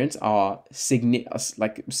interference are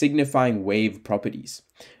signifying wave properties,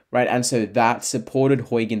 right? And so that supported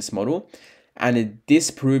Huygens' model, and it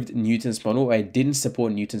disproved Newton's model, or it didn't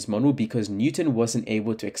support Newton's model because Newton wasn't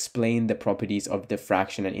able to explain the properties of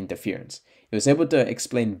diffraction and interference. He was able to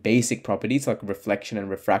explain basic properties like reflection and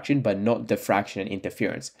refraction, but not diffraction and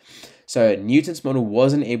interference. So Newton's model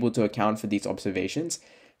wasn't able to account for these observations,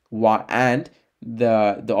 and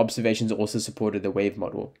the observations also supported the wave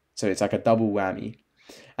model. So it's like a double whammy.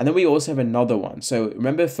 And then we also have another one. So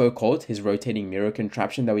remember Foucault, his rotating mirror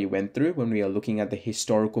contraption that we went through when we are looking at the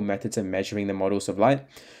historical methods of measuring the models of light?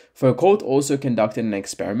 Foucault also conducted an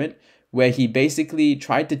experiment where he basically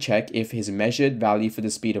tried to check if his measured value for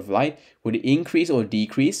the speed of light would increase or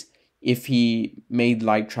decrease if he made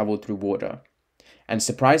light travel through water. And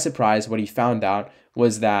surprise, surprise, what he found out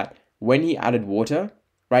was that when he added water,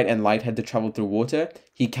 right, and light had to travel through water,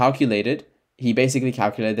 he basically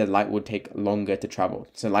calculated that light would take longer to travel.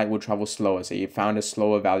 So light would travel slower. So he found a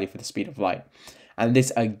slower value for the speed of light. And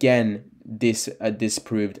this again,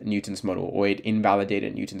 disproved Newton's model, or it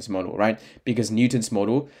invalidated Newton's model, right? Because Newton's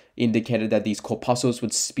model indicated that these corpuscles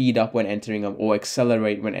would speed up when entering or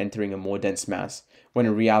accelerate when entering a more dense mass, when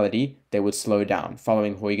in reality, they would slow down,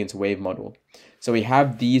 following Huygens' wave model. So we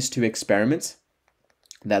have these two experiments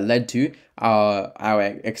that led to our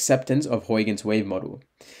acceptance of Huygens' wave model.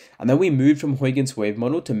 And then we moved from Huygens' wave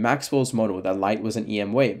model to Maxwell's model that light was an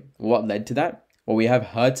EM wave. What led to that? Well, we have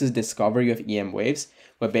Hertz's discovery of EM waves,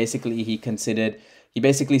 where basically he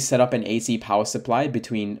basically set up an AC power supply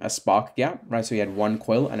between a spark gap, right? So he had one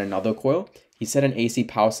coil and another coil. He set an AC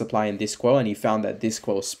power supply in this coil and he found that this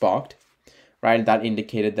coil sparked, right? That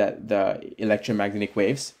indicated that the electromagnetic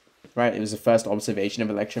waves, right? It was the first observation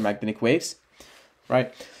of electromagnetic waves,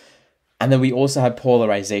 right? And then we also have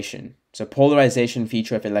polarization. So polarization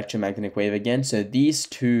feature of electromagnetic wave again. So these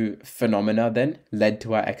two phenomena then led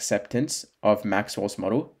to our acceptance of Maxwell's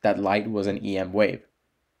model that light was an EM wave.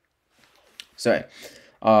 So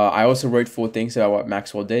I also wrote 4 things about what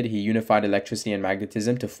Maxwell did. He unified electricity and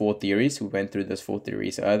magnetism to 4 theories. We went through those 4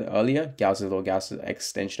 theories earlier. Gauss's law,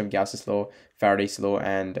 extension of Gauss's law, Faraday's law,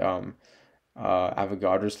 and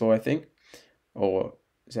Avogadro's law, I think. Or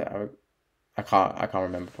is that I can't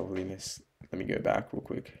remember probably this. Let me go back real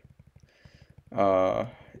quick.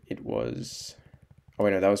 It was, oh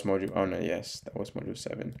wait, no, that was module, oh no, yes, that was module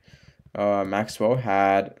 7. Maxwell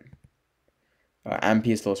had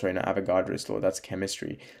Ampere's law, sorry, not Avogadro's law, that's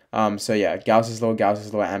chemistry. So yeah, Gauss's law,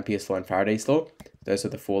 Ampere's law, and Faraday's law. Those are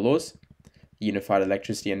the 4 laws. He unified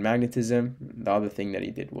electricity and magnetism. The other thing that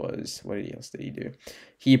he did was, what else did he do?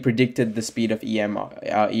 He predicted the speed of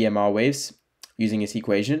EMR waves using his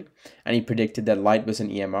equation, and he predicted that light was an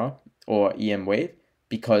EMR or EM wave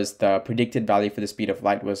because the predicted value for the speed of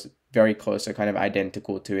light was very close, or kind of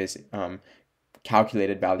identical to his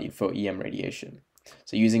calculated value for EM radiation.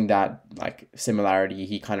 So using that like similarity,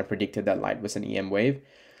 he kind of predicted that light was an EM wave.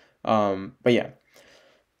 But yeah,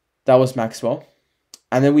 that was Maxwell.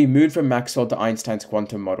 And then we moved from Maxwell to Einstein's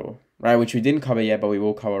quantum model, right? Which we didn't cover yet, but we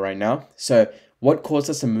will cover right now. So what caused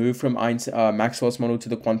us to move from Maxwell's model to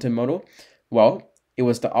the quantum model? Well, it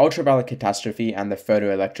was the ultraviolet catastrophe and the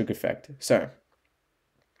photoelectric effect. So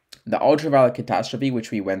the ultraviolet catastrophe,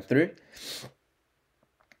 which we went through,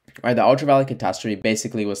 right? The ultraviolet catastrophe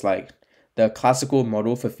basically was like the classical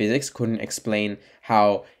model for physics couldn't explain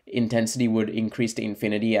how intensity would increase to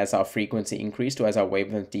infinity as our frequency increased or as our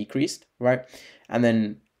wavelength decreased, right? And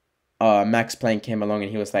then Max Planck came along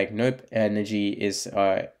and he was like, nope, energy is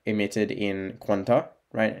emitted in quanta,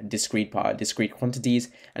 right? Discrete quantities,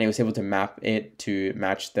 and he was able to map it to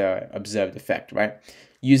match the observed effect, right?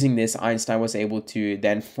 Using this, Einstein was able to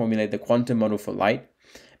then formulate the quantum model for light.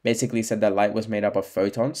 Basically said that light was made up of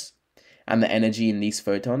photons, and the energy in these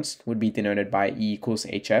photons would be denoted by E equals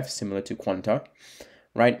hf, similar to quanta,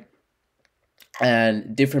 right?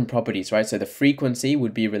 And different properties, right? So the frequency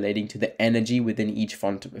would be relating to the energy within each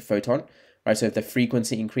photon, right? So if the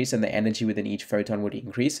frequency increased, then the energy within each photon would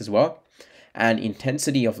increase as well. And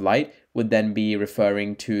intensity of light would then be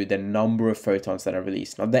referring to the number of photons that are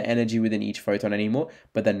released, not the energy within each photon anymore,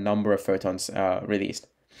 but the number of photons released.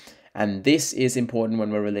 And this is important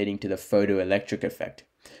when we're relating to the photoelectric effect,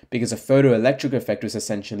 because a photoelectric effect was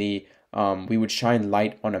essentially we would shine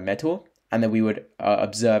light on a metal, and then we would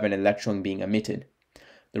observe an electron being emitted.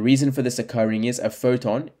 The reason for this occurring is a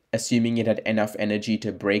photon, assuming it had enough energy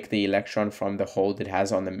to break the electron from the hold it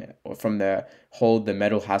has on the hold the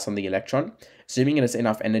metal has on the electron, assuming it has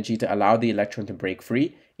enough energy to allow the electron to break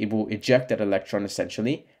free, it will eject that electron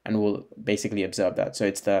essentially, and will basically observe that. So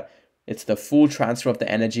it's the full transfer of the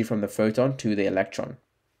energy from the photon to the electron.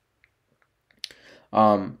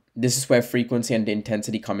 This is where frequency and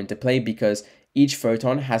intensity come into play, because each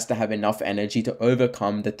photon has to have enough energy to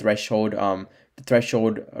overcome the threshold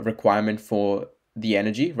requirement for the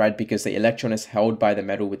energy, right? Because the electron is held by the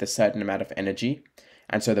metal with a certain amount of energy.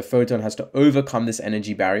 And so the photon has to overcome this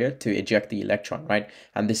energy barrier to eject the electron, right?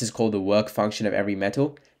 And this is called the work function of every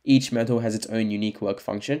metal. Each metal has its own unique work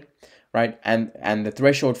function, right? And the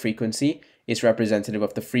threshold frequency is representative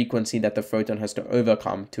of the frequency that the photon has to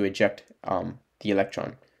overcome to eject the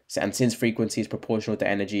electron. And since frequency is proportional to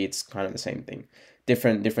energy, it's kind of the same thing.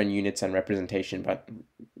 Different units and representation, but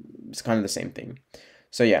it's kind of the same thing.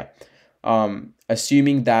 So yeah,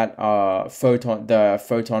 assuming that the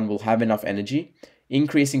photon will have enough energy,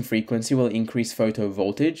 increasing frequency will increase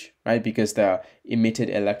photovoltage, right? Because the emitted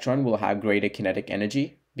electron will have greater kinetic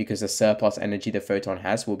energy, because the surplus energy the photon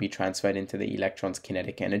has will be transferred into the electron's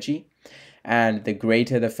kinetic energy. And the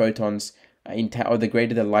greater the photons, the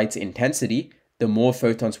greater the light's intensity, the more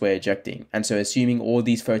photons we're ejecting. And so assuming all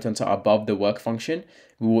these photons are above the work function,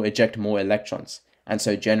 we will eject more electrons. And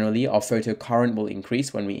so generally our photocurrent will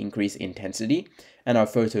increase when we increase intensity, and our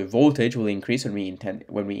photovoltage will increase when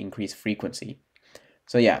we increase frequency.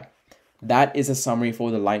 So yeah, that is a summary for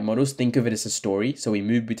the light models. Think of it as a story. So we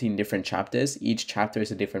move between different chapters. Each chapter is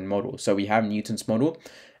a different model. So we have Newton's model,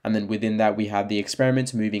 and then within that we have the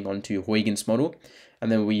experiments moving on to Huygens model,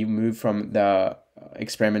 and then we move from the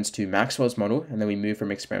experiments to Maxwell's model, and then we move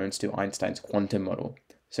from experiments to Einstein's quantum model.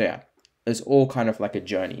 So yeah, it's all kind of like a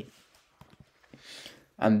journey.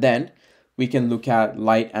 And then we can look at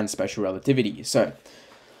light and special relativity. So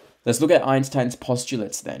let's look at Einstein's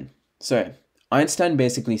postulates then. So Einstein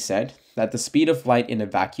basically said that the speed of light in a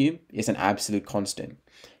vacuum is an absolute constant.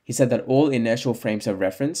 He said that all inertial frames of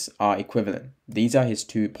reference are equivalent. These are his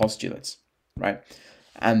two postulates, right?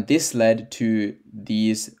 And this led to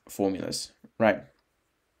these formulas, right?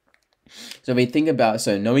 So we think about,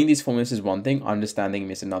 so knowing these formulas is one thing, understanding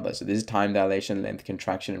them is another. So this is time dilation, length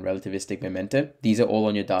contraction, and relativistic momentum. These are all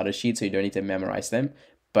on your data sheet, so you don't need to memorize them.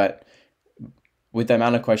 But with the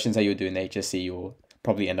amount of questions that you do in HSC, you'll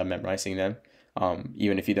probably end up memorizing them,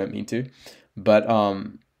 even if you don't mean to. But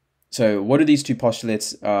so what are these two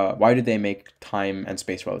postulates? Why do they make time and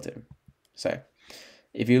space relative? So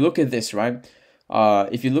if you look at this, right?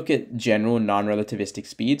 If you look at general non-relativistic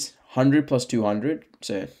speeds, 100 plus 200,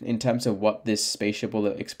 so in terms of what this spaceship will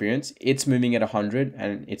experience, it's moving at 100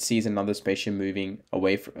 and it sees another spaceship moving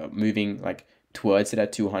away from, moving like towards it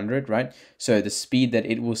at 200, right? So the speed that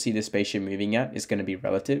it will see the spaceship moving at is going to be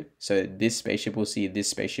relative. So this spaceship will see this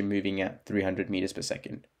spaceship moving at 300 meters per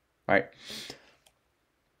second, right?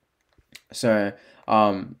 So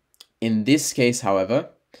in this case, however,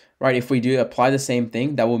 right? If we do apply the same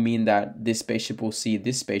thing, that will mean that this spaceship will see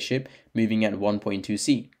this spaceship moving at 1.2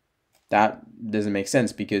 c. That doesn't make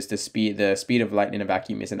sense because the speed of light in a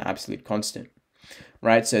vacuum is an absolute constant,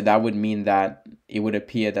 right? So that would mean that it would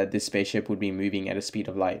appear that this spaceship would be moving at a speed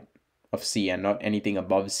of light of c and not anything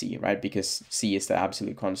above c, right? Because c is the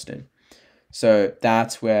absolute constant. So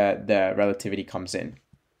that's where the relativity comes in.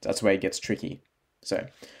 That's where it gets tricky. So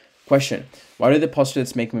question, why do the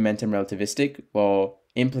postulates make momentum relativistic? Well,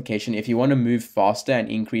 implication, if you want to move faster and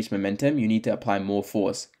increase momentum, you need to apply more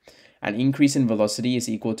force. An increase in velocity is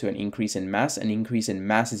equal to an increase in mass. An increase in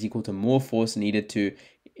mass is equal to more force needed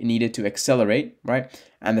to accelerate, right?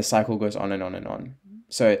 And the cycle goes on and on and on.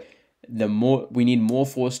 So the more we need more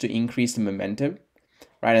force to increase the momentum,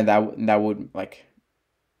 right? And that would like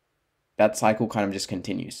that cycle kind of just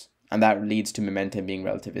continues, and that leads to momentum being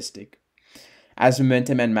relativistic. As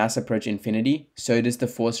momentum and mass approach infinity, so does the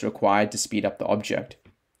force required to speed up the object.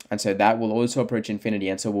 And so that will also approach infinity,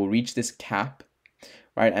 and so we'll reach this cap,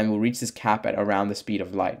 right? And we'll reach this cap at around the speed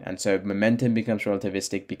of light. And so momentum becomes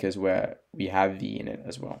relativistic because we have v in it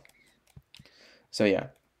as well. So yeah.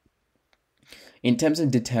 In terms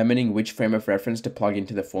of determining which frame of reference to plug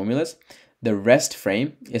into the formulas, the rest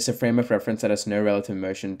frame is a frame of reference that has no relative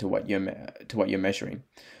motion to what you're measuring.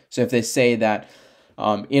 So if they say that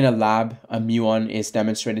in a lab, a muon is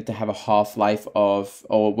demonstrated to have a half-life of,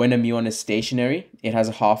 or when a muon is stationary, it has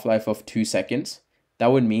a half-life of 2 seconds.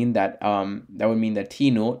 That would mean that T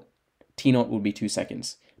naught will be 2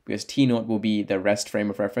 seconds, because T naught will be the rest frame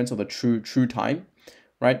of reference, or the true time,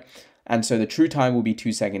 right? And so the true time will be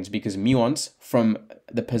 2 seconds, because muons, from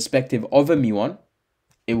the perspective of a muon,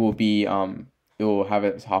 it will have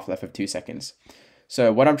a half-life of 2 seconds.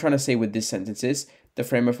 So what I'm trying to say with this sentence is the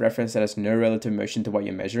frame of reference that has no relative motion to what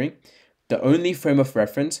you're measuring. The only frame of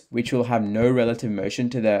reference which will have no relative motion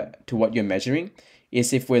to what you're measuring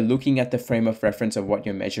is if we're looking at the frame of reference of what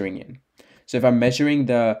you're measuring in. So if I'm measuring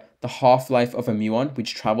the half-life of a muon,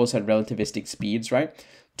 which travels at relativistic speeds, right?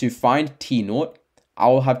 To find T naught, I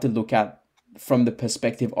will have to look at from the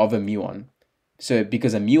perspective of a muon. So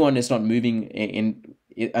because a muon is not moving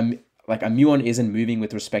like a muon isn't moving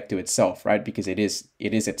with respect to itself, right? Because it is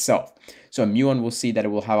itself. So a muon will see that it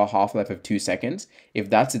will have a half-life of 2 seconds. If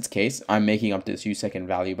that's its case, I'm making up the 2-second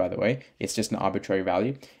value, by the way. It's just an arbitrary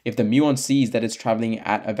value. If the muon sees that it's traveling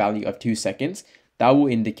at a value of 2 seconds, that will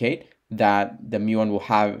indicate that the muon will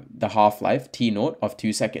have the half-life T naught of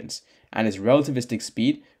 2 seconds. And its relativistic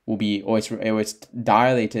speed will be, or its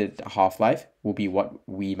dilated half-life will be what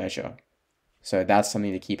we measure. So that's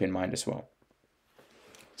something to keep in mind as well.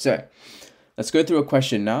 So let's go through a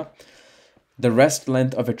question now. The rest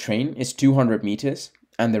length of a train is 200 meters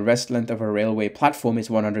and the rest length of a railway platform is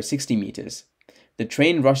 160 meters. The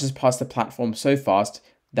train rushes past the platform so fast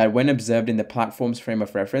that when observed in the platform's frame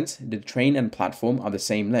of reference, the train and platform are the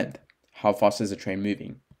same length. How fast is the train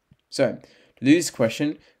moving? So to do this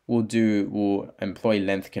question, we'll employ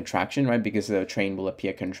length contraction, right? Because the train will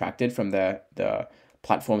appear contracted from the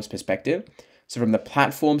platform's perspective. So from the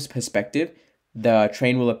platform's perspective, the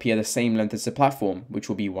train will appear the same length as the platform, which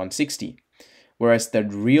will be 160. Whereas the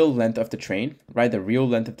real length of the train, right? The real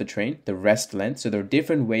length of the train, the rest length. So there are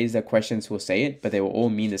different ways that questions will say it, but they will all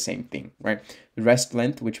mean the same thing, right? The rest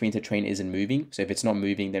length, which means the train isn't moving. So if it's not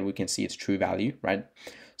moving, then we can see its true value, right?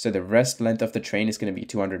 So the rest length of the train is going to be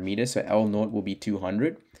 200 meters. So L naught will be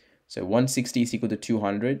 200. So 160 is equal to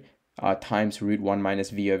 200 times root 1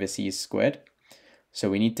 minus V over C squared. So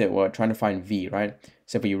we're trying to find V, right?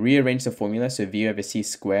 So if we rearrange the formula, so V over C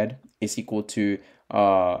squared is equal to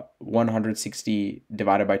 160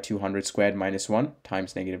 divided by 200 squared minus 1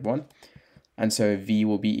 times negative 1. And so V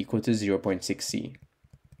will be equal to 0.6 C.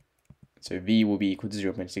 So V will be equal to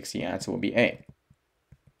 0.6 C. Answer will be A.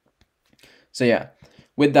 So yeah,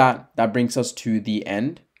 with that brings us to the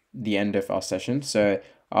end of our session. So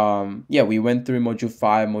yeah, we went through module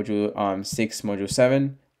 5, module 6, module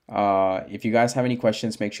 7. If you guys have any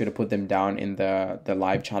questions, make sure to put them down in the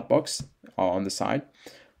live chat box on the side,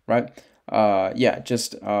 right? Yeah,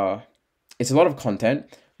 just it's a lot of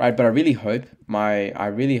content, right? But I really hope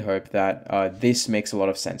that this makes a lot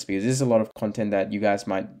of sense, because this is a lot of content that you guys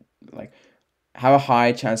might like have a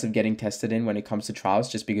high chance of getting tested in when it comes to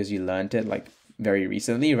trials, just because you learned it like very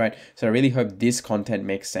recently, right? So I really hope this content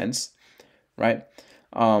makes sense, right?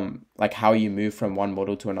 Like how you move from one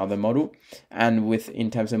model to another model. And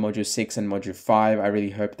in terms of module 6 and module 5, I really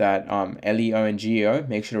hope that LEO and GEO,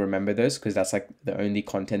 make sure to remember those, because that's like the only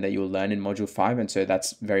content that you'll learn in module 5, and so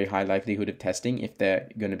that's very high likelihood of testing if they're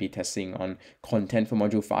going to be testing on content for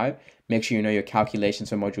module 5. Make sure you know your calculations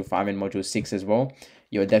for module 5 and module 6 as well,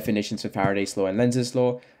 your definitions for Faraday's law and Lenz's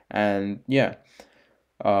law, and yeah.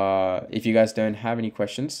 If you guys don't have any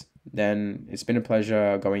questions, then it's been a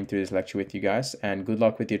pleasure going through this lecture with you guys, and good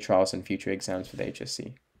luck with your trials and future exams for the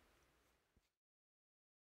HSC.